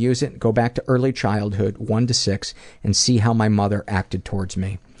 how would you use it? Go back to early childhood, 1 to 6, and see how my mother acted towards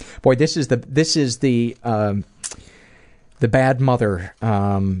me. Boy, this is the bad mother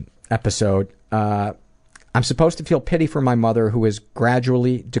episode. I'm supposed to feel pity for my mother, who has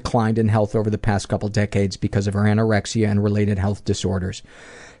gradually declined in health over the past couple decades because of her anorexia and related health disorders.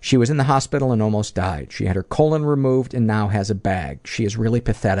 She was in the hospital and almost died. She had her colon removed and now has a bag. She is really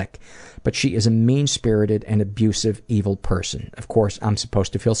pathetic, but she is a mean-spirited and abusive, evil person. Of course, I'm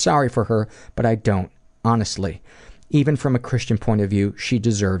supposed to feel sorry for her, but I don't. Honestly, even from a Christian point of view, she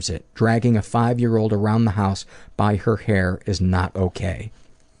deserves it. Dragging a 5-year-old around the house by her hair is not okay.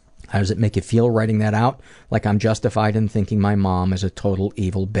 How does it make you feel writing that out? Like I'm justified in thinking my mom is a total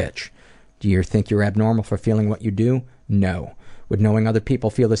evil bitch. Do you think you're abnormal for feeling what you do? No. Would knowing other people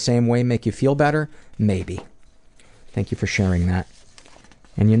feel the same way make you feel better? Maybe. Thank you for sharing that.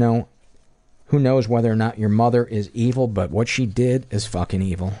 And you know, who knows whether or not your mother is evil, but what she did is fucking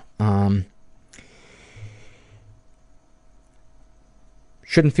evil.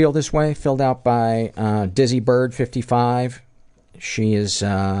 Shouldn't Feel This Way, filled out by Dizzy Bird, 55. She is,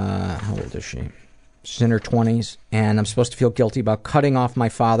 how old is she? She's in her 20s, and I'm supposed to feel guilty about cutting off my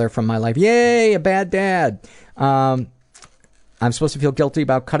father from my life. Yay, a bad dad. I'm supposed to feel guilty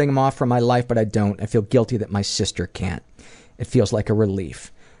about cutting him off from my life, but I don't. I feel guilty that my sister can't. It feels like a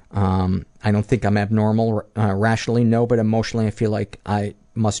relief. I don't think I'm abnormal. Rationally, no, but emotionally, I feel like I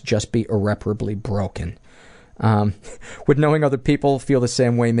must just be irreparably broken. Would knowing other people feel the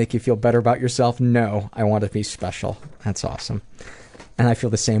same way make you feel better about yourself? No, I want to be special. That's awesome. And I feel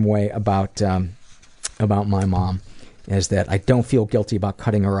the same way about my mom, is that I don't feel guilty about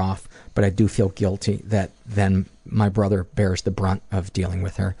cutting her off, but I do feel guilty that then my brother bears the brunt of dealing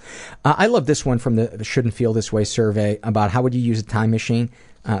with her. I love this one from the Shouldn't Feel This Way survey about how would you use a time machine.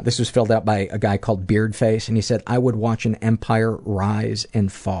 This was filled out by a guy called Beardface, and he said, I would watch an empire rise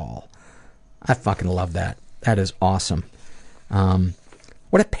and fall. I fucking love that. That is awesome.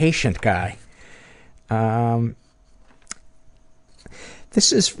 What a patient guy.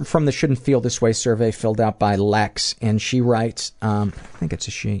 This is from the Shouldn't Feel This Way survey, filled out by Lex, and she writes, I think it's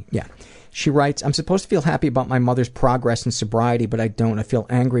a she, yeah. She writes, I'm supposed to feel happy about my mother's progress in sobriety, but I don't. I feel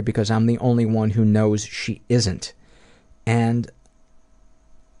angry because I'm the only one who knows she isn't. And,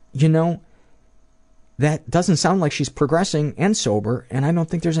 you know, that doesn't sound like she's progressing and sober, and I don't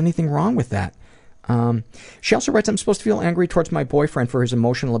think there's anything wrong with that. She also writes, I'm supposed to feel angry towards my boyfriend for his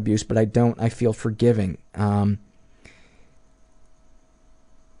emotional abuse, but I don't. I feel forgiving. And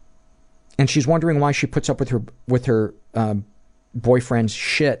she's wondering why she puts up with her boyfriend's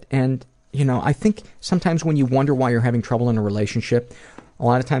shit. And, you know, I think sometimes when you wonder why you're having trouble in a relationship, a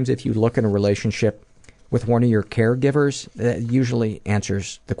lot of times if you look in a relationship with one of your caregivers, that usually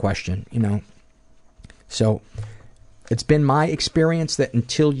answers the question, you know. So it's been my experience that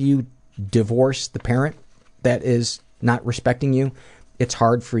until you divorce the parent that is not respecting you, it's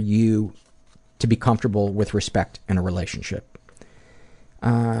hard for you to be comfortable with respect in a relationship.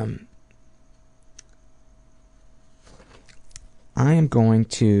 I am going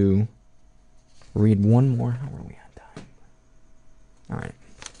to read one more. How are we on time? All right.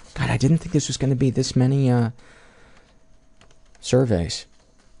 God, I didn't think this was going to be this many surveys.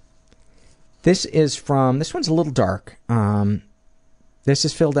 This one's a little dark. This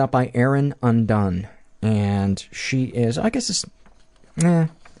is filled out by Erin Undone. And she is,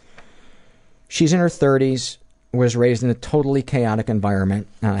 she's in her 30s, was raised in a totally chaotic environment,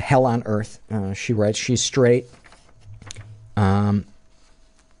 hell on earth. She writes, she's straight, was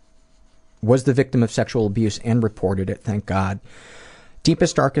the victim of sexual abuse and reported it, thank God.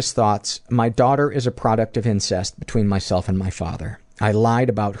 Deepest, darkest thoughts. My daughter is a product of incest between myself and my father. I lied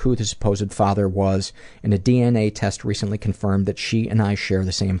about who the supposed father was, and a DNA test recently confirmed that she and I share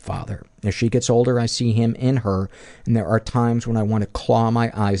the same father. As she gets older, I see him in her, and there are times when I want to claw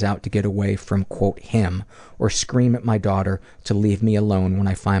my eyes out to get away from, quote, him, or scream at my daughter to leave me alone when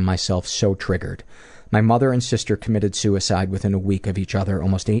I find myself so triggered. My mother and sister committed suicide within a week of each other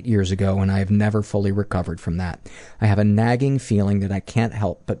almost 8 years ago, and I have never fully recovered from that. I have a nagging feeling that I can't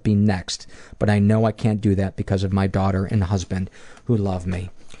help but be next, but I know I can't do that because of my daughter and husband who love me.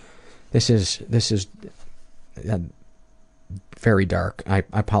 This is very dark. I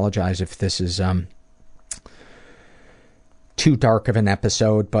apologize if this is too dark of an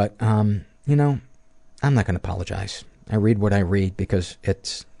episode, but I'm not going to apologize. I read what I read because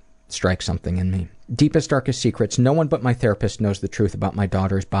it strikes something in me. Deepest, darkest secrets. No one but my therapist knows the truth about my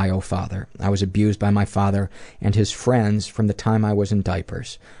daughter's bio father. I was abused by my father and his friends from the time I was in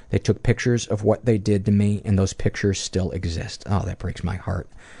diapers. They took pictures of what they did to me, and those pictures still exist. Oh, that breaks my heart.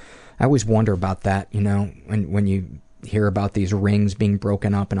 I always wonder about that, when you hear about these rings being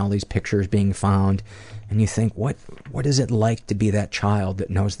broken up and all these pictures being found, and you think, what is it like to be that child that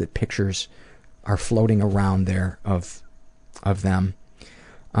knows that pictures are floating around there of them?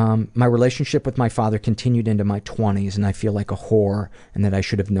 My relationship with my father continued into my 20s, and I feel like a whore and that I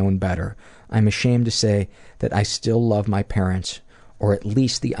should have known better. I'm ashamed to say that I still love my parents, or at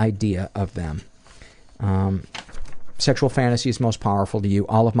least the idea of them. Sexual fantasies most powerful to you.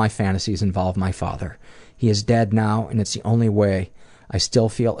 All of my fantasies involve my father. He is dead now, and it's the only way. I still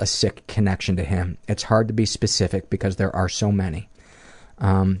feel a sick connection to him. It's hard to be specific because there are so many.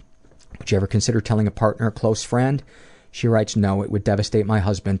 Would you ever consider telling a partner or close friend? She writes, no, it would devastate my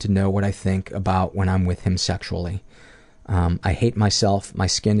husband to know what I think about when I'm with him sexually. I hate myself, my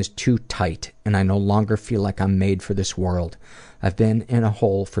skin is too tight, and I no longer feel like I'm made for this world. I've been in a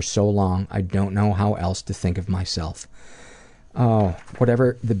hole for so long, I don't know how else to think of myself. Oh,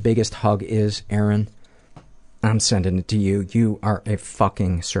 whatever the biggest hug is, Erin, I'm sending it to you. You are a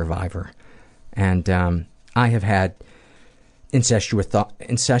fucking survivor. And I have had incestuous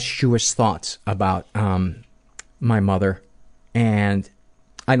thoughts about my mother, and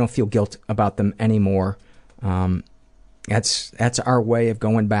I don't feel guilt about them anymore. That's our way of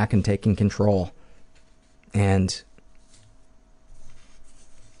going back and taking control. And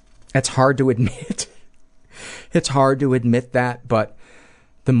it's hard to admit. It's hard to admit that, but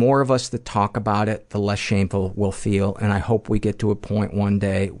the more of us that talk about it, the less shameful we'll feel. And I hope we get to a point one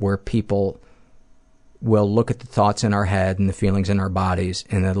day where people will look at the thoughts in our head and the feelings in our bodies,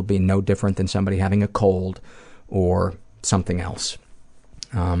 and it'll be no different than somebody having a cold or something else.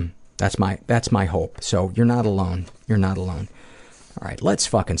 That's my hope. So you're not alone. You're not alone. All right, let's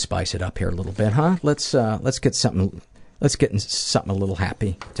fucking spice it up here a little bit, huh? Let's get something a little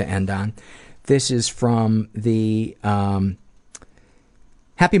happy to end on. This is from the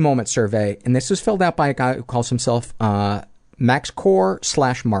Happy Moment survey, and this was filled out by a guy who calls himself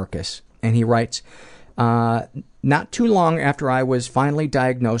MaxCore/Marcus, and he writes, not too long after I was finally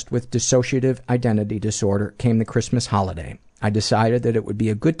diagnosed with dissociative identity disorder came the Christmas holiday. I decided that it would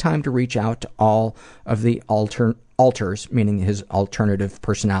be a good time to reach out to all of the alters, meaning his alternative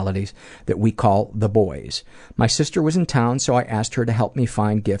personalities, that we call the boys. My sister was in town, so I asked her to help me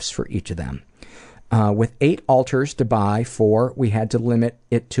find gifts for each of them. With 8 alters to buy for, we had to limit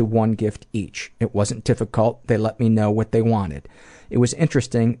it to 1 gift each. It wasn't difficult. They let me know what they wanted. It was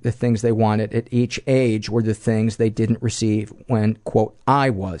interesting. The things they wanted at each age were the things they didn't receive when, quote, I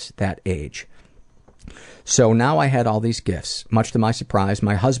was that age. So now I had all these gifts. Much to my surprise,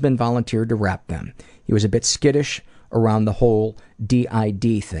 my husband volunteered to wrap them. He was a bit skittish around the whole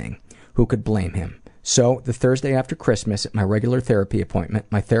DID thing. Who could blame him? So the Thursday after Christmas at my regular therapy appointment,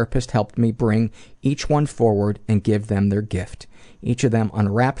 my therapist helped me bring each one forward and give them their gift. Each of them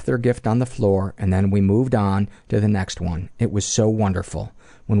unwrapped their gift on the floor, and then we moved on to the next one. It was so wonderful.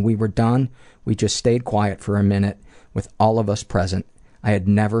 When we were done, we just stayed quiet for a minute with all of us present. I had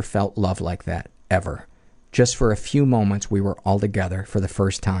never felt love like that, ever. Just for a few moments, we were all together for the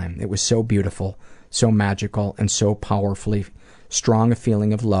first time. It was so beautiful, so magical, and so powerfully strong a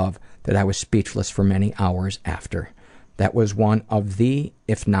feeling of love that I was speechless for many hours after. That was one of the,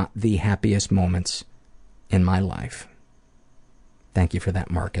 if not the happiest moments in my life. Thank you for that,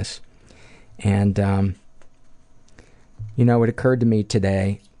 Marcus. And, you know, it occurred to me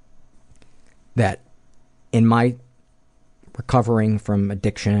today that in my recovering from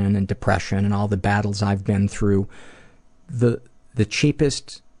addiction and depression and all the battles I've been through, the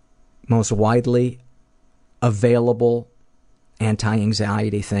cheapest, most widely available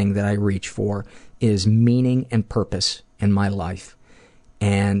anti-anxiety thing that I reach for is meaning and purpose in my life.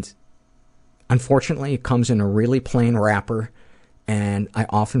 And unfortunately, it comes in a really plain wrapper, and I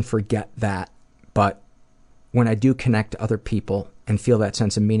often forget that. But when I do connect to other people and feel that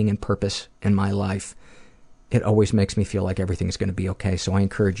sense of meaning and purpose in my life, it always makes me feel like everything's going to be okay. So I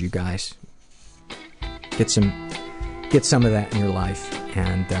encourage you guys, get some of that in your life,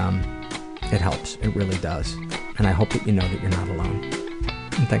 and it helps. It really does. And I hope that you know that you're not alone.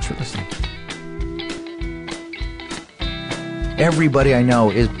 And thanks for listening. Everybody I know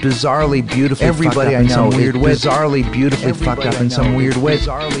is bizarrely beautifully Everybody fucked up I know in some weird way. bizarrely beautifully Everybody fucked up I in some know weird is way.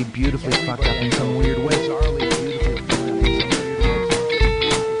 Bizarrely beautifully fucked up in some weird